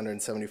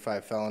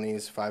 675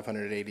 felonies,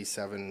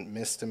 587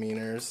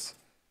 misdemeanors.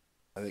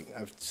 I think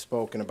I've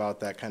spoken about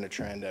that kind of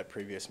trend at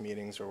previous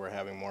meetings where we're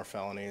having more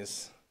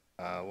felonies,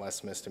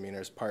 less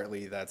misdemeanors.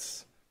 Partly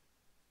that's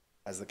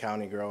as the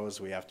county grows,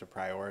 we have to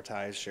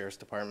prioritize. Sheriff's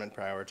Department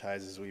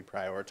prioritizes, we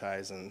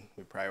prioritize, and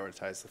we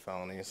prioritize the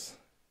felonies.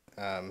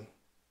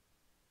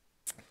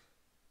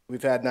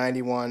 We've had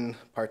 91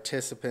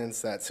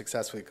 participants that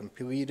successfully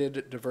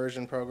completed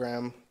diversion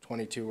program.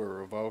 22 were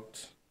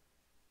revoked.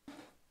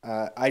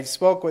 I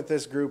spoke with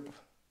this group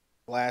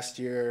last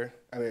year.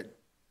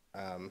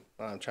 I'm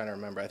trying to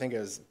remember. I think it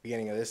was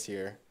beginning of this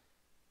year,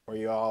 where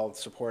you all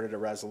supported a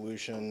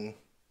resolution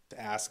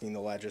asking the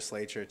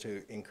legislature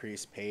to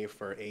increase pay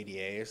for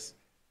ADAs.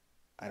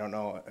 I don't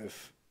know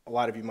if a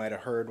lot of you might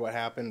have heard what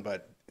happened,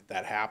 but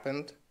that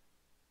happened,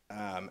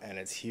 and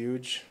it's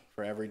huge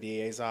for every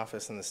DA's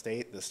office in the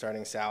state. The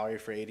starting salary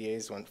for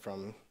ADAs went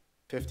from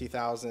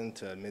 $50,000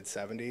 to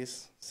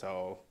mid-70s,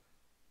 so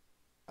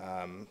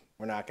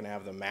we're not going to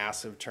have the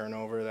massive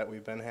turnover that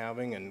we've been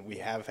having, and we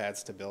have had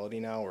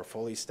stability now. We're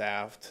fully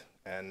staffed,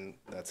 and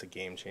that's a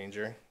game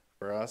changer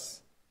for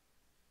us.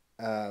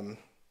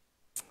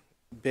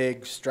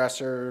 Big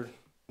stressor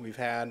we've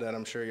had that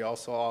I'm sure you're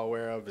also all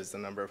aware of is the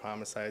number of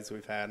homicides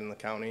we've had in the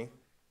county.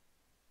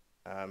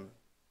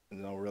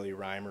 No really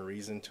rhyme or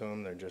reason to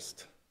them. They're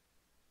just,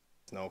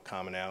 there's no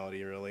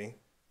commonality really.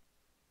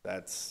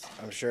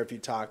 I'm sure if you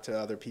talk to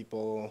other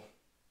people,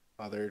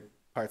 other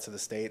parts of the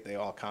state, they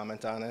all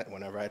comment on it.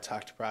 Whenever I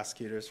talk to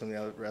prosecutors from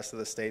the rest of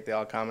the state, they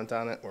all comment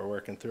on it. We're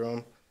working through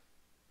them.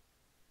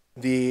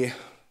 The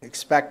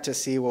expect to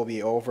see will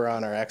be over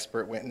on our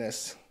expert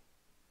witness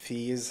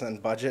fees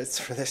and budgets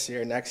for this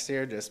year, next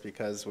year, just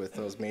because with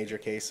those major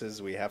cases,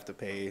 we have to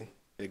pay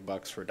big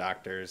bucks for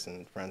doctors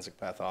and forensic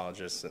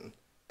pathologists, and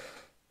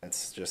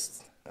it's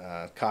just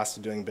cost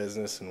of doing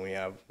business. And when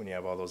you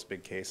have all those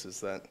big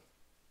cases that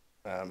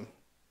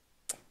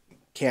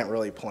can't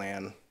really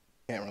plan.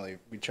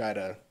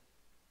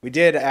 We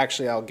did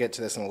actually, I'll get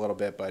to this in a little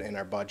bit, but in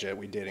our budget,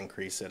 we did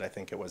increase it. I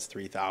think it was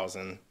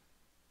 3,000,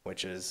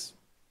 which is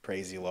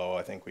crazy low.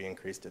 I think we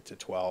increased it to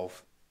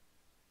 12.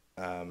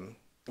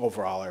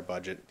 Overall, our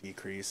budget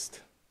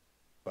decreased,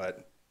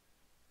 but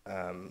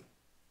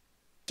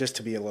just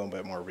to be a little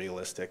bit more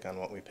realistic on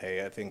what we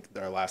pay, I think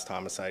our last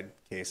homicide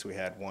case, we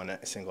had one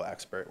single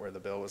expert where the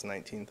bill was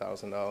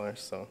 $19,000,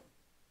 so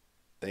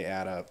they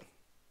add up.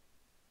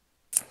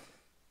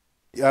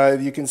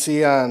 You can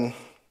see on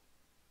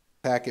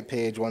packet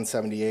page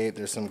 178,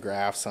 there's some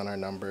graphs on our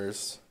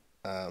numbers.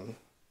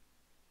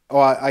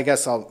 I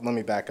guess let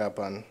me back up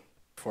on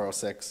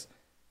 406.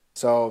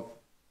 So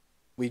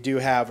we do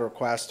have a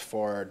request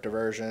for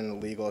diversion,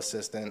 legal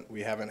assistant.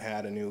 We haven't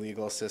had a new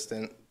legal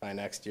assistant by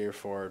next year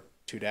for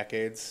 2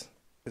 decades,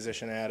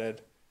 position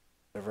added.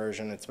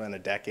 Diversion, it's been a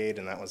decade,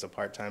 and that was a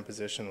part-time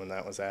position when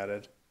that was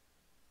added.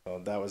 So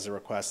that was a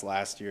request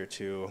last year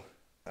too.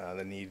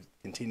 The need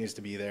continues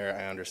to be there.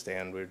 I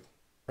understand we're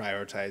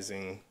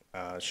prioritizing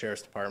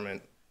Sheriff's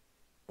Department,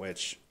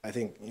 which I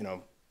think,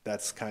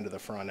 that's kind of the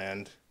front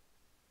end.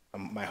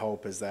 My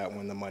hope is that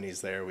when the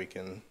money's there, we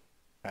can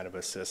kind of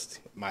assist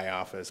my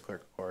office,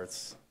 clerk of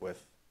courts,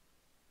 with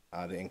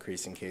the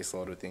increasing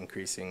caseload, with the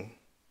increasing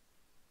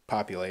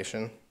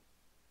population.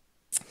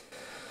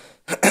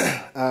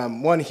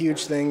 One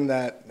huge thing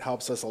that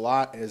helps us a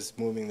lot is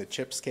moving the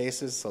CHIPS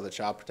cases, so the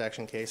child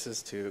protection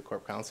cases, to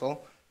Corp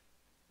Counsel,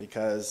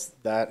 because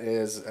that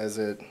is,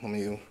 let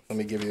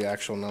me give you the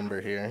actual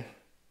number here,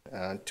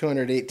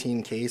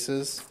 218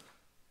 cases.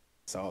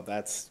 So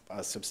that's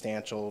a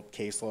substantial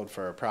caseload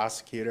for a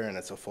prosecutor, and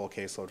it's a full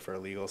caseload for a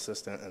legal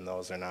assistant, and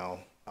those are now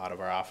out of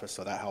our office,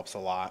 so that helps a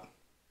lot.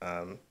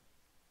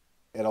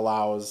 It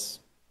allows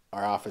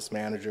our office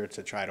manager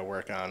to try to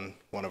work on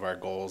one of our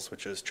goals,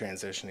 which is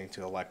transitioning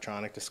to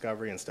electronic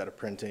discovery instead of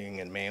printing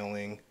and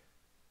mailing.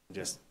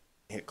 Just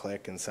hit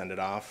click and send it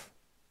off.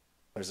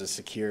 There's a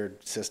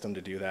secured system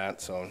to do that,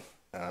 so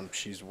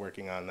she's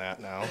working on that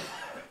now.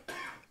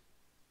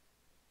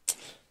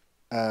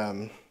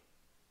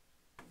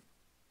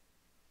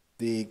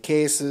 The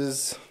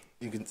cases,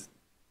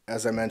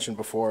 as I mentioned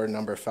before,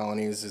 number of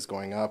felonies is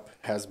going up,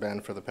 has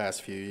been for the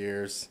past few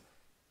years.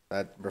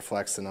 That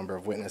reflects the number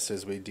of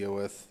witnesses we deal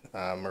with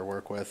or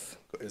work with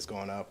is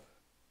going up.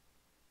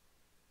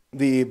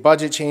 The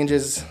budget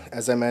changes,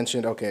 as I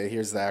mentioned, okay,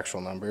 here's the actual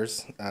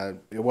numbers.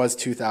 It was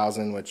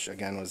 2,000, which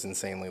again was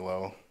insanely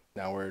low.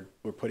 Now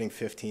we're putting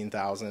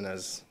 15,000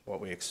 as what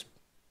we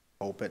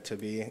hope it to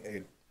be.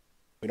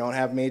 We don't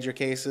have major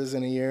cases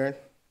in a year.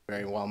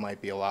 Very well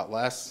might be a lot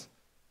less.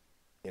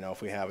 You know,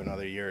 if we have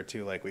another year or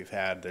two like we've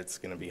had, it's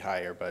going to be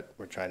higher, but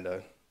we're trying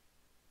to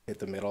hit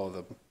the middle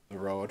of the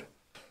road.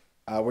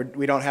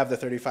 We don't have the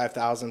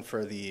 35,000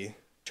 for the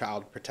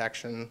child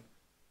protection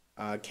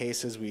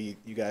cases.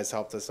 You guys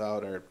helped us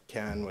out, or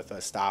Ken, with a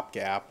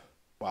stopgap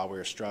while we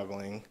were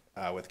struggling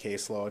with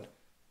caseload.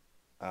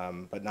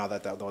 But now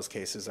that those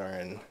cases are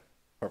in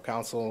Corp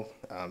Council,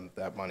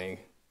 that money,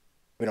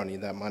 we don't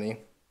need that money.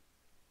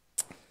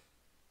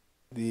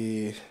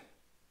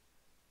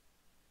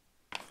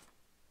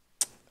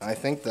 I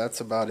think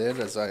that's about it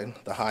as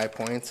the high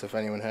points. If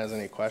anyone has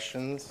any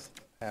questions,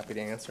 happy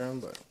to answer them.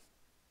 But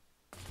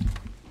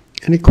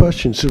any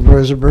questions,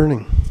 Supervisor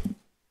Burning?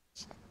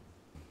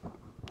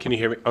 Can you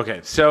hear me? Okay,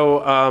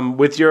 so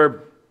with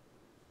your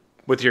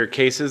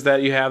cases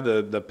that you have,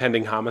 the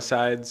pending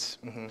homicides,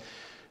 mm-hmm.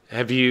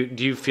 Do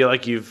you feel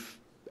like you've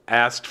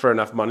asked for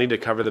enough money to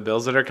cover the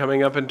bills that are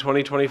coming up in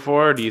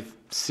 2024? Or do you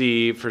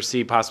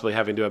foresee possibly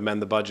having to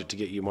amend the budget to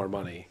get you more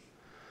money?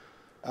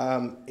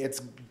 It's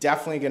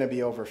definitely going to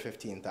be over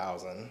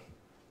 15,000.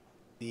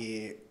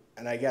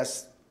 And I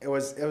guess it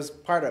was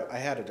part of. I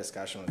had a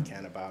discussion with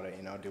Ken about it.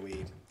 You know,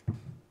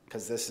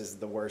 because this is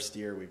the worst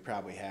year we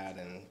probably had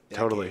in decades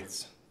totally.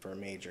 For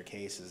major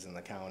cases in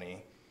the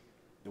county.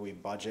 Do we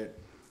budget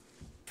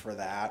for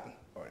that,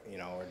 or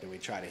do we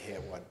try to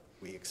hit what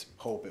we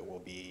hope it will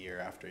be year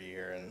after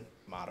year and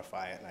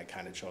modify it? And I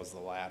kind of chose the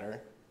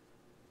latter.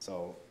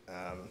 So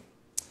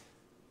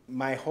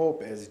my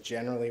hope is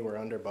generally we're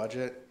under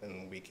budget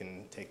and we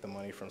can take the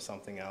money from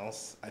something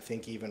else. I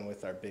think even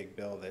with our big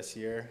bill this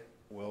year,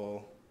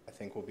 we'll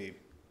be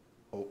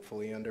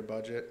hopefully under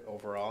budget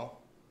overall.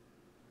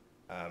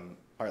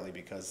 Partly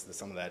because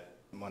some of that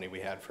money we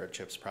had for a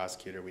CHIPS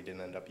prosecutor we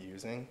didn't end up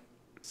using.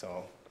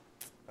 So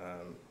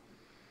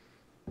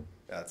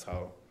that's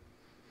how,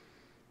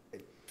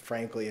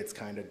 frankly, it's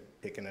kind of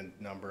picking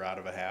a number out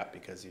of a hat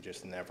because you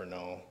just never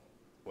know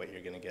what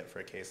you're going to get for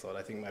a caseload.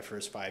 I think my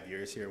first 5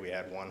 years here we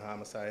had 1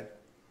 homicide.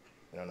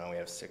 Now we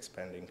have 6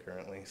 pending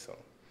currently.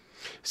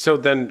 So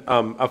then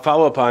a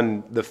follow-up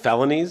on the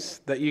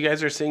felonies that you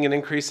guys are seeing an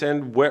increase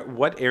in.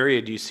 What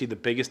area do you see the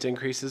biggest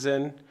increases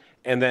in?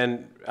 And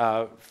then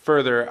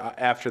further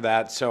after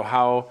that, so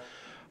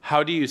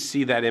how do you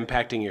see that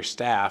impacting your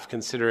staff,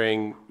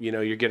 considering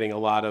you're getting a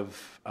lot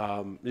of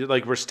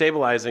we're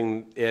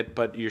stabilizing it,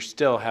 but you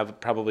still have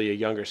probably a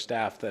younger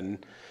staff than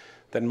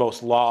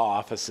most law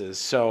offices.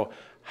 So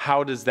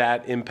how does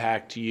that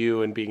impact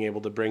you in being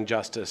able to bring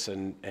justice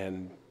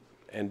and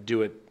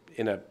do it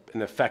in an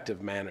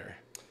effective manner?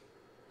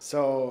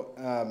 So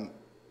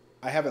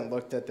I haven't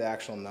looked at the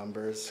actual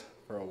numbers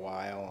for a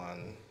while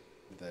on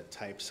the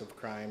types of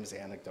crimes.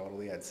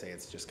 Anecdotally, I'd say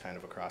it's just kind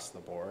of across the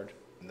board,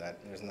 that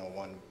there's no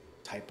one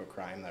type of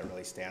crime that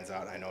really stands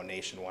out. I know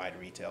nationwide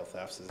retail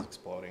thefts is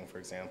exploding, for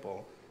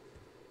example.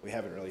 We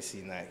haven't really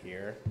seen that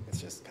here.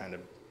 It's just kind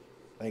of,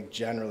 I think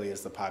generally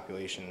as the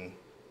population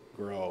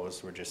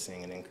grows, we're just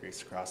seeing an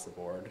increase across the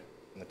board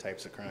in the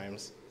types of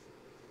crimes.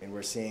 And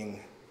we're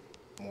seeing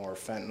more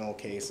fentanyl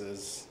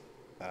cases.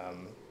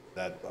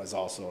 That is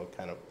also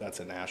that's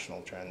a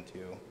national trend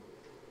too.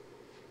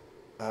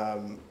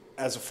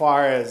 As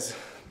far as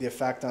the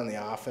effect on the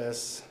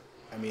office,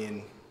 I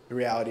mean, the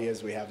reality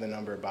is we have the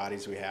number of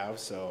bodies we have,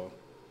 so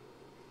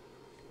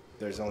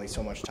there's only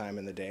so much time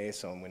in the day.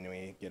 So when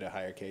we get a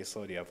higher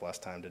caseload, you have less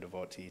time to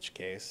devote to each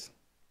case.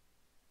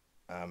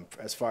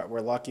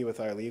 We're lucky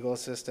with our legal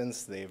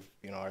assistants.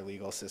 Our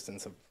legal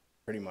assistants have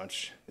pretty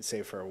much,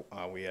 save for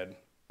we had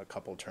a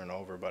couple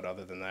turnover, but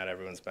other than that,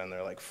 everyone's been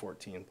there like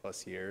 14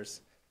 plus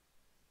years.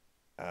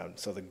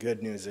 So the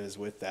good news is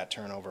with that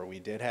turnover we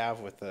did have,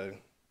 with the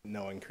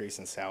no increase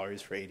in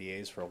salaries for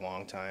ADAs for a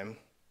long time,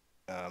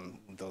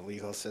 the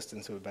legal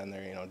assistants who have been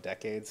there,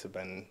 decades, have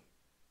been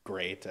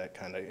great at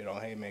kind of,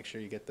 hey, make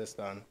sure you get this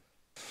done.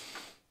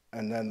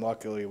 And then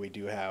luckily we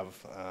do have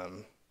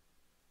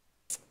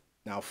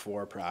now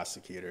 4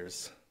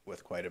 prosecutors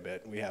with quite a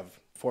bit. We have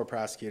 4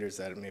 prosecutors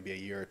that are maybe a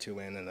year or 2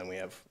 in, and then we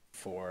have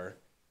 4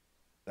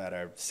 that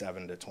are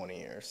 7 to 20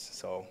 years.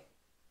 So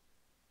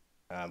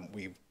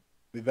we've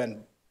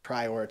been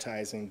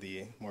prioritizing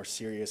the more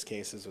serious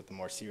cases with the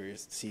more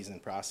serious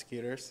seasoned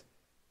prosecutors,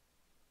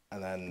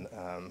 and then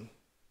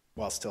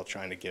while still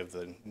trying to give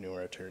the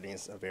newer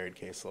attorneys a varied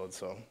caseload,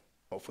 so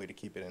hopefully to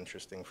keep it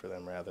interesting for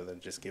them rather than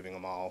just giving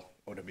them all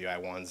OWI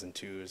 1s and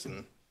 2s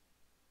and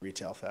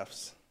retail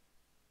thefts.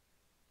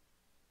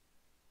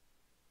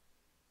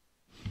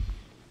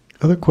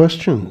 Other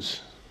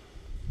questions?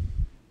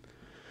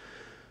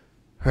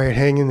 All right,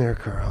 hang in there,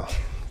 Carl.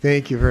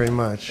 Thank you very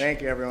much.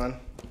 Thank you, everyone.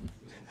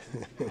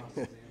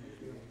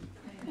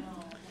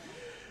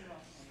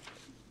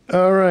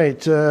 All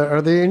right,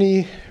 are there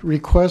any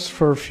requests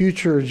for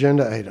future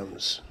agenda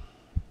items?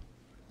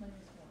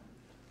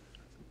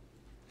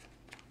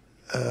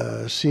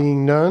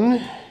 Seeing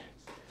none,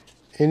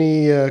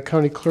 any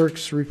county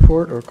clerk's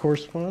report or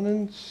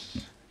correspondence?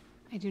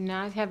 I do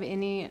not have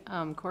any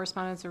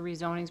correspondence or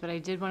rezonings, but I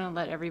did want to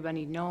let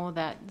everybody know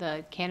that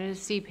the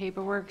candidacy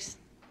paperwork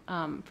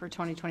for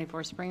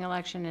 2024 spring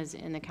election is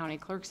in the county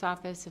clerk's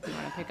office if you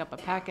want to pick up a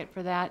packet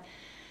for that.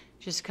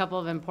 Just a couple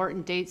of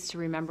important dates to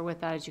remember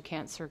with that is you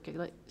can't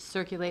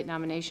circulate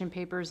nomination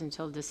papers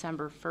until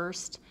December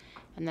 1st,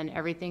 and then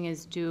everything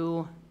is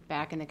due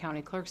back in the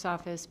county clerk's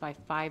office by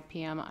 5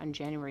 p.m. on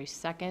January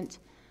 2nd.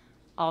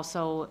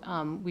 Also,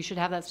 we should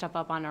have that stuff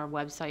up on our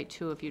website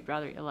too if you'd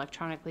rather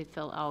electronically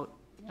fill out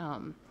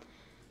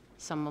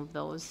some of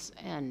those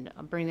and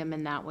bring them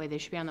in that way. They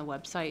should be on the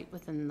website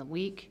within the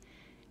week.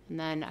 And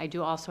then I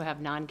do also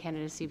have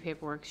non-candidacy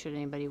paperwork should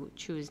anybody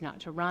choose not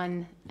to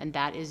run, and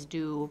that is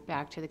due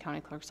back to the county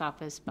clerk's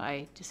office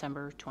by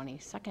December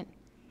 22nd.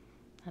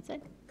 That's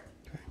it.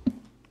 Okay.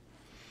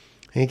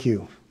 Thank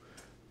you.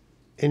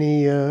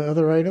 Any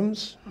other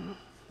items?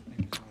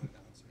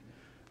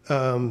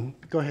 Go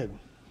ahead.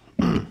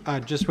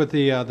 Just with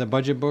the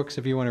budget books,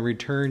 if you want to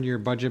return your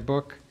budget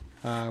book,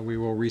 we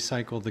will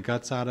recycle the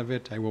guts out of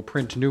it. I will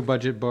print new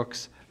budget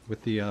books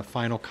with the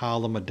final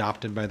column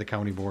adopted by the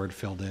county board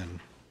filled in.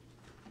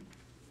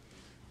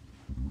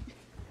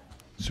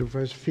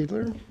 Supervisor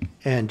Fiedler?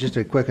 And just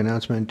a quick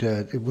announcement,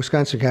 the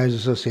Wisconsin Counties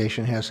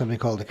Association has something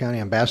called the County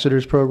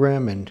Ambassadors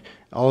Program, and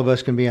all of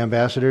us can be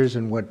ambassadors,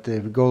 and what the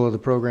goal of the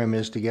program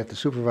is to get the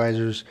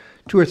supervisors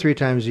 2 or 3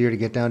 times a year to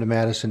get down to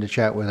Madison to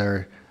chat with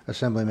our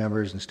assembly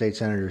members and state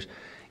senators.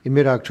 In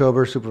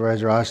mid-October,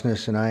 Supervisor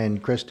Osnes and I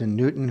and Kristen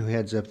Newton, who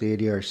heads up the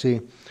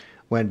ADRC,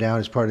 went down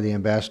as part of the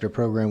ambassador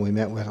program. We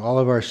met with all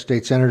of our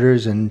state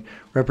senators and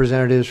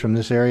representatives from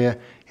this area,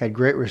 had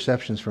great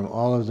receptions from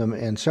all of them,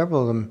 and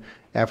several of them,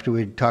 after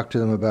we talked to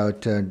them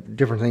about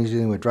different things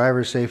dealing with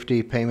driver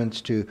safety,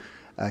 payments to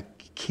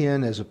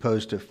kin as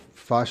opposed to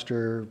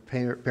foster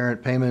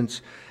parent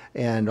payments,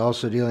 and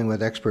also dealing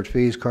with expert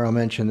fees. Carl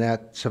mentioned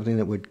that, something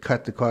that would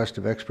cut the cost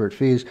of expert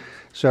fees.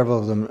 Several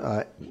of them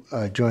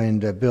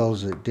joined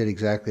bills that did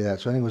exactly that.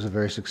 So I think it was a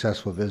very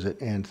successful visit,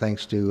 and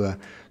thanks to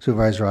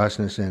Supervisor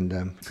Osnes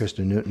and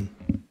Kristen Newton.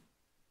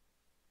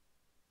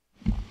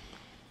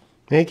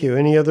 Thank you.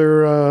 Any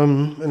other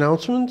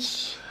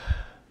announcements?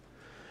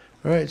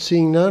 All right,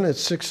 seeing none,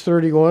 it's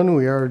 6:31.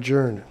 We are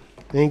adjourned.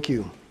 Thank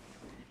you.